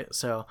characters, right?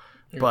 So,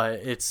 but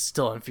it's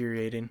still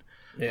infuriating,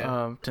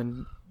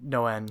 to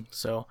no end.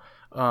 So,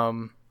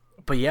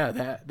 but yeah,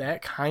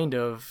 that kind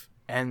of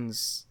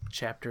ends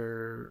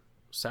chapter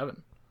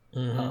 7,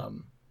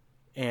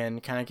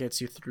 and kind of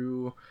gets you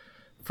through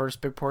the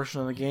first big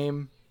portion of the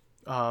game.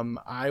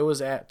 I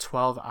was at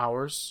 12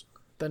 hours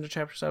at the end of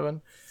chapter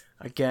 7.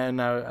 Again,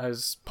 I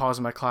was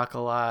pausing my clock a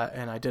lot,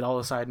 and I did all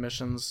the side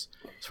missions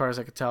as far as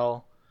I could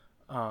tell.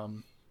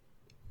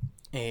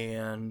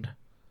 And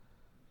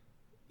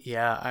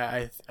yeah,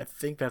 I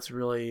think that's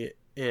really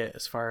it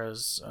as far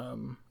as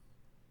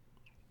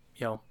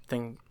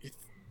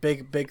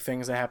big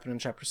things that happened in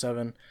chapter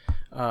 7.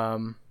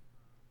 There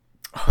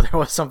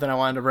was something I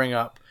wanted to bring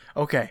up.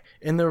 Okay,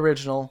 in the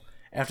original,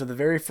 after the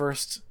very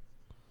first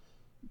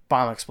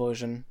bomb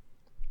explosion,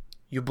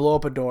 you blow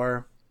up a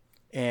door,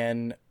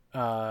 and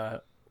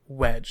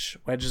Wedge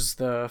is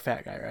the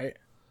fat guy, right?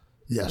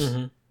 Yes.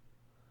 Mm-hmm.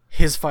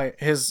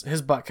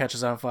 His butt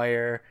catches on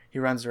fire. He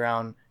runs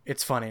around.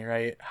 It's funny,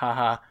 right?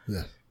 Haha.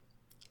 Yeah.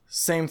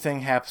 Same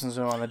thing happens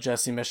to him on the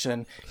Jesse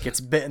mission.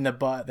 Gets bit in the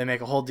butt. They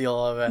make a whole deal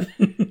of it.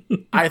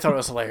 I thought it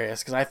was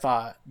hilarious because I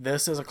thought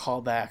this is a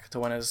callback to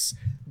when his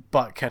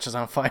butt catches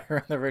on fire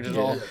in the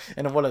original.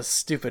 And what a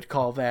stupid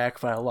callback,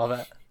 but I love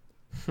it.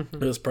 It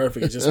was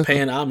perfect. It's just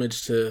paying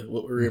homage to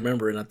what we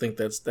remember, and I think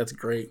that's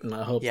great. And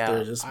I hope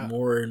there's just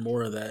more and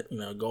more of that,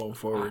 going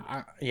forward.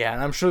 Yeah,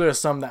 and I'm sure there's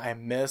some that I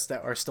missed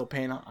that are still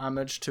paying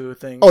homage to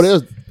things. Oh,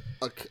 there's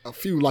a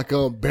few like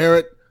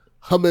Barrett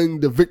humming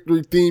the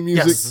victory theme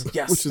music.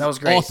 Yes, which is that was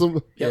great.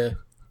 Awesome. Yeah.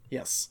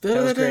 Yes,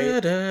 that was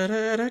great.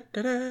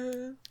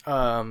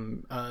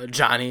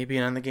 Johnny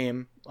being in the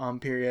game,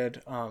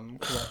 period.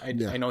 'Cause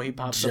I know he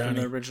pops up in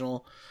the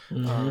original.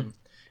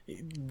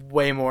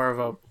 Way more of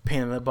a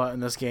pain in the butt in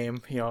this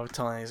game,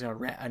 telling he's gonna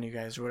rat on you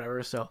guys or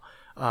whatever. So,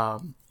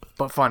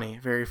 but funny,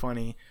 very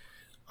funny.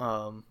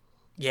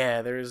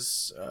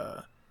 There's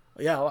a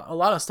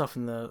lot of stuff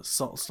in the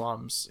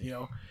slums.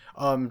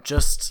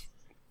 Just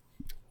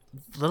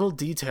little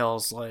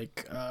details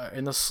like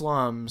in the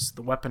slums,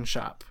 the weapon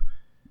shop.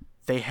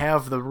 They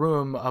have the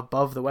room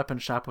above the weapon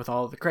shop with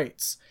all of the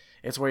crates.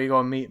 It's where you go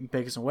and meet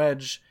Biggs and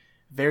Wedge.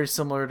 Very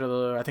similar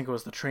to I think it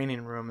was the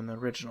training room in the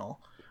original.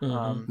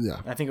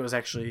 I think it was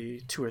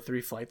actually 2 or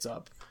 3 flights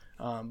up.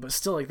 But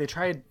still, like, they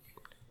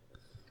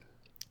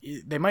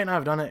might not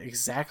have done it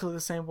exactly the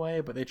same way,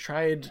 but they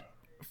tried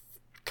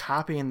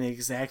copying the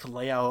exact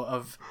layout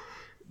of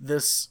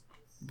this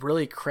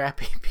really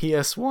crappy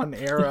PS1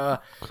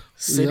 era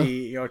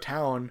city,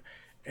 town.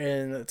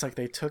 And it's like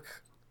they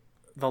took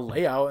the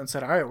layout and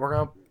said, all right,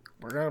 we're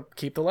gonna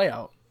keep the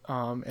layout,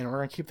 and we're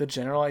gonna keep the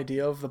general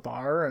idea of the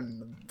bar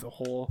and the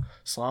whole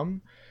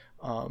slum,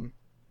 and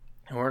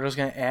we're just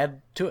gonna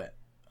add to it.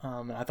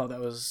 And I thought that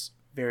was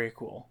very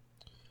cool.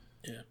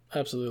 Yeah,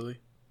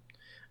 absolutely.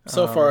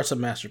 So far, it's a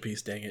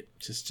masterpiece. Dang it!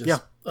 This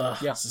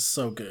is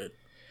so good,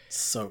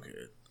 so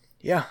good.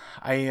 Yeah,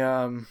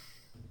 I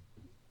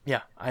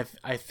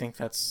think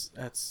that's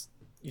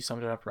you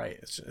summed it up right.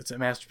 It's a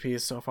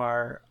masterpiece so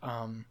far.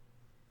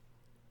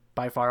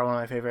 By far one of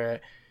my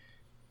favorite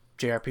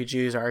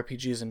JRPGs or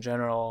RPGs in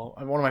general.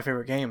 One of my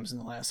favorite games in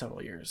the last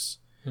several years.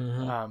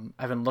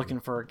 I've been looking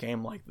for a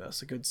game like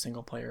this, a good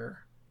single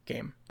player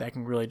game that I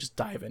can really just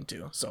dive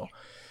into. So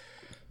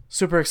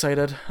super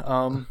excited.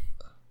 Do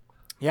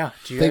you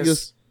think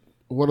it's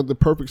one of the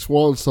perfect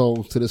swan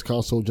songs to this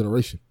console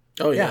generation.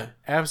 Oh yeah,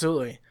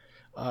 absolutely.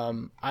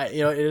 It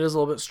is a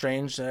little bit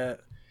strange that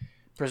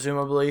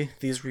presumably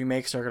these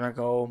remakes are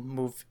gonna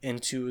move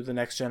into the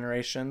next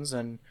generations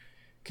and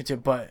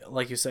continue, but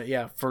like you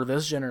said, for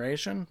this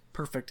generation,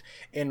 perfect.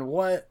 And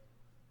what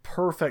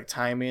perfect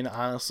timing,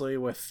 honestly,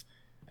 with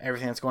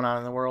everything that's going on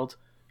in the world,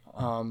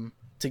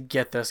 to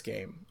get this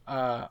game.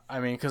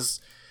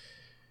 Because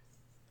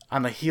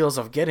on the heels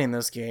of getting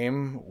this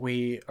game,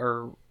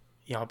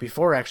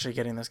 before actually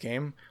getting this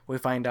game, we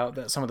find out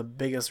that some of the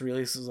biggest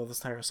releases of this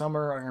entire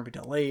summer are going to be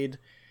delayed.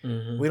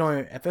 We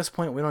don't at this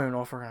point, we don't even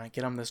know if we're going to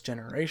get them this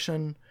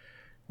generation.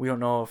 We don't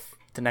know if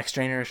the next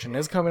generation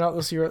is coming out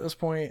this year at this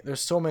point.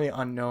 There's so many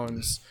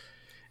unknowns.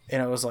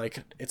 And it was like,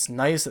 it's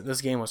nice that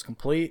this game was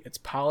complete. It's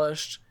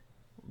polished,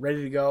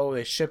 ready to go.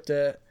 They shipped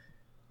it.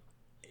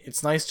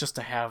 It's nice just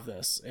to have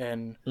this.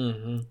 And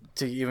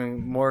to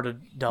even more to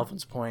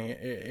Delvin's point,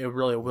 it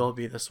really will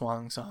be the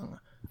swan song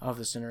of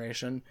this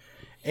generation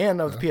and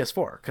of the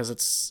PS4, because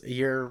it's a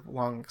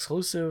year-long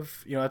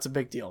exclusive. That's a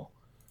big deal.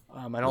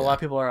 I know a lot of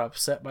people are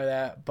upset by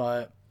that,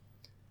 but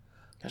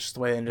that's just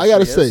the way the industry is. I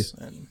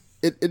gotta say,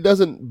 it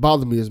doesn't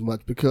bother me as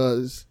much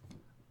because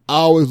I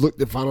always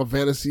looked at Final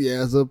Fantasy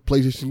as a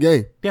PlayStation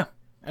game. Yeah,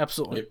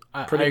 absolutely. It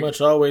pretty much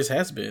always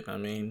has been. I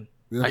mean,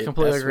 I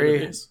completely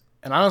agree.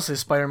 And honestly,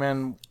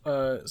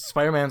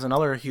 Spider-Man's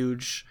another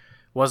huge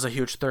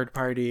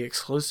third-party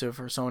exclusive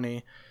for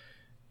Sony,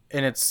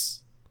 and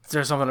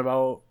there's something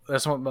about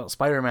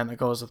Spider-Man that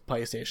goes with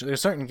PlayStation.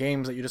 There's certain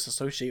games that you just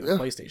associate with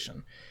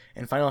PlayStation.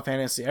 And Final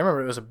Fantasy, I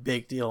remember it was a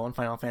big deal when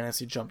Final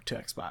Fantasy jumped to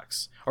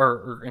Xbox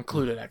or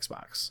included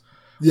Xbox.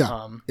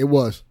 Yeah, it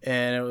was.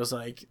 And it was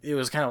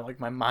kind of like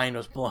my mind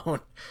was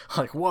blown.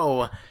 Like,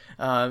 whoa.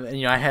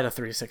 And I had a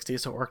 360,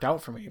 so it worked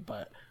out for me.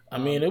 But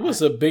it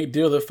was a big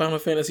deal that Final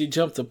Fantasy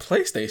jumped to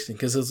PlayStation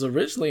because it was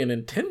originally a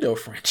Nintendo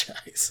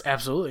franchise.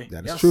 Absolutely.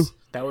 That is true.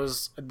 That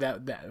was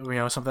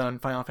something on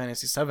Final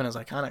Fantasy VII is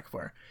iconic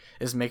for,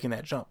 is making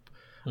that jump.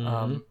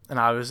 And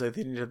obviously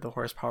they needed the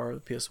horsepower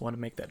of the PS1 to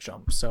make that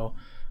jump. So,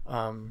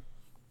 I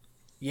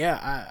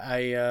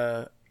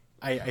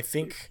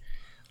think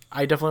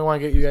I definitely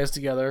want to get you guys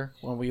together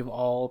when we've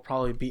all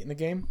probably beaten the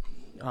game.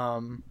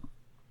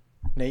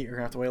 Nate, you're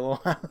gonna have to wait a little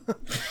while.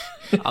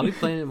 I'll be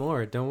playing it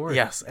more. Don't worry.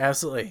 Yes,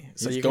 absolutely.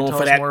 So He's you can going tell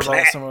for us that more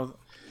plat. about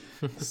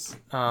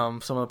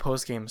some of the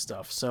post game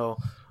stuff. So,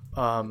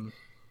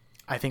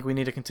 I think we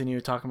need to continue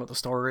talking about the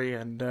story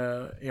and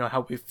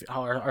how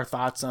our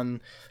thoughts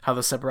on how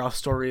the Sephiroth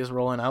story is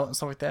rolling out and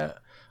stuff like that.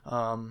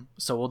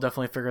 So we'll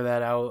definitely figure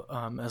that out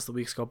as the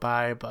weeks go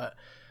by. But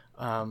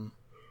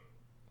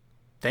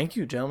thank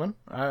you, gentlemen.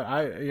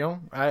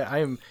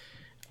 I'm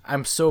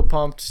so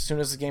pumped. As soon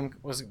as the game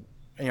was,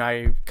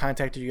 I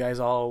contacted you guys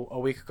all a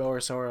week ago or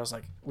so. Where I was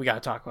like, we got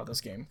to talk about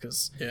this game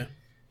because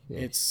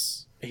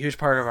it's a huge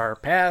part of our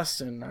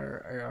past and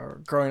our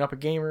growing up a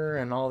gamer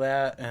and all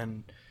that.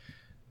 And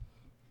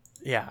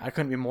yeah, I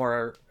couldn't be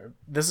more.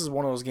 This is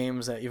one of those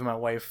games that even my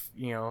wife,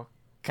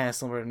 kind of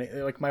similar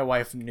to like my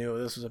wife knew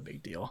this was a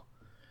big deal.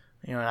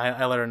 You know, and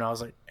I let her know. I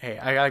was like, hey,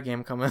 I got a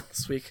game coming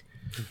this week.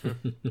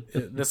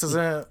 This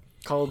isn't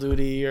Call of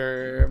Duty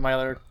or my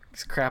other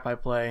crap I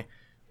play.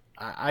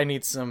 I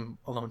need some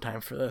alone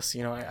time for this.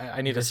 You know,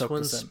 I need to soak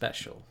one's this in.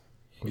 special.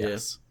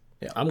 Yes.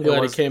 Yeah. I'm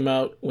glad it came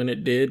out when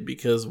it did,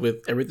 because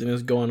with everything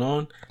that's going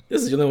on,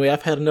 this is the only way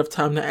I've had enough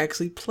time to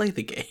actually play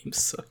the game.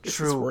 So this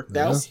has worked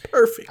out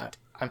perfect.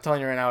 I'm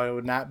telling you right now, it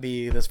would not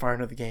be this far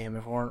into the game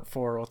if it weren't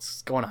for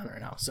what's going on right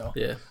now. So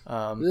yeah.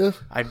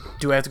 I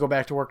do have to go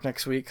back to work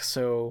next week,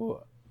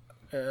 so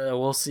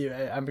we'll see.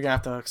 I'm gonna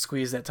have to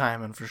squeeze that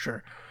time in for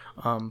sure.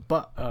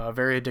 But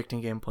very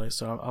addicting gameplay,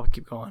 so I'll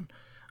keep going.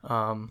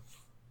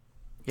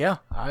 Yeah,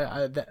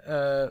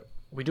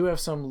 we do have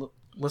some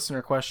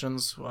listener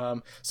questions.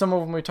 Some of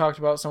them we talked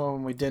about, some of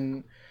them we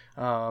didn't.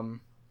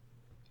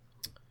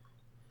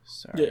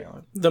 Sorry.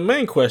 Yeah. The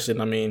main question,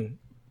 I mean,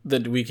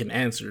 that we can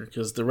answer,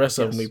 because the rest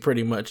of them we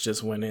pretty much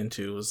just went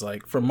into, was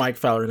like from Mike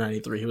Fowler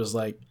 93. He was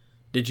like,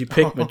 "Did you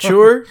pick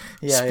mature,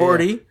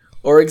 sporty,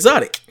 or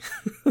exotic?"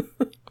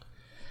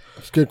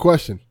 It's a good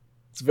question.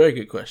 It's a very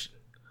good question.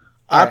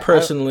 I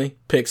personally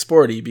picked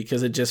sporty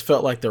because it just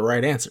felt like the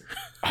right answer.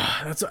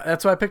 That's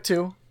what I picked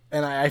too,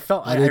 and I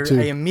felt I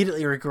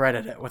immediately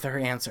regretted it with her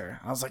answer.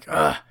 I was like,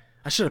 ugh,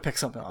 I should have picked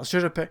something else.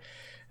 Should have picked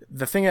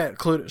the thing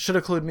that should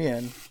have clued me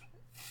in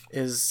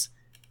is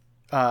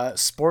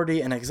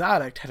sporty and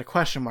exotic had a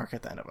question mark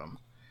at the end of them,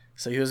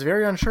 so he was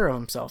very unsure of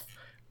himself.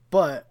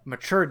 But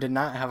mature did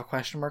not have a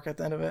question mark at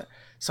the end of it,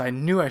 so I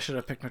knew I should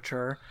have picked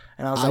mature.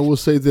 And I will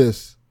say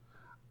this: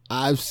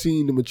 I've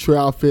seen the mature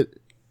outfit.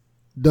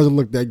 Doesn't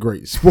look that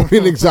great. Sporty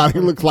and exotic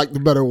looks like the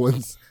better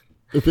ones.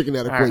 They're picking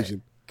that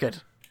equation. Right.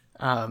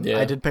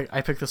 Good.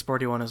 I picked the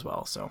sporty one as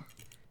well. So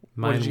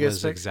mine did you guys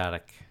was pick?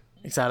 exotic.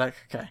 Exotic.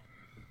 Okay.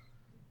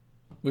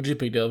 What'd you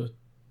pick, Delvin?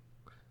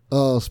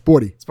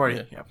 Sporty. Sporty.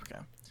 Yeah. Yep. Okay.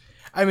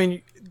 I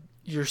mean,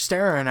 you're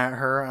staring at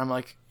her. I'm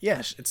like, yeah,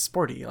 it's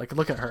sporty. Like,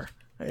 look at her.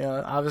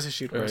 Obviously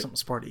she'd wear something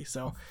sporty.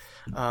 So,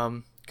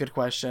 good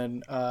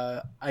question.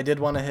 I did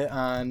want to hit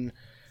on,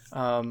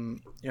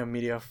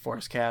 Media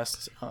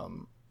Forcecast.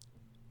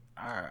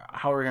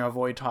 How we're gonna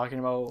avoid talking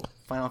about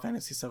Final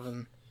Fantasy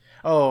VII.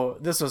 Oh,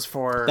 that was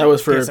for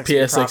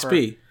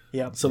PSXP.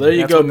 Yep. So there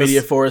you go,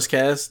 Media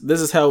Forcecast. This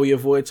is how we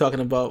avoid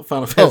talking about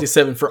Final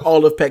Fantasy VII for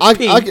all of PAX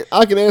P. I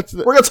can answer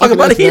that. We're gonna talk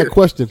about it here. That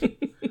question,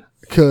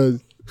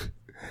 because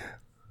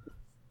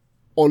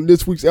on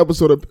this week's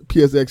episode of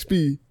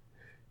PSXP,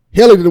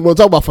 Haley didn't want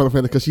to talk about Final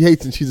Fantasy because she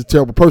hates it and she's a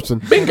terrible person.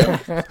 Bingo.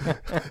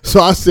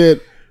 So I said,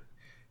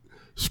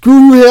 screw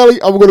you,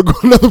 Haley. I'm going to go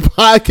on another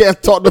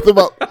podcast, talk nothing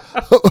about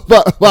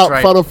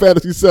right. Final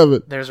Fantasy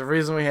VII. There's a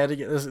reason we had to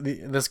get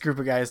this group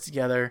of guys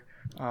together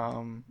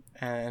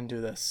and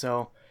do this.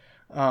 So,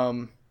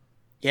 I'm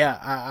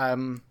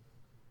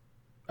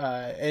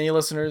any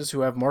listeners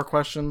who have more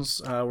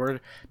questions, we're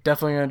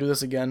definitely going to do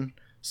this again.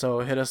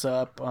 So hit us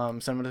up,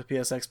 send them to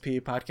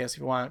PSXP podcast if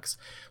you want. 'Cause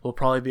we'll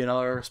probably be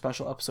another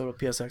special episode of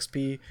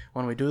PSXP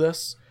when we do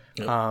this.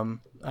 Yep.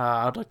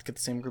 I'd like to get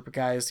the same group of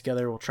guys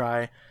together. We'll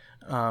try.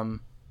 I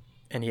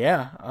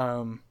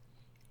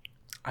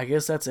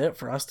guess that's it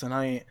for us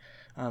tonight.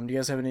 Do you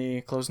guys have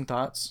any closing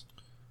thoughts?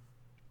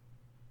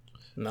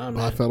 Nah, man.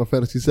 Buy Final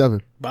Fantasy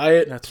VII. Buy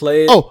it.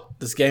 Play it. Oh,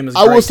 this game is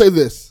great. I will say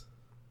this.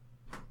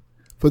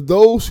 For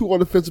those who are on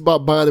the fence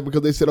about buying it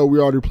because they said, we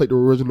already played the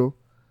original,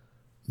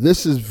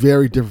 this is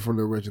very different from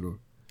the original.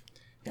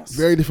 Yes.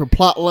 Very different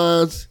plot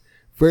lines,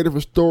 very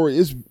different story.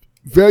 It's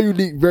very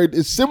unique.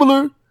 It's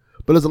similar,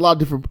 but there's a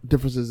lot of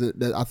differences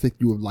that I think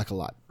you would like a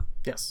lot.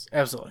 Yes,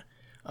 absolutely.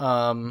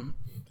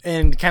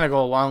 And kind of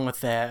go along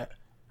with that,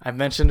 I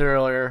mentioned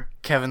earlier,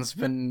 Kevin's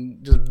been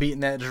just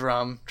beating that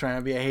drum, trying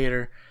to be a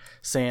hater,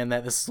 saying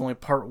that this is only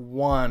part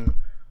one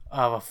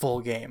of a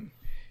full game.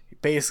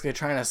 Basically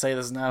trying to say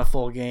this is not a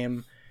full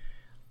game.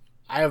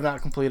 I have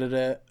not completed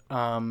it,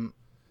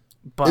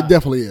 but it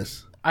definitely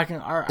is. It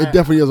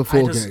definitely is a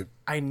full game.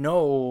 I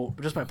know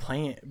just by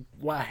playing it,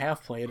 what I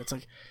have played, it's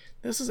like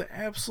this is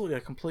absolutely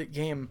a complete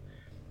game.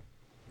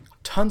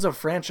 Tons of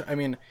franchise. I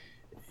mean,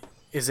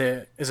 is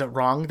it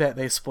wrong that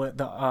they split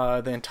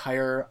the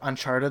entire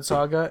Uncharted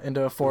saga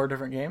into 4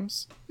 different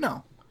games?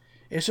 No,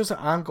 it's just an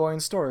ongoing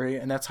story,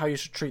 and that's how you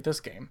should treat this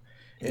game.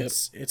 Yep.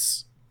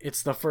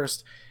 It's the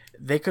first.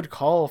 They could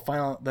call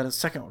the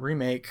second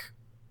remake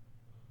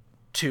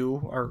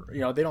 2, or you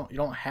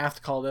don't have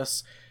to call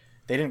this.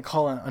 They didn't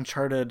call it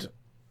Uncharted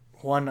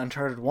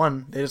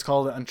 1. They just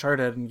called it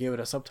Uncharted and gave it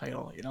a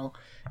subtitle.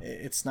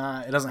 It's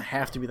not. It doesn't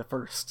have to be the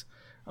first.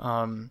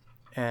 I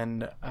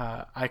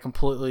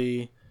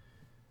completely,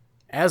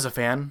 as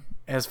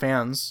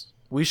fans,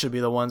 we should be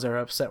the ones that are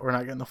upset we're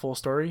not getting the full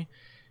story.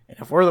 And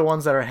if we're the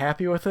ones that are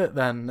happy with it,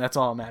 then that's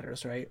all that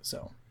matters, right?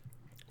 So,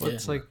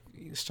 it's like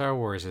Star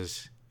Wars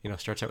is,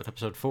 starts out with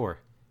episode 4.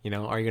 Are you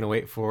going to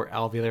wait for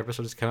all the other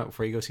episodes to come out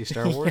before you go see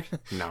Star Wars?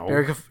 No.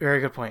 Very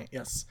good point.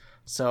 Yes.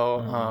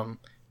 So,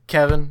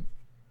 Kevin,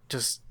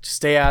 just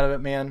stay out of it,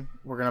 man.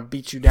 We're going to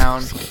beat you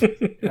down.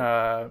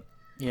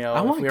 you know, I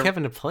if want we were-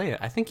 Kevin to play it.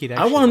 I think he'd I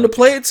actually want him to like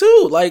play it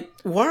too. Like,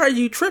 why are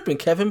you tripping,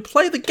 Kevin?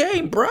 Play the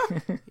game,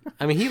 bruh. it.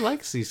 I mean, he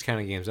likes these kind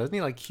of games, doesn't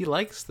he? Like, he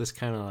likes this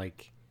kind of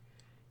like.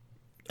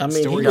 I mean,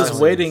 he Storytelling was and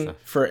waiting stuff.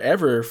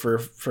 forever for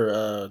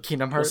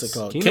Kingdom what's Hearts. it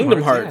called? Kingdom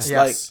Kingdom Hearts, Hearts.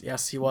 yeah. Yes,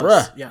 yes, he was.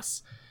 bruh.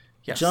 Yes,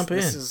 Jump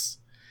This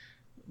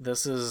in.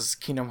 this is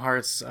Kingdom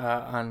Hearts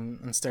on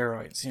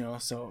steroids. You know,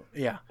 so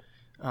yeah,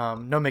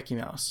 no Mickey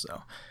Mouse.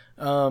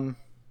 So,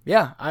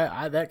 yeah,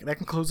 I that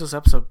concludes this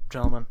episode,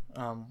 gentlemen.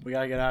 We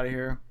gotta get out of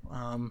here.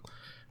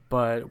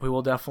 But we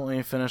will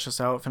definitely finish this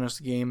out, finish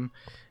the game,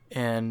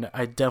 and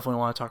I definitely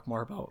want to talk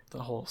more about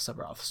the whole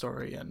Sephiroth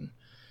story and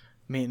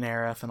meeting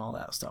Aerith and all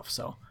that stuff.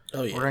 So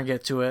Oh yeah. we're gonna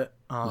get to it.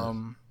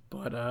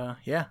 But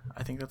yeah,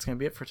 I think that's gonna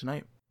be it for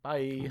tonight.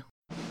 Bye.